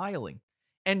mimic smiling.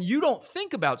 And you don't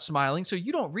think about smiling, so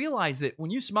you don't realize that when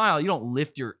you smile, you don't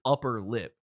lift your upper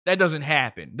lip. That doesn't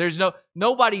happen. There's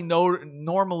nobody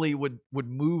normally would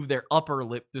move their upper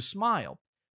lip to smile.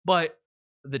 But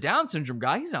the Down syndrome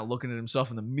guy, he's not looking at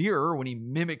himself in the mirror when he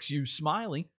mimics you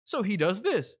smiling, so he does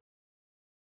this.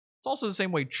 It's also the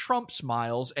same way Trump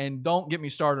smiles, and don't get me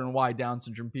started on why Down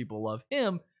syndrome people love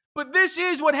him, but this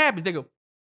is what happens. They go,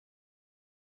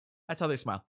 that's how they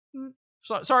smile.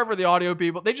 Sorry for the audio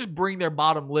people. They just bring their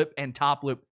bottom lip and top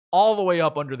lip all the way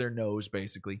up under their nose,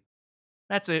 basically.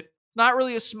 That's it. It's not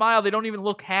really a smile. They don't even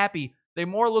look happy. They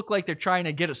more look like they're trying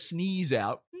to get a sneeze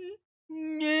out.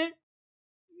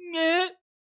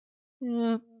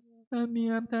 Help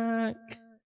me, I'm back.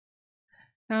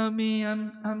 Help me,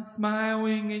 I'm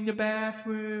smiling in the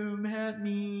bathroom. Help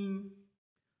me.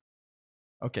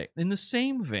 Okay, in the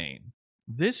same vein,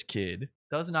 this kid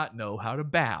does not know how to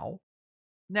bow.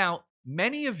 Now,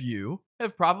 many of you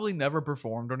have probably never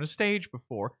performed on a stage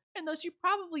before, and thus you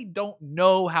probably don't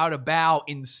know how to bow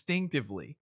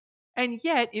instinctively. And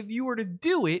yet, if you were to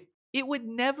do it, it would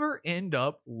never end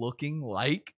up looking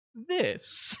like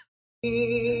this.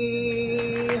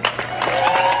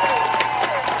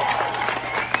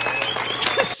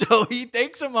 So he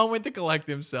takes a moment to collect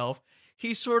himself.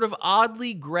 He sort of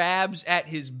oddly grabs at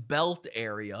his belt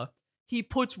area. He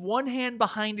puts one hand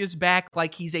behind his back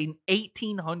like he's an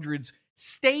 1800s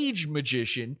stage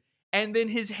magician. And then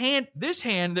this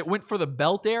hand that went for the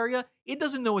belt area, it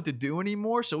doesn't know what to do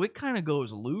anymore, so it kind of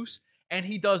goes loose. And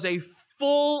he does a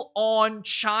full-on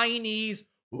Chinese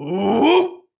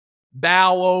bow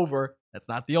over. That's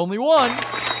not the only one.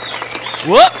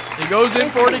 Whoop! He goes in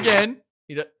for it again.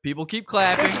 People keep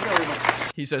clapping.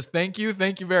 He says, thank you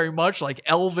very much, like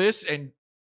Elvis, and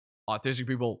autistic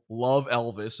people love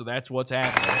Elvis, so that's what's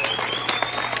happening.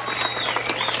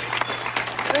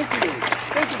 Thank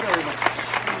you very much.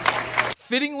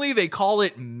 Fittingly, they call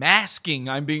it masking,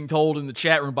 I'm being told in the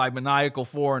chat room by Maniacal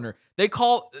Foreigner. They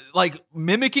call, like,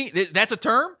 mimicking, that's a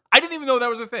term? I didn't even know that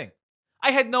was a thing.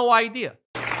 I had no idea.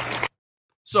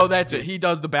 So that's it. He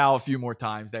does the bow a few more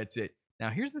times. That's it. Now,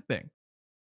 here's the thing.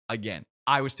 Again,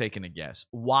 I was taking a guess.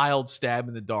 Wild stab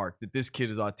in the dark that this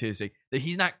kid is autistic, that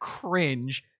he's not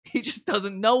cringe. He just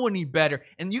doesn't know any better.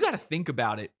 And you got to think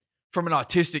about it from an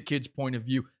autistic kid's point of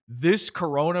view. This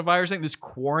coronavirus thing, this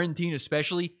quarantine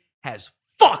especially, has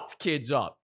fucked kids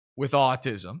up with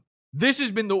autism. This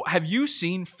has been have you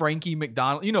seen Frankie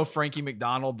McDonald? You know Frankie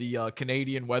McDonald, the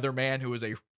Canadian weatherman who is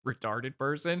a retarded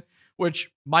person,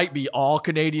 which might be all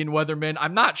Canadian weathermen.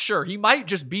 I'm not sure. He might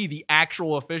just be the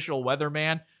actual official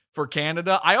weatherman for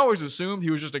Canada. I always assumed he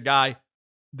was just a guy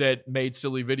that made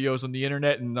silly videos on the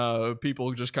internet and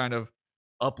people just kind of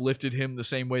uplifted him the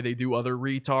same way they do other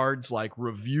retards like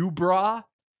Review Bra.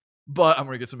 But I'm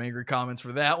going to get some angry comments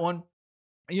for that one.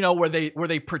 You know, where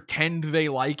they pretend they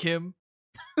like him.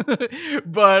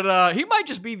 But he might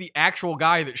just be the actual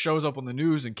guy that shows up on the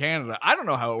news in Canada. I don't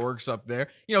know how it works up there.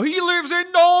 You know, he lives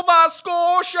in Nova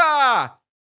Scotia.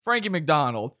 Frankie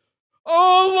McDonald.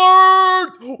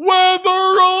 Alert! Weather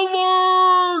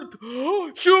alert!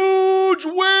 Huge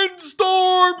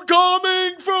windstorm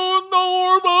coming from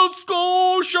Nova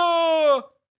Scotia!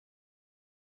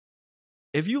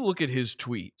 If you look at his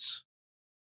tweets,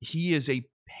 he is a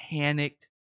panicked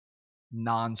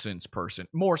nonsense person,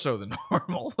 more so than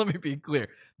normal. Let me be clear.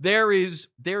 There is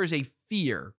a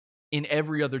fear in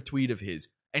every other tweet of his,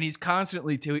 and he's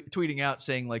constantly tweeting out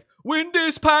saying like, when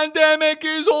this pandemic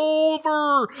is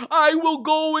over, I will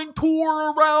go and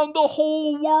tour around the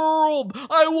whole world.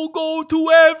 I will go to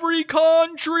every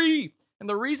country. And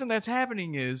the reason that's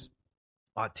happening is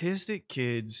autistic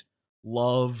kids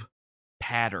love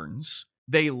patterns.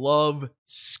 They love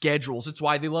schedules. It's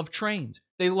why they love trains.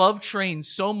 They love trains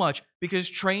so much because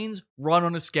trains run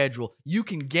on a schedule. You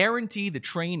can guarantee the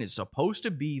train is supposed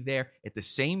to be there at the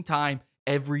same time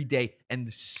every day. And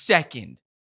the second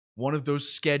one of those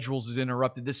schedules is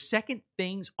interrupted, the second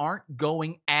things aren't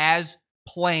going as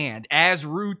planned, as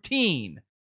routine,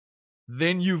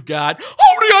 then you've got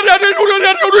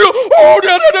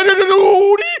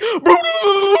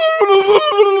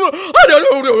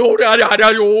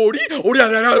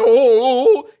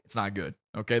it's not good.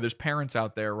 Okay, there's parents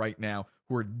out there right now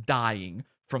who are dying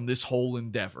from this whole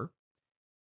endeavor.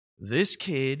 This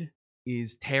kid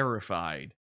is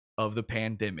terrified of the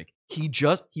pandemic. He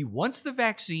wants the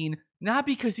vaccine not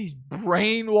because he's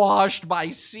brainwashed by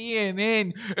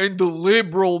CNN and the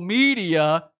liberal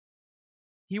media.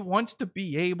 He wants to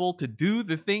be able to do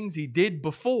the things he did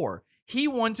before. He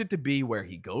wants it to be where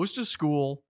he goes to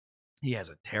school. He has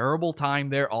a terrible time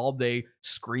there all day,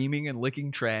 screaming and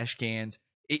licking trash cans.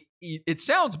 It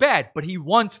sounds bad, but he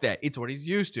wants that. It's what he's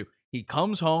used to. He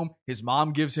comes home, his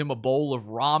mom gives him a bowl of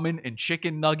ramen and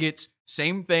chicken nuggets.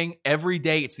 Same thing every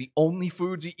day. It's the only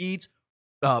foods he eats.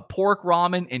 Pork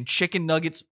ramen and chicken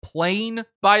nuggets, plain,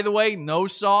 by the way, no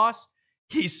sauce.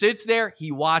 He sits there,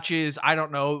 he watches, I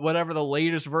don't know, whatever the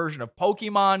latest version of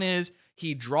Pokemon is.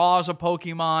 He draws a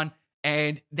Pokemon,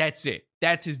 and that's it.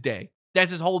 That's his day.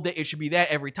 That's his whole day. It should be that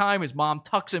every time. His mom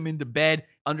tucks him into bed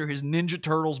under his Ninja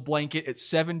Turtles blanket at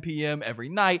 7 p.m. every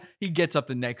night. He gets up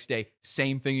the next day.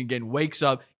 Same thing again. Wakes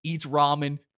up, eats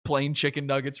ramen, plain chicken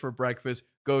nuggets for breakfast,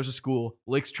 goes to school,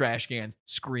 licks trash cans,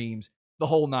 screams, the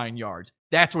whole 9 yards.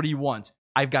 That's what he wants.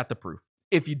 I've got the proof.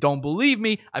 If you don't believe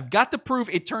me, I've got the proof.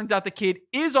 It turns out the kid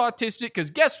is autistic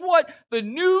because guess what? The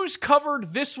news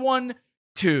covered this one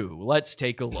too. Let's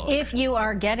take a look. If you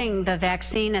are getting the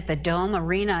vaccine at the Dome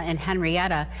Arena in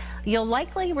Henrietta, you'll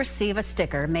likely receive a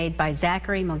sticker made by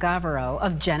Zachary Mugavero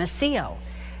of Geneseo.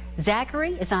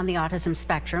 Zachary is on the autism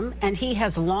spectrum, and he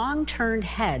has long-turned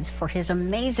heads for his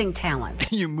amazing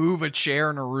talent. You move a chair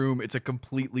in a room, it's a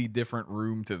completely different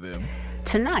room to them.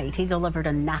 Tonight, he delivered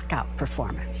a knockout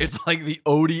performance. It's like the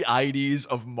ODIDs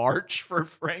of March for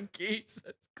Frankie.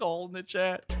 That's called in the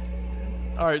chat.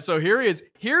 All right, so here he is.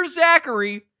 Here's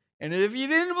Zachary, and if you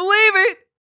didn't believe it,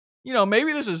 you know,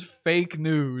 maybe this is fake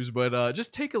news, but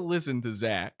just take a listen to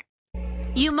Zach.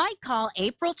 You might call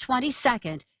April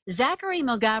 22nd Zachary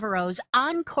Mugavero's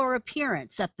encore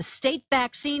appearance at the State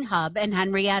Vaccine Hub in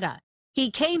Henrietta. He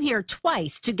came here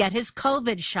twice to get his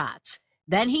COVID shots.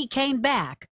 Then he came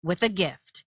back with a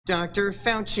gift. Dr.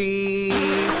 Fauci,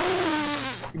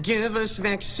 give us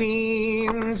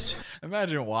vaccines.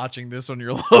 Imagine watching this on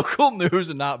your local news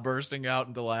and not bursting out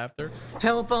into laughter.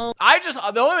 Help all.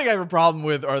 The only thing I have a problem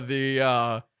with are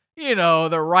the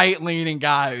the right-leaning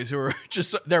guys who are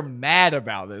just, they're mad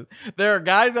about this. There are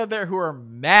guys out there who are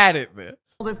mad at this.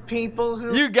 The people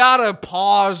who... You gotta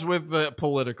pause with the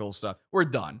political stuff. We're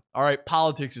done. All right,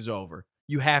 politics is over.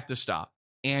 You have to stop.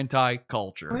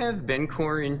 Anti-culture. Have been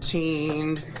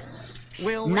quarantined.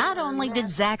 Not only did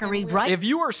Zachary write... If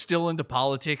you are still into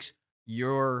politics,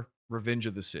 you're Revenge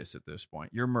of the Sis at this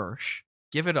point. You're Mersh.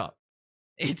 Give it up.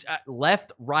 It's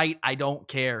left, right, I don't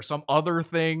care. Some other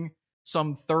thing,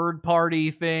 some third-party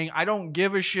thing. I don't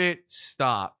give a shit.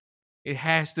 Stop. It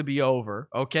has to be over,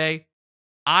 okay?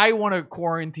 I want to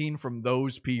quarantine from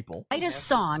those people. Write a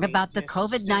song about the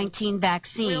COVID-19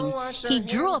 vaccine. He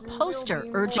drew a poster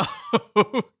urging...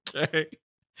 Okay.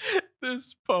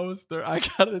 This poster, I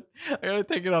gotta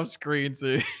take it off screen so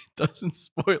it doesn't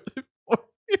spoil it for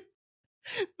you.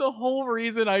 The whole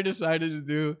reason I decided to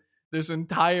do this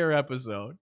entire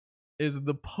episode is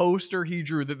the poster he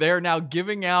drew that they're now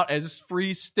giving out as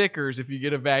free stickers if you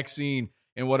get a vaccine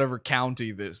in whatever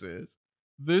county this is.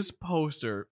 This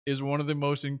poster is one of the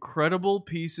most incredible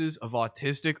pieces of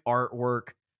autistic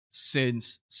artwork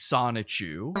since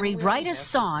Sonichu. Write a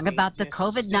song about the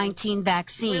COVID-19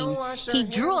 vaccine. He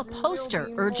drew a poster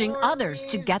urging others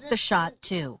to get the shot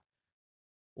too.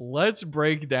 Let's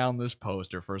break down this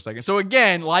poster for a second. So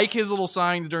again, like his little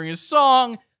signs during his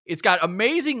song, it's got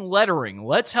amazing lettering.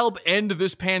 Let's help end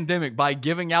this pandemic by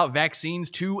giving out vaccines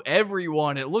to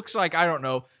everyone. It looks like, I don't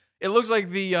know, it looks like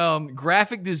the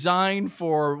graphic design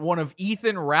for one of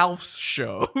Ethan Ralph's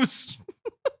shows.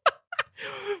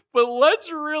 But let's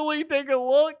really take a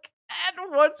look at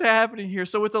what's happening here.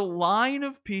 So it's a line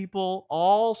of people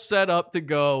all set up to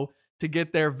go to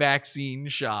get their vaccine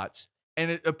shots.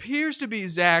 And it appears to be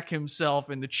Zach himself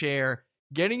in the chair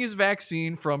getting his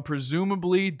vaccine from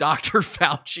presumably Dr.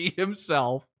 Fauci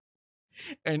himself.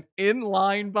 And in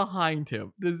line behind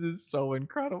him, this is so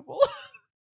incredible.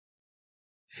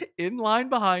 In line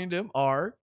behind him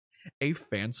are a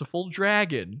fanciful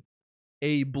dragon,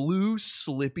 a blue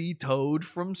slippy toad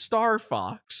from Star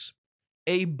Fox,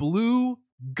 a blue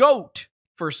goat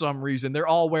for some reason. They're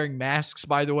all wearing masks,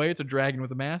 by the way. It's a dragon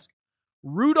with a mask.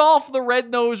 Rudolph the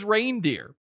Red-Nosed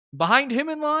Reindeer. Behind him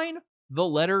in line, the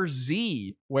letter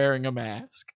Z wearing a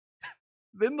mask.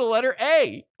 Then the letter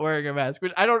A wearing a mask,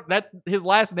 which his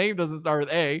last name doesn't start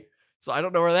with A, so I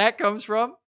don't know where that comes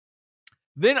from.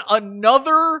 Then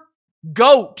another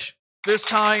goat, this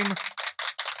time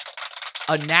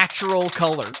a natural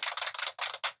color.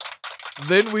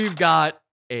 Then we've got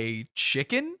a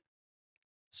chicken,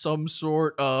 some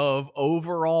sort of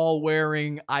overall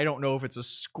wearing, I don't know if it's a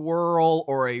squirrel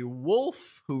or a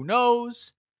wolf, who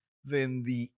knows. Then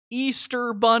the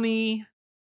Easter bunny,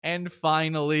 and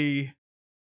finally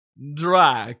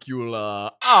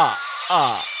Dracula.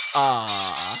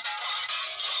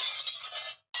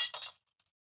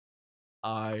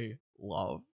 I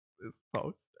love this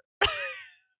poster.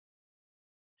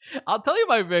 I'll tell you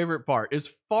my favorite part. As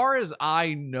far as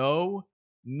I know,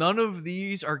 none of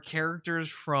these are characters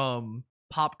from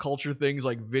pop culture things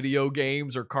like video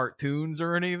games or cartoons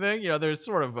or anything. You know, there's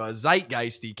sort of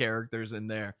zeitgeisty characters in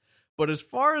there. But as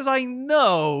far as I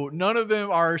know, none of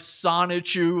them are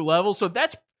Sonichu level. So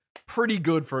that's pretty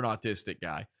good for an autistic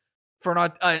guy. For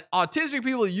autistic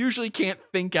people usually can't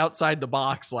think outside the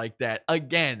box like that.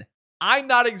 Again, I'm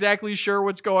not exactly sure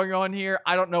what's going on here.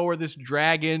 I don't know where this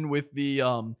dragon with the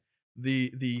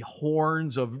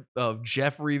horns of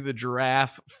Jeffrey the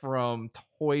giraffe from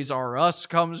Toys R Us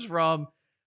comes from.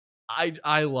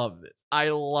 I love this. I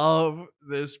love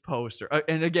this poster.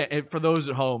 And again, for those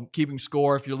at home keeping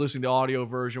score, if you're listening to the audio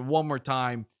version, one more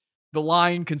time, the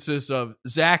line consists of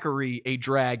Zachary, a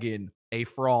dragon, a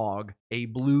frog, a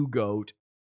blue goat,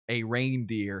 a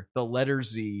reindeer, the letter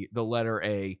Z, the letter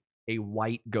A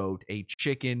white goat, a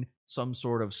chicken, some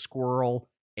sort of squirrel,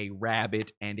 a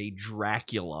rabbit, and a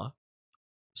Dracula.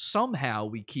 Somehow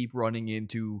we keep running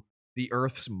into the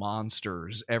Earth's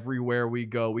monsters everywhere we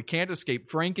go. We can't escape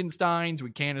Frankensteins,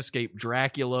 we can't escape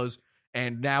Draculas,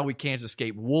 and now we can't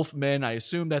escape Wolfmen. I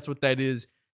assume that's what that is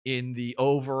in the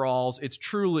overalls. It's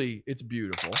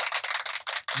beautiful.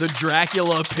 The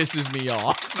Dracula pisses me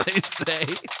off, they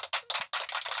say.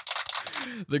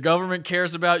 The government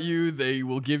cares about you. They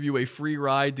will give you a free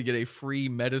ride to get a free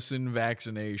medicine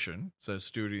vaccination, says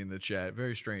Studi in the chat.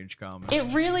 Very strange comment.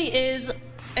 It really is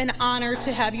an honor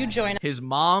to have you join. His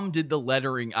mom did the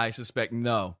lettering, I suspect.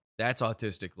 No, that's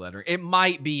autistic lettering. It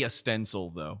might be a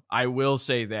stencil, though. I will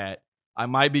say that. I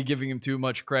might be giving him too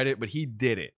much credit, but he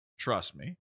did it. Trust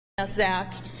me.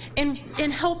 Zach, and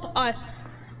help us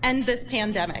end this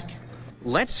pandemic.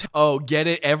 Get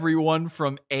it, everyone,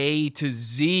 from A to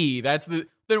Z.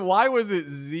 Then why was it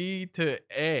Z to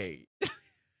A?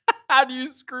 How do you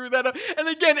screw that up? And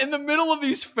again, in the middle of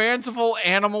these fanciful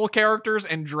animal characters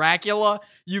and Dracula,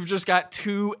 you've just got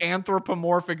two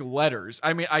anthropomorphic letters.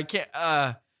 I mean, I can't,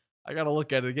 I gotta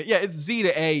look at it again. Yeah, it's Z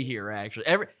to A here, actually.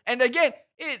 And again,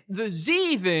 the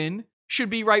Z then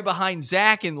should be right behind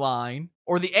Zach in line,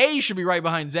 or the A should be right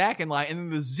behind Zach in line, and then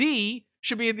the Z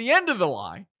should be at the end of the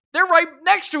line. They're right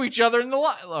next to each other in the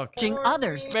line. Look,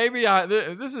 others. Maybe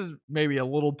this is maybe a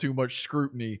little too much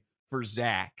scrutiny for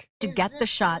Zach. To get the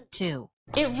shot, too.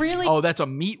 It really... Oh, that's a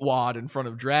meat wad in front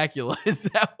of Dracula. Is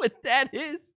that what that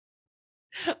is?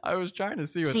 I was trying to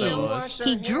see what that was.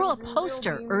 He drew a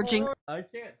poster urging... I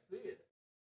can't see it.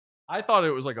 I thought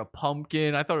it was like a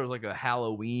pumpkin. I thought it was like a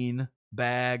Halloween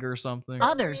bag or something.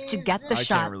 Others to get the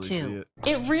shot, can't really too.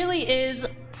 See it really is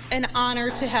an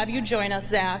honor to have you join us,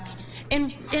 Zach,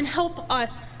 and help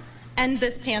us end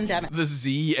this pandemic. The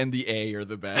Z and the A are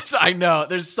the best. I know.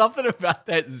 There's something about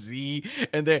that Z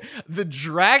and the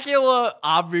Dracula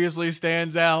obviously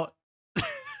stands out.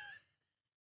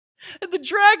 And the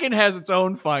dragon has its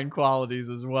own fine qualities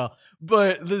as well.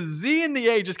 But the Z and the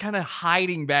A just kind of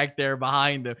hiding back there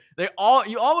behind them.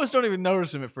 You almost don't even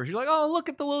notice them at first. You're like, oh, look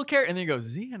at the little character. And then you go,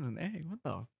 Z and an A. What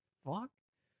the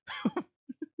fuck?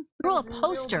 Drew a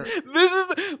poster.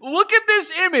 Look at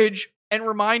this image and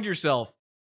remind yourself,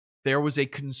 there was a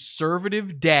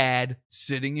conservative dad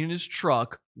sitting in his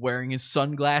truck wearing his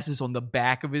sunglasses on the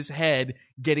back of his head,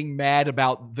 getting mad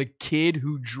about the kid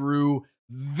who drew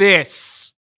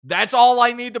this. That's all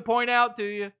I need to point out to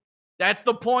you. That's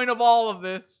the point of all of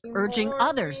this. Urging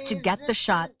others to get the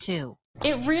shot, too.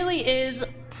 It really is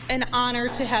an honor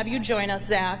to have you join us,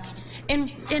 Zach,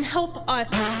 and help us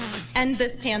end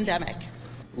this pandemic.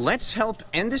 Let's help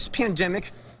end this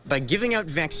pandemic by giving out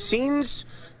vaccines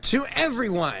to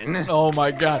everyone. Oh my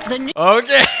God.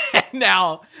 Okay.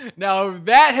 Now, if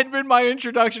that had been my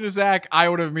introduction to Zach, I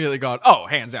would have immediately gone, oh,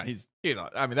 hands down. He's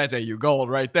I mean, that's AU gold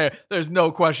right there. There's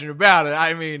no question about it.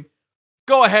 I mean,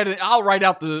 go ahead and I'll write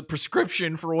out the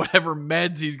prescription for whatever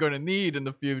meds he's going to need in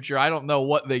the future. I don't know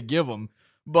what they give him,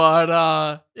 but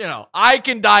I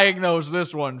can diagnose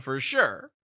this one for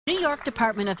sure. New York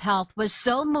Department of Health was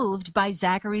so moved by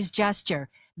Zachary's gesture,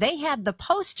 they had the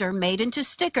poster made into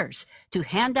stickers to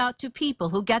hand out to people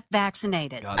who get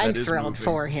vaccinated. God, I'm thrilled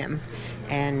for him.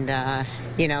 And,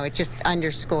 it just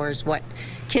underscores what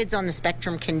kids on the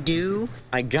spectrum can do.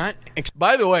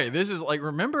 By the way, this is like,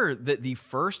 remember that the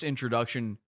first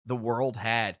introduction the world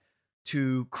had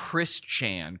to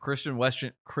Christine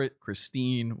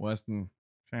Weston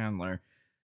Chandler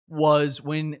was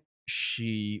when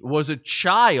she was a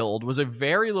child, was a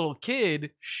very little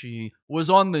kid. She was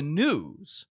on the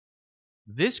news.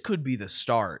 This could be the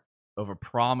start of a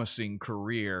promising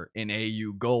career in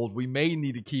AU Gold. We may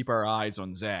need to keep our eyes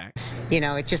on Zach.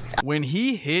 When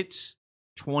he hits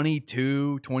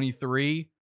 22, 23,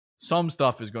 some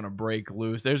stuff is going to break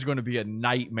loose. There's going to be a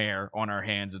nightmare on our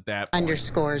hands at that point.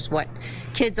 Underscores what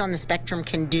kids on the spectrum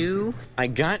can do. I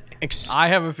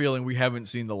have a feeling we haven't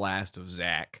seen the last of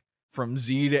Zach. From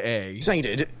Z to A.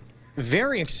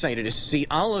 Very excited to see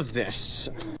all of this.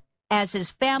 As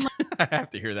his family... I have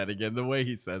to hear that again. The way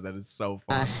he says that is so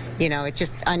fun. It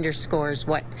just underscores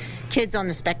what kids on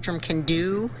the spectrum can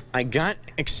do.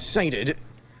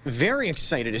 Very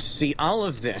excited to see all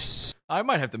of this. I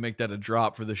might have to make that a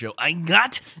drop for the show. I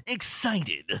got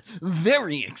excited.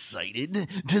 Very excited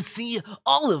to see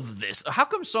all of this. How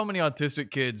come so many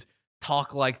autistic kids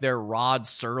talk like they're Rod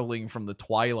Serling from the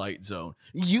Twilight Zone?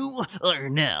 You are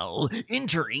now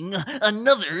entering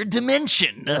another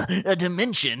dimension. A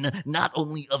dimension not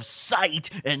only of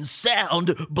sight and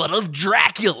sound, but of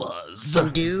Dracula's.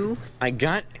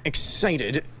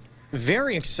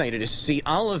 Very excited to see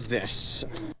all of this.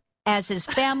 As his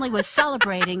family was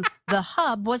celebrating, the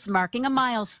hub was marking a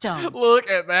milestone. Look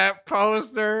at that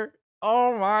poster.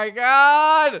 Oh my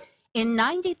God. In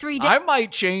 93 days... I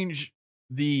might change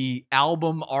the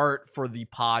album art for the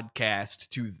podcast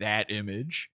to that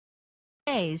image.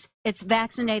 It's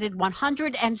vaccinated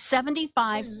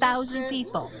 175,000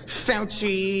 people.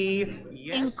 Fauci,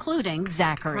 yes. Including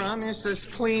Zachary. Promise us,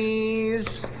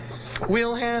 please.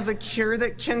 We'll have a cure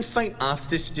that can fight off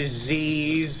this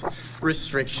disease.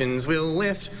 Restrictions will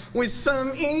lift with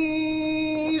some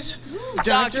ease.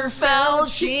 Dr.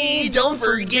 Fauci, don't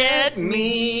forget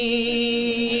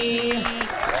me.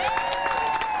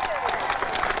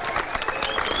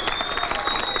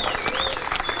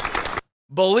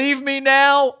 Believe me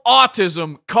now,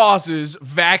 autism causes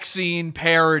vaccine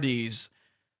parodies.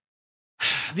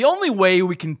 The only way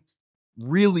we can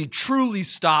really, truly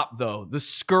stop, though, the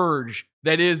scourge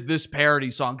that is this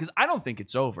parody song, because I don't think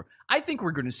it's over. I think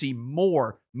we're going to see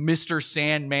more Mr.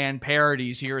 Sandman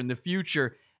parodies here in the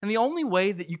future. And the only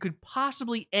way that you could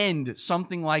possibly end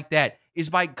something like that is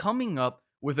by coming up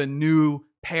with a new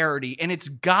parody. And it's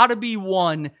got to be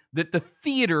one that the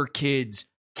theater kids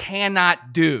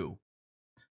cannot do.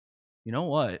 You know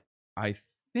what? I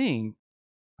think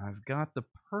I've got the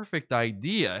perfect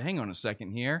idea. Hang on a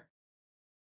second here.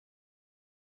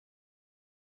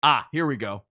 Here we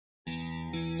go.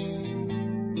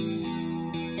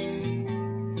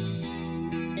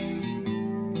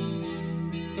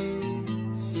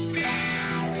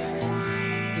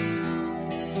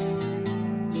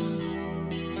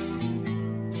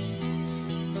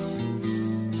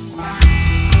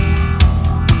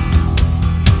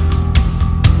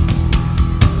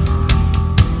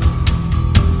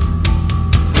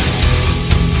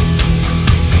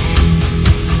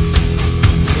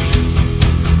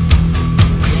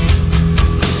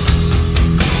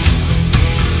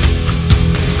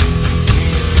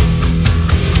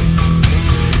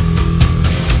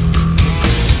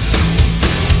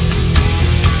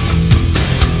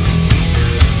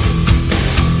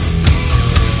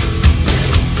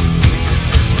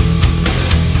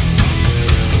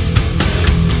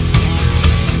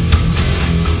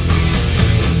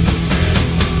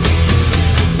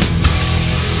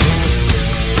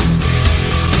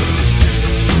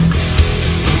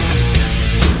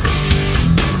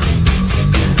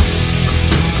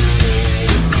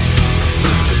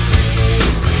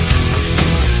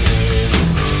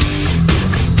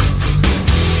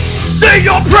 Say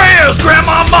your prayers,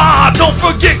 Grandmama. Don't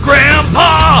forget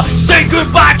Grandpa. Say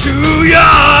goodbye to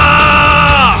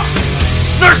ya.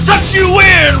 Nurse tucks you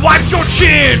in, wipes your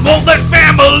chin, won't let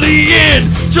family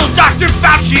in till Dr.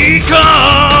 Fauci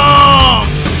comes.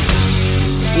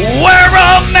 Wear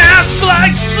a mask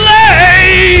like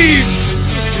slaves,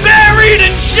 buried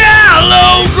in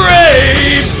shallow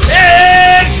graves.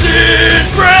 Exit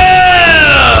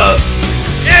breath,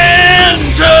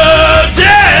 enter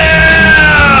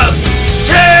death.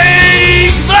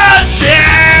 Take the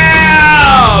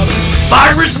jab.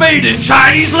 Virus made in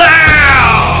Chinese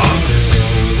labs.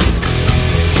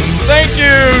 Thank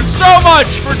you, you so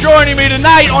much for joining me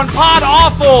tonight on Pod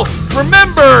Awful.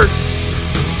 Remember,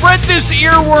 spread this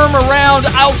earworm around.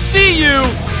 I'll see you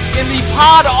in the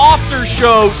Pod After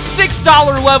Show,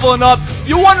 $6 level and up.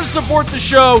 You want to support the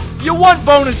show, you want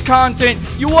bonus content,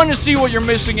 you want to see what you're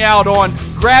missing out on,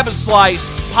 grab a slice,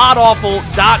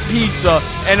 podawful.pizza.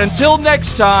 And until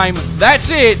next time, that's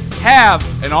it. Have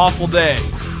an awful day.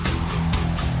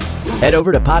 Head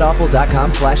over to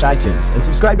podawful.com/iTunes and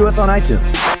subscribe to us on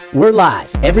iTunes. We're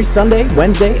live every Sunday,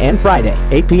 Wednesday, and Friday,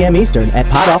 8 p.m. Eastern at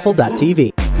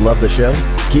podawful.tv. Love the show?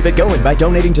 Keep it going by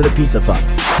donating to the Pizza Fund.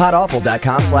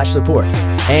 podawful.com/support.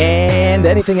 And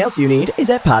anything else you need is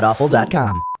at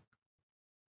podawful.com.